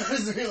anyway. I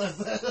just realized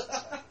that.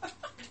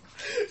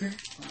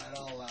 Alright,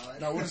 I'll allow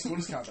it. No, we'll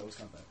just count that. I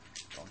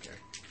don't care.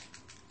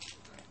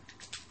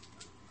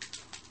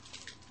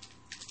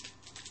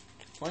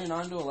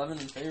 29-11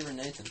 in favor of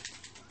Nathan,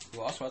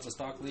 who also has a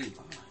stock lead.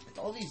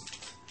 All these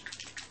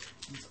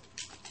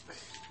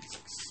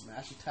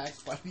smash attacks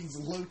by these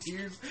low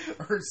tiers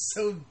are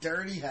so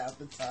dirty half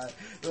the time.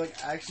 They're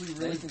actually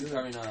really good.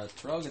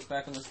 Terrell gets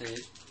back on the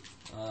stage.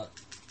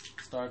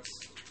 starts.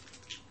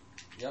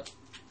 Yep.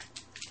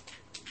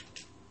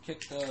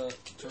 Kick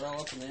Terrell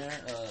up in the air.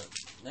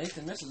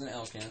 Nathan misses an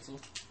L cancel.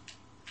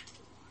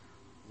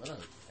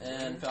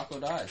 And Falco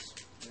dies.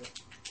 Yep.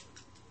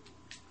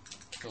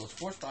 So it's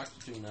 4 stocks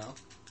to 2 now.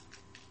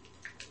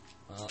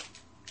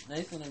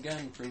 Nathan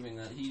again proving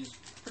that he's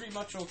pretty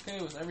much okay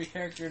with every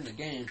character in the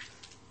game.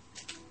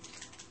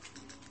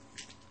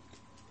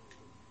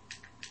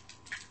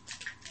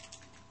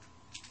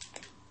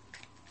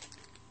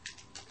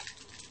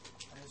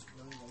 I just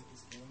really like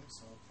this game,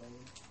 so I like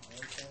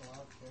playing a lot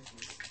of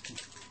characters.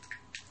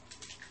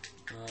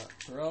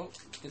 Terrell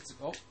gets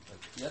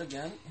yet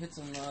again hits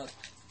him a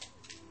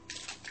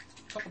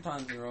couple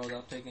times in a row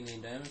without taking any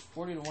damage.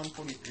 40 to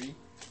 143.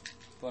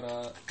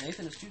 But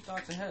Nathan is 2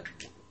 stocks ahead.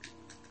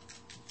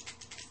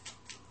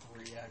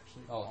 3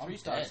 actually. Oh, 3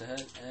 stocks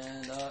ahead.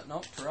 And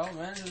nope, Terrell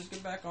manages to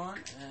get back on,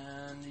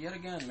 and yet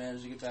again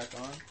manages to get back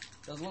on.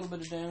 Does a little bit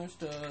of damage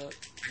to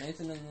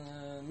Nathan in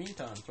the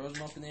meantime. Throws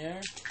him up in the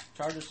air,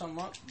 charges something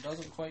up,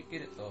 doesn't quite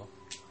get it though.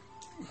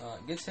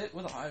 Gets hit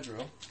with a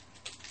Hydro.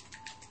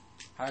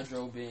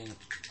 Hydro being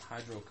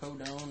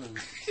hydrocodone and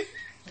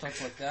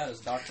stuff like that as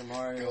Dr.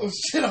 Mario. Oh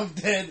shit, I'm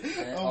dead.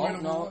 And, oh wait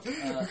a no.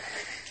 minute.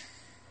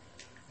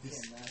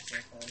 Can't match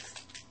that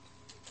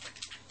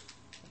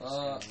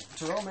fast.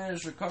 Terrell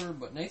managed to recover,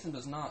 but Nathan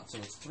does not, so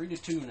it's 3 to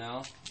 2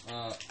 now.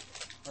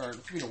 Or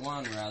 3 to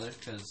 1 rather,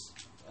 because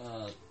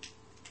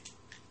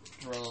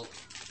Terrell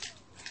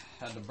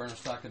had to burn a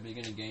stock at the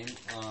beginning of the game.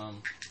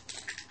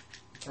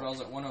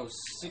 Terrell's at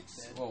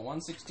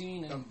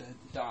 116 and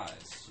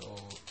dies, so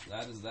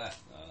that is that.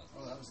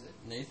 That was it.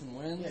 Nathan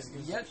wins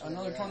Yeah, yet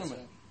another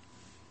tournament.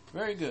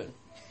 Very good.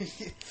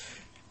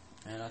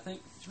 And I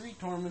think 3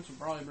 tournaments will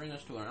probably bring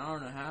us to an hour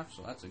and a half,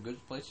 so that's a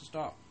good place to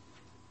stop.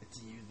 It's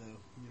you though.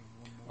 You have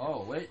one more.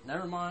 Oh, wait,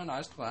 never mind,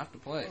 I still have to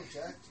play. Oh,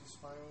 Jack just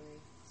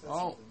finally said Oh.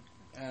 something.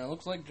 And it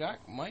looks like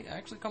Jack might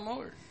actually come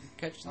over and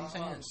catch these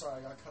I'm hands. sorry,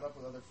 I got caught up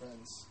with other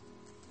friends.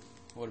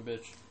 What a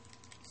bitch.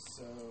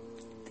 So,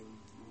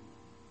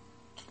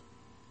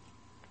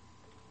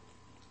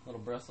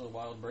 Little Breath of the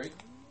Wild break.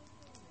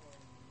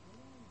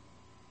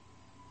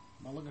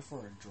 am I looking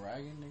for a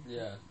dragon?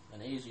 Yeah,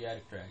 an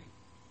Asiatic dragon.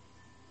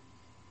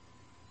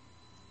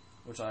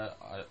 Which I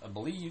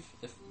believe,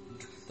 if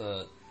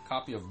the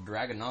copy of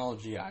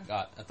Dragonology I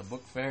got at the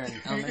book fair in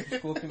elementary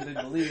school can be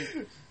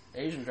believed,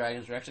 Asian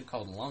dragons are actually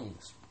called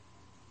lungs.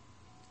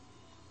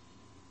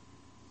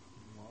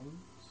 Lungs?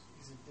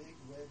 He's a big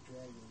red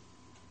dragon.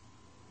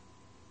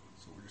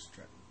 So we're just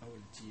trying. Oh,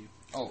 it's you.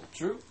 Oh,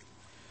 true?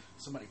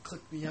 Somebody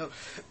clicked me out.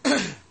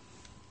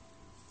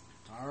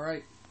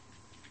 Alright.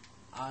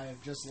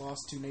 I've just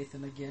lost to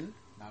Nathan again.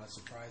 Not a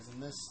surprise in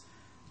this.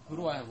 Who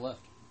do I have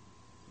left?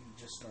 You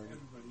just started.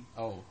 Everybody.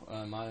 Oh,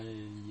 am I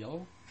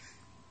yellow?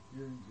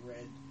 You're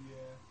red.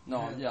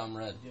 No, yeah, I'm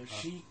red. You have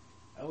Sheik.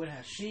 Owen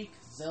has Sheik,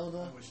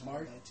 Zelda,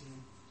 Mark. that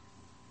team.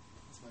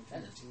 That's my That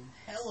favorite is team.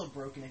 hella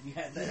broken if you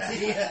had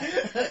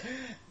that.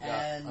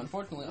 Yeah, And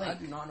unfortunately, I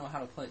Link. do not know how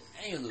to play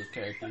any of those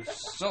characters,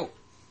 so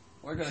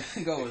we're going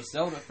to go with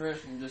Zelda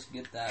first and just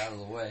get that out of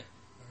the way.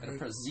 Gotta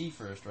press Z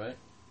first, right?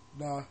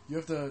 Nah, you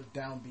have to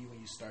down B when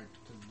you start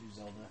to do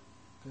Zelda.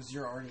 Because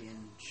you're already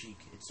in Sheik.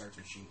 It starts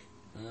with Sheik.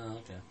 Oh,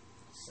 okay.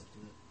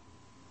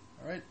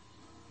 Alright.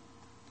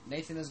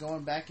 Nathan is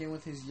going back in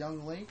with his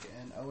young Link,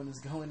 and Owen is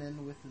going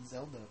in with his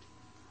Zelda.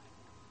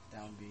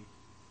 Down B.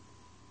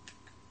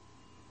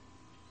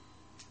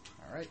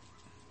 Alright.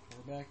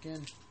 We're back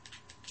in.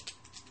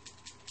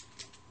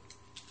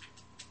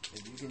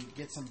 If you can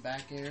get some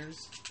back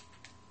airs,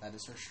 that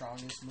is her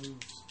strongest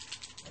moves.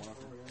 One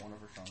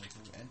of her strongest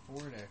moves. And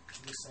forward air.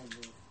 The same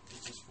move.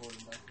 It's just forward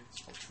and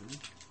backwards. Oh, true.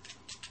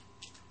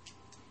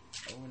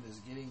 Owen is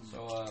getting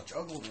So,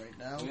 juggled right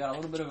now. we got a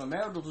little bit of a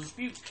marital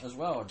dispute as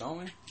well, don't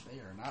we? They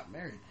are not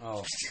married.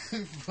 Oh,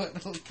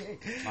 But okay.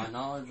 my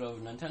knowledge of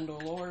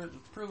Nintendo lore is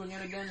proven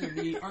yet again to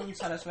be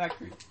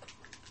unsatisfactory.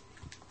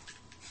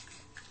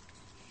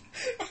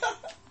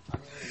 I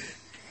mean,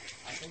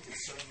 I think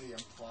it's certainly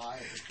implied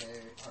that they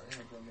are in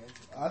a romantic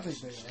I think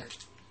they relationship.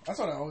 are. That's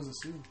what I always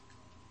assumed.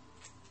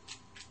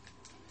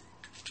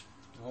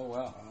 Oh,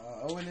 wow.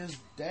 Owen is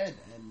dead,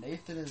 and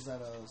Nathan is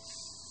at a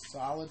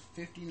solid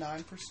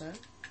 59%.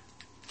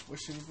 Wish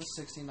he was the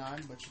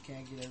 69, but you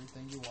can't get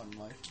everything you want in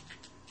life.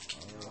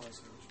 You always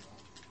say what you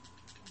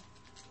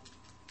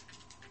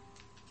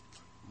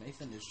want.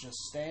 Nathan is just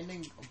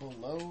standing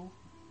below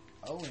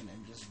Owen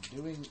and just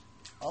doing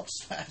up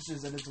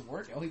smashes, and it's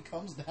working. Oh, he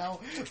comes down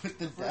with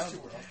the The down. first two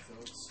were up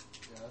tilts.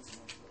 Yeah, that's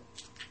enough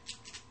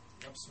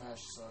though. Up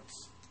smash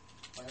sucks.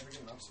 If I ever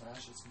get an up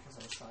smash, it's because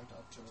I was trying to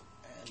up tilt.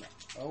 And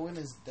Owen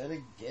is dead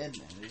again,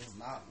 and it is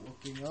not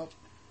looking up.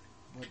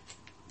 But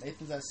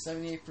Nathan's at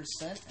 78%,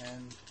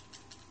 and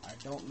I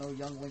don't know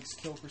Young Link's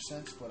kill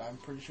percent, but I'm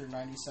pretty sure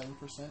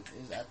 97%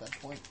 is at that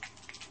point.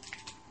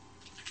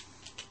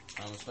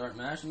 I'm gonna start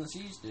mashing the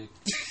C stick.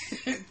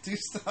 2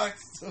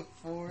 stocks to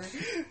 4.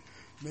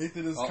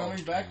 Nathan is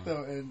coming back,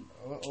 though, and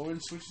Owen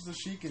switches to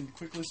Sheik and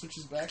quickly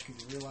switches back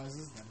because he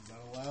realizes that is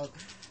not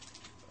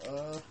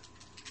allowed.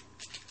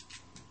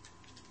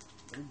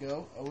 There we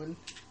go. Owen.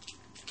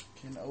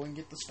 Can Owen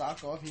get the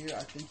stock off here?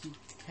 I think he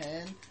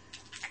can.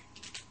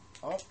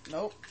 Oh,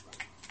 nope.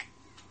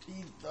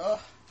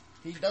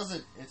 He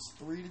doesn't. It's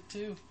 3-2.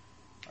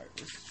 Alright, where's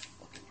this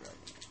fucking dragon?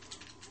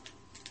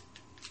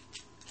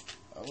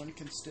 Owen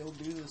can still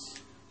do this.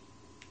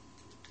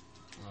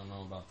 I don't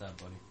know about that,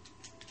 buddy.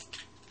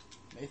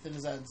 Nathan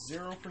is at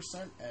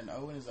 0%, and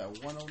Owen is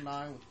at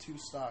 109 with 2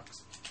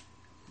 stocks.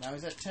 Now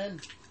he's at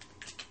 10.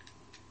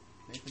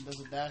 Nathan does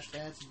a dash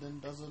dance and then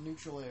does a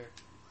neutral air.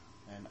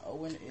 And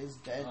Owen is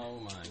dead. Oh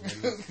my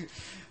goodness.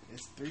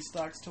 It's 3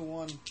 stocks to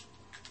 1.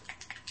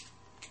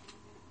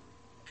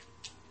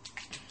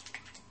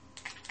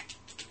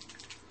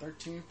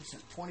 %,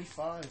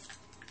 25.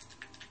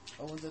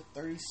 Owen's at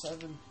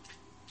 37.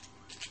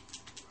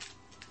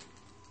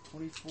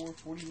 24,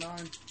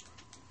 49.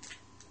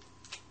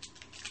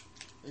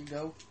 There you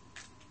go.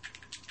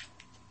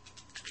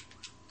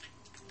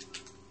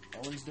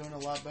 Owen's doing a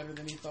lot better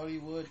than he thought he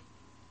would.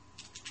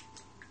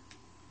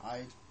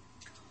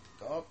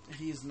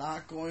 He's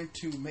not going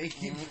to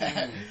make it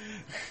back.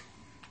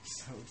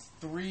 So it's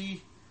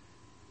 3.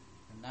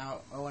 And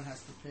now Owen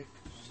has to pick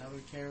another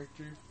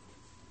character.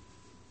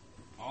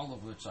 All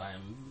of which I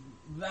am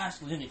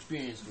vastly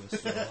inexperienced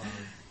with. So,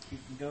 he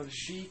can go to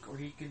Sheik, or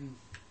he can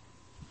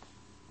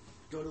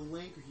go to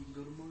Link, or he can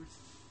go to Marth.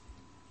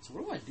 So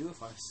what do I do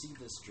if I see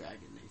this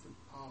dragon, Nathan?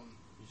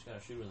 you just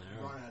gotta shoot with an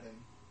arrow. Run at him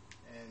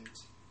and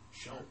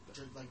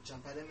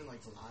jump at him and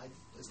glide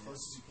as close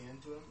as you can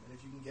to him. And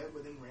if you can get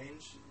within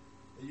range,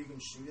 then you can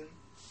shoot him.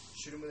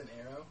 Shoot him with an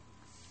arrow.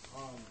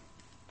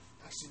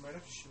 Actually, you might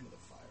have to shoot him with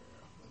a fire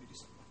arrow. Let me do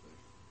something real quick.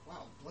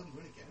 Wow, Blood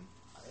Moon again.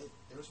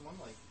 There was one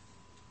 5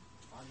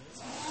 minutes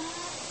ago.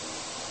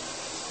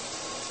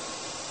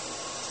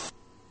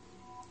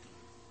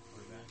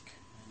 We're back.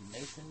 And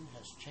Nathan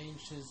has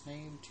changed his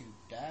name to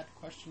Dad ?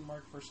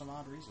 For some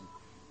odd reason.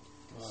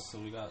 So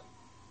we got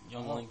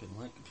Young Link and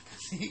Link.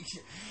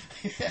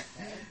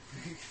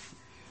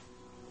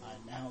 I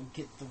now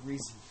get the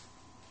reason.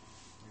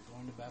 You're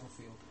going to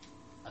Battlefield.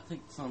 I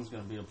think the son's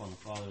gonna beat up on the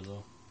father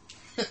though.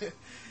 And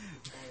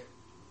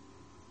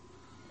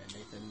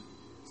Nathan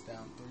is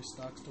down 3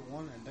 stocks to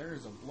 1, and there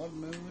is a Blood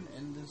Moon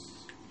in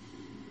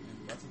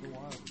Breath of the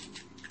Wild.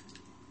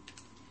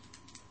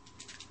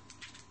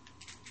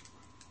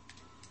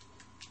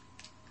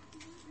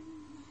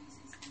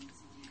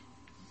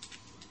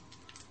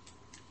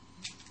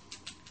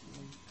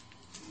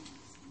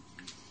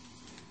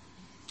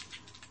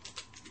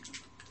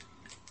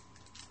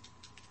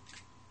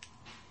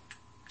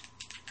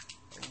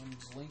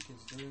 Link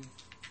is doing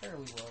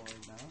fairly well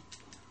right now.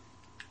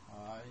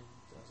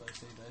 As I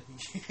say that, he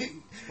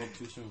Spoke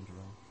too soon,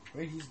 Jerome.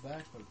 wait, he's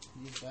back, but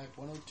he's back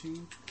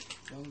 102.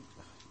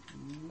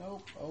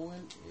 Nope,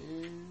 Owen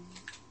is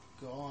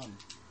gone.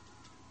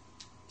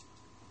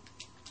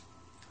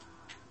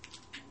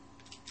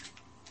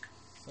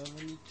 %, has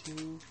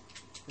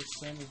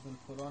been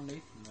put on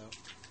Nathan though.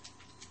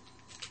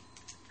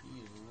 He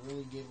is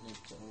really giving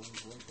it to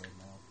Owen's Link right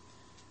now.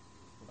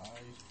 But I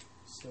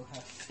still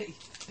have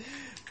faith.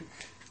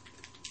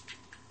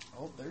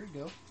 Oh, there you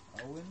go.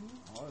 Owen.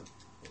 Oh,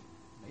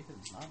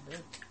 Nathan's not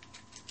dead.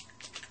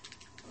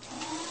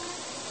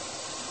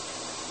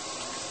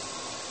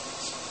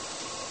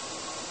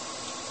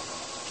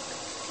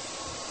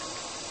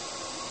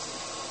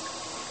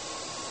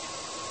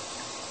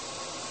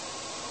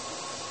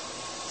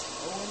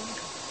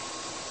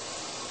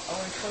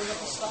 Owen closed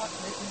up a stock.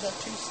 Nathan's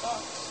at 2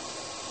 stocks.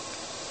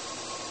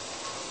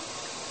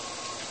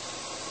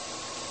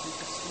 He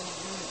can still do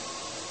it.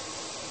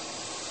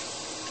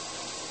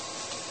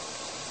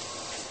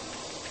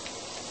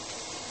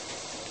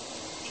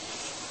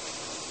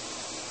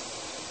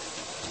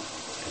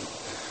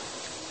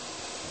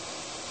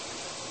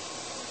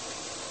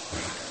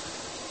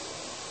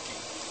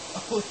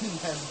 Owen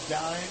has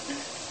died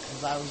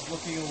as I was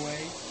looking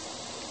away.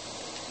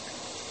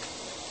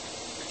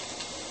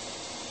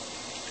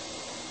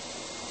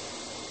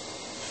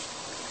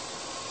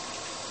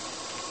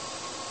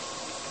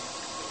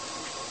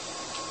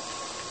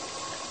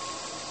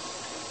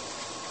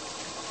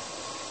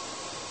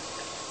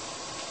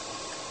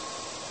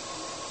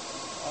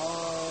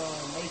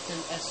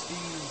 Nathan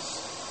SDs.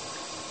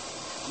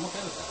 I'm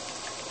okay with that.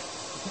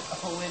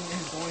 Owen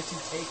is going to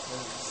take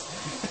those.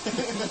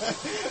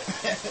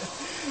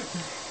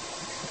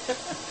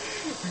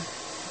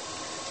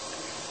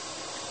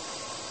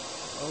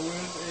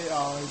 Owen,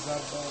 he's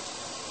at that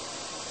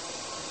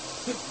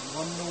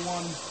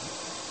 1-1.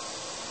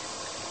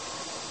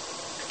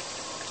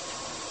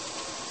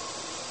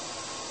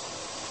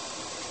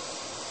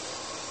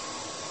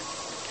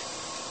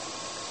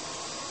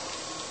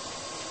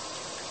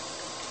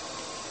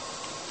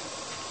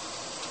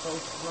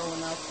 Both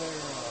throwing out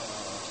their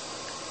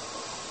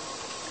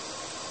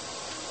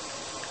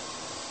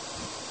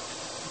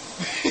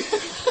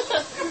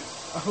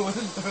Owen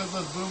throws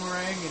a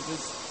boomerang and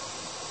just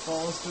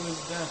falls to his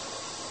death.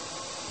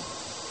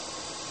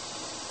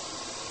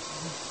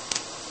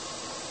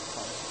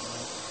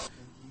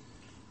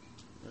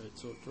 Alright,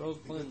 So Terrell's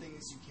The playing. good thing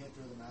is you can't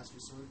throw the Master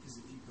Sword because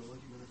if you go like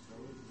you're gonna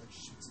throw it, it like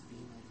shoots a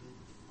beam like it.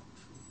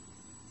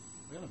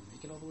 We're gonna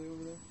make it all the way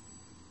over there.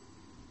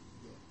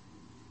 Yeah.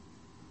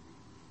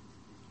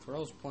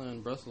 Terrell's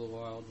playing Breath of the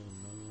Wild,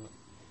 and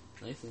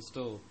Nathan's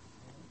still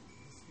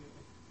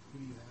Who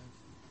do you have?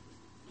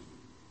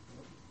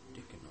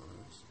 dicking on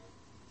us.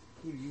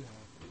 Who do you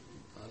have?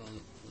 I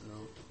don't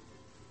know.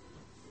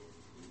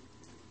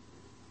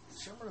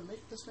 Sure, I'm gonna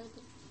make this,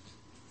 Nathan.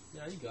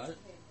 Yeah, you got it.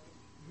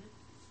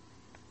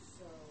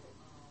 So,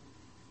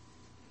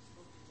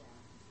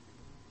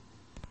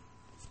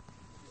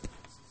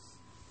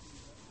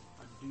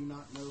 I do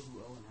not know who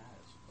Owen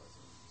has, but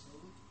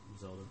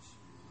Zelda.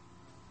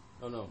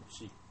 Oh no,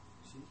 she.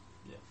 See?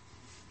 Yeah.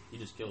 He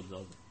just killed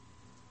Zelda.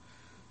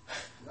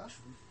 Gosh,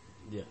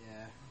 Yeah.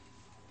 yeah.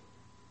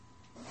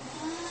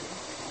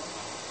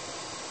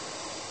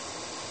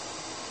 I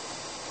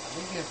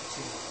think you have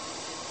two.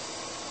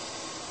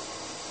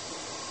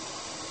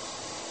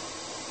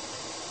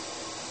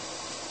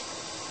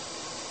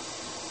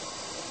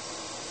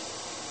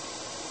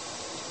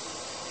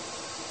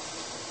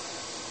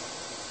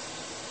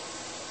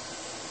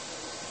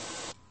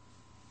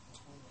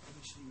 let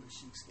me show you a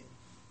Sheik's game.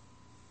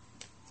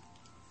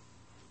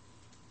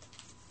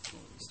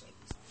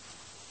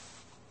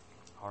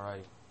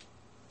 Alright.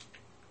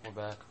 We're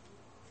back.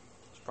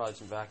 There's probably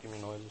some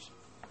vacuuming noises.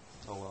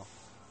 Oh well.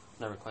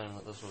 Never claimed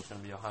that this was going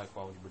to be a high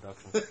quality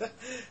production.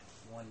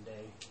 One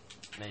day.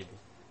 Maybe.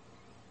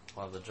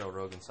 We'll have the Joe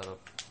Rogan setup.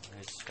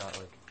 He's got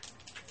like.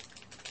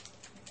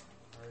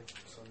 Alright,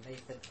 so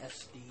Nathan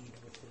SD'd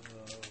with his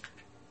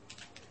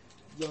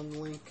young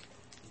Link.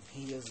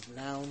 He is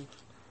now.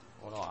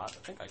 Well, no, I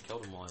think I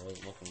killed him while I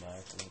wasn't looking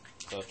back. So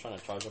I was trying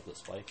to charge up the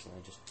spikes and I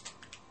just.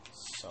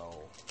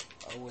 So,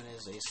 Owen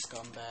is a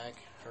scumbag.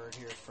 Heard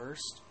here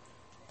first.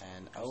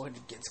 And Owen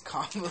gets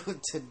comboed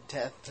to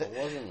death. It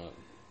wasn't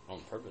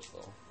on purpose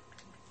though.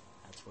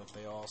 That's what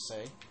they all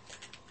say.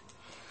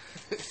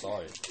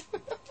 Sorry. Oh,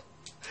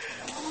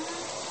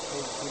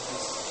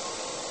 goodness.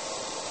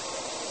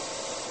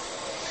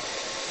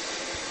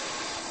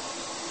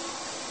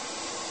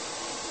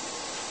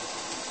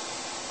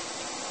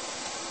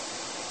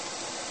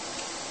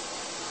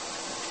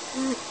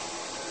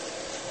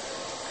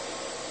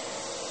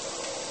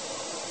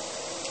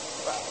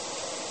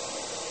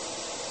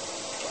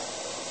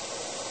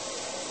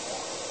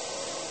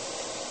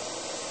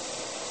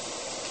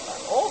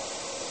 Oh!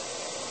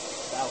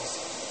 That was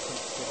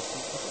pretty good.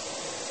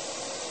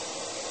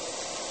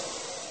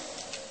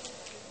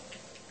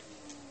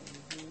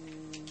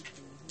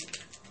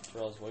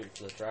 Terrell's waiting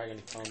for the dragon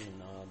to come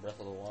in Breath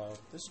of the Wild.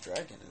 This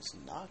dragon is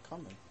not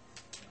coming.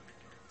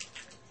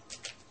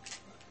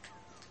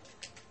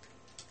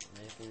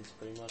 Nathan's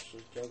pretty much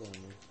just juggling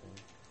this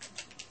thing.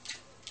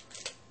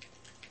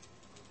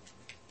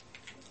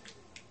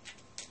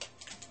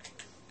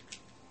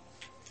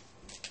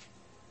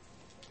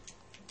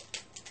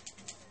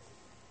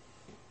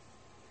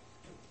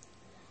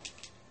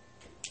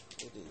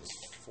 It is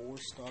 4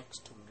 stocks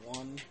to 1.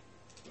 And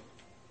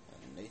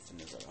Nathan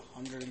is at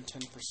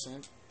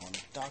 110% on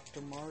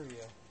Dr.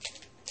 Mario.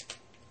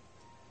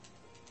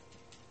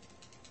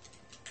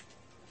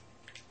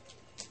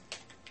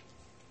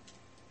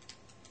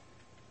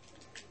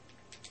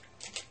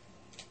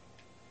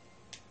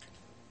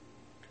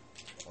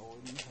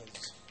 Owen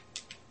has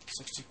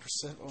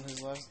 60% on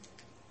his last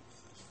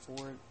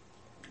forward.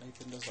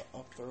 Nathan does an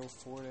up throw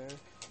forward air.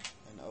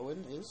 And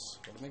Owen is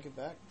going to make it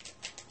back.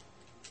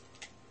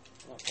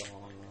 Not for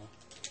long though.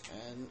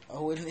 And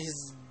Owen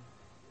is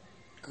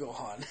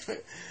gone.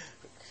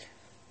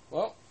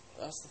 Well,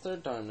 that's the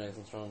third time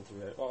Nathan's running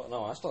through it. Oh,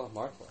 no, I still have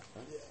Mark left,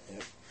 right? Yeah.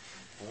 Yep.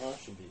 Well, that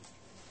should be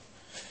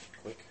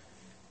quick.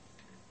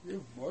 You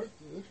have Marth?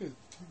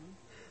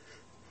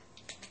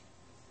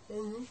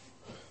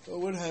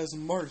 Owen has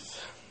Marth,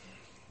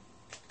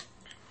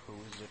 who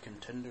is a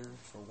contender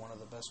for one of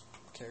the best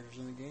characters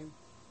in the game.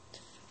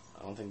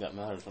 I don't think that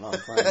matters when I'm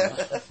playing.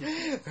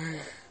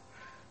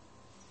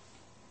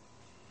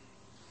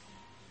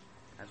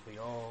 As we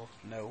all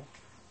know,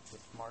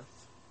 with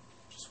Marth,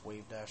 just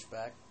wave dash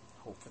back,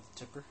 hope for the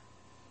tipper.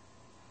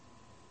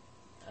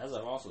 As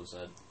I've also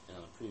said in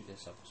a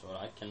previous episode,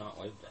 I cannot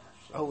wave dash.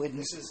 So. Oh, it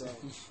This is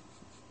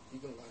you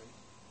can learn.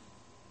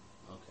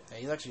 Okay. yeah,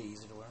 he's actually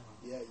easy to learn.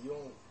 Yeah, you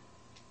don't.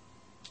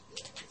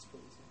 Yeah, it's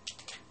pretty easy.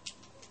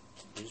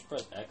 You just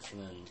press X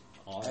and then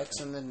R. X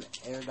and then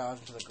air dodge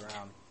into the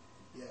ground.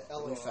 Yeah,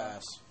 Real LOR.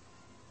 fast.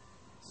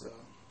 So.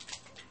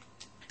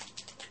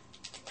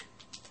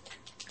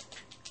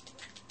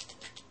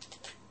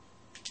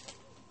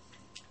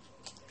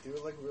 Do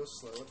it like real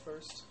slow at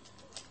first.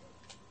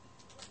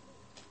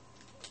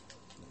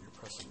 You're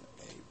pressing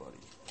A, buddy.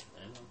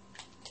 I know.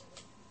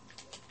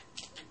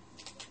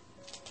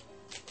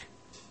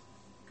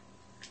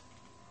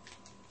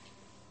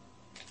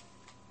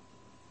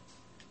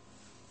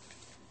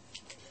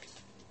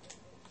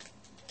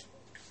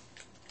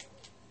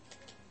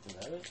 Is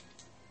that it?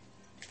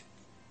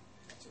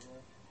 That's a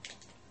roll.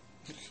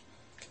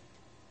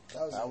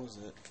 That That was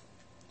it.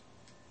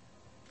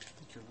 I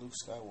think you're Luke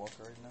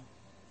Skywalker right now.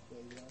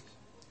 Yeah, you guys.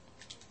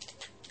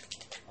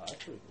 Oh,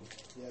 that's pretty cool.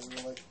 Yeah,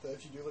 they're like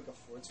if you do like a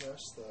forward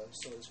smash, the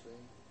sword is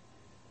green.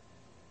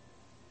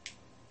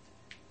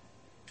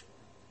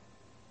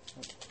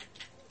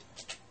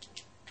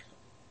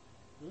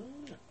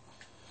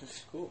 That's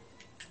cool.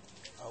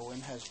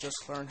 Owen has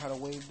just learned how to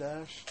wave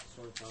dash.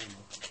 Sort of fun,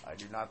 though. I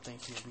do not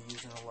think he'll be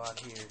using a lot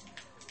here.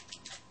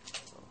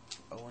 So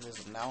Owen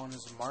is now in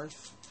his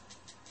Marth,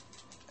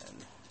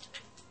 and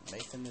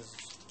Nathan is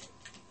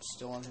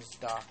still on his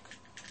dock.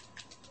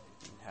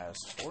 He has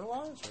 4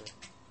 lives, or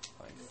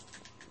like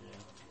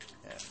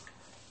yeah.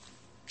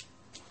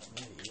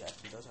 Yeah, he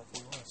actually does have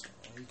 4 lives.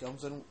 And he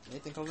comes in.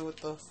 Nathan comes in with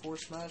the forward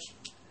smash.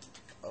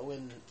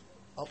 Owen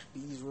up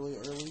B's really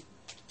early.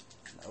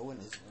 And Owen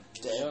is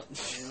dead.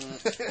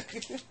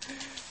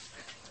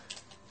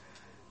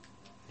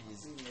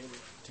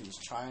 He's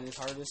trying his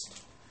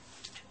hardest.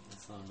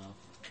 That's not enough.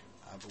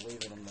 I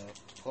believe in him though.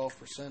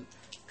 12%.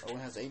 Owen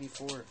has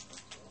 84. Well,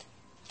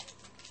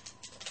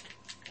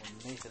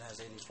 Nathan has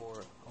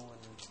 84. Owen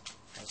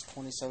has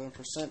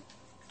 27%.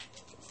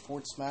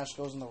 Forward smash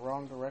goes in the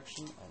wrong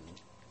direction,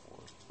 and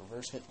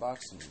reverse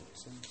hitbox and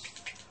sins.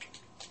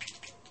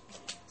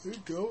 There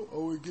you go.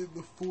 Owen getting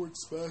the forward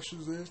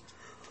smashes in.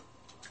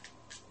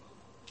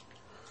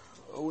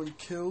 Owen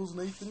kills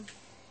Nathan.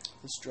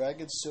 This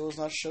dragon still has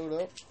not showed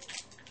up.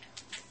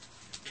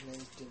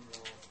 Name's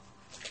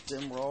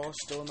Dim Raw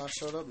still not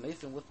showed up.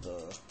 Nathan with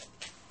the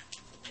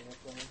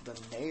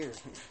Nair.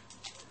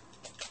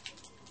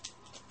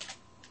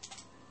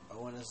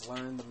 Owen has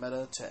learned the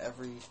meta to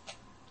every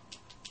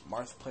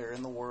Marth player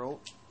in the world.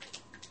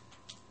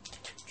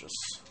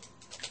 Just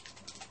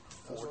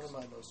That was one of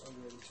my most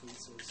underrated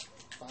tweets is,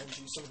 find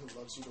you someone who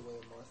loves you the way a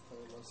Marth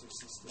player loves their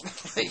sister.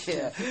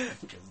 yeah,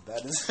 because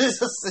that is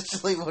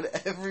essentially what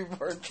every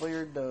Marth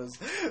player does.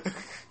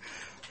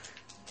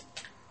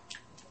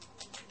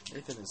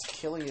 Nathan is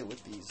killing it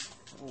with these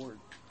forward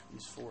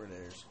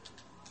airs.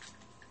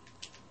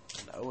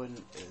 And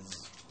Owen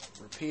is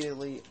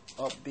repeatedly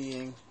up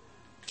being.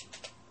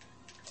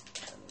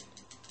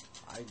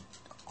 And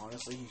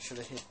honestly, he should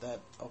have hit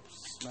that up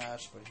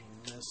smash, but he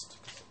missed.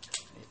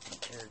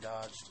 Nathan air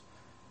dodged.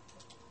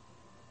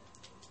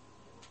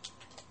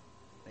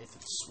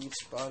 Nathan sweet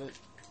spotted.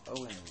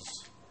 Owen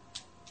is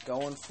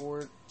going for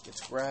it.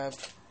 Gets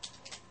grabbed.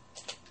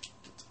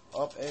 Gets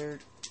up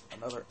aired.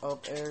 Another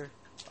up air.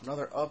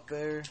 Another up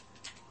air.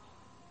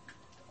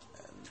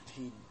 And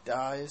he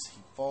dies.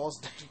 He falls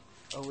down.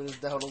 Owen is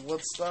down to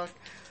Woodstock.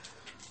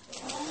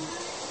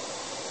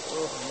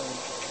 Oh man.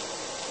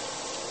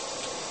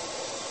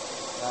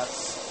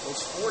 That's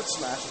those forward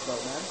smashes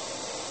though, man.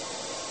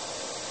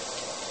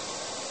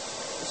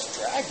 This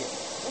dragon.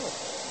 Oh.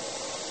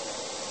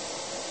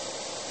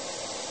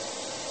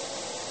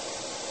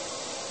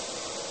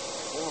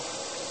 Oh.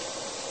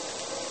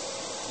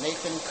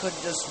 Nathan could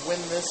just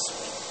win this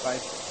by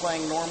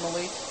playing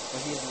normally,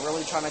 but he's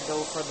really trying to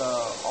go for the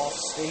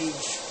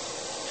off-stage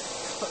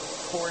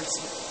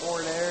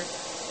forward air.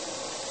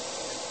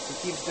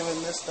 If he keeps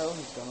doing this though,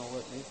 he's gonna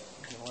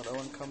let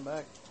Owen come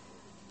back.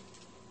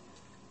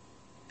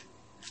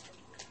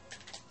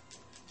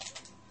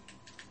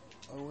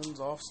 Owen's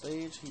off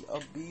stage. He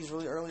up B's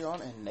really early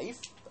on, and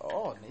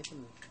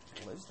Nathan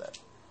lives that.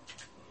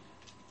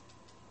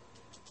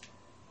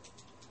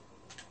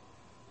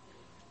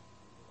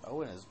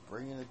 Owen is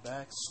bringing it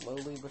back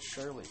slowly but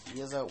surely. He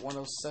is at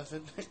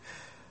 107.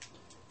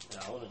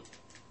 Yeah, I wouldn't.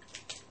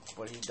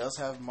 But he does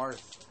have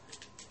Marth,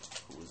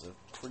 who is a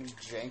pretty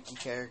janky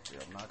character,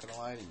 I'm not gonna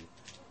lie to you.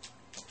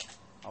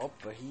 Oh,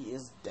 but he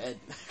is dead.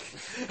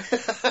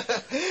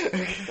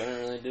 Couldn't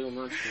really do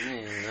much for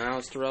me. Now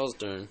it's Terrell's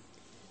turn.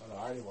 I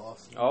already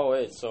lost. Oh,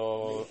 wait,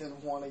 so...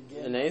 Nathan won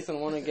again. Nathan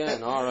won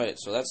again. Alright,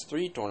 so that's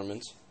 3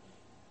 tournaments.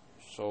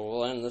 So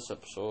we'll end this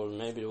episode, and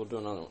maybe we'll do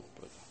another one.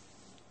 But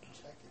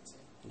Check it.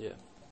 yeah.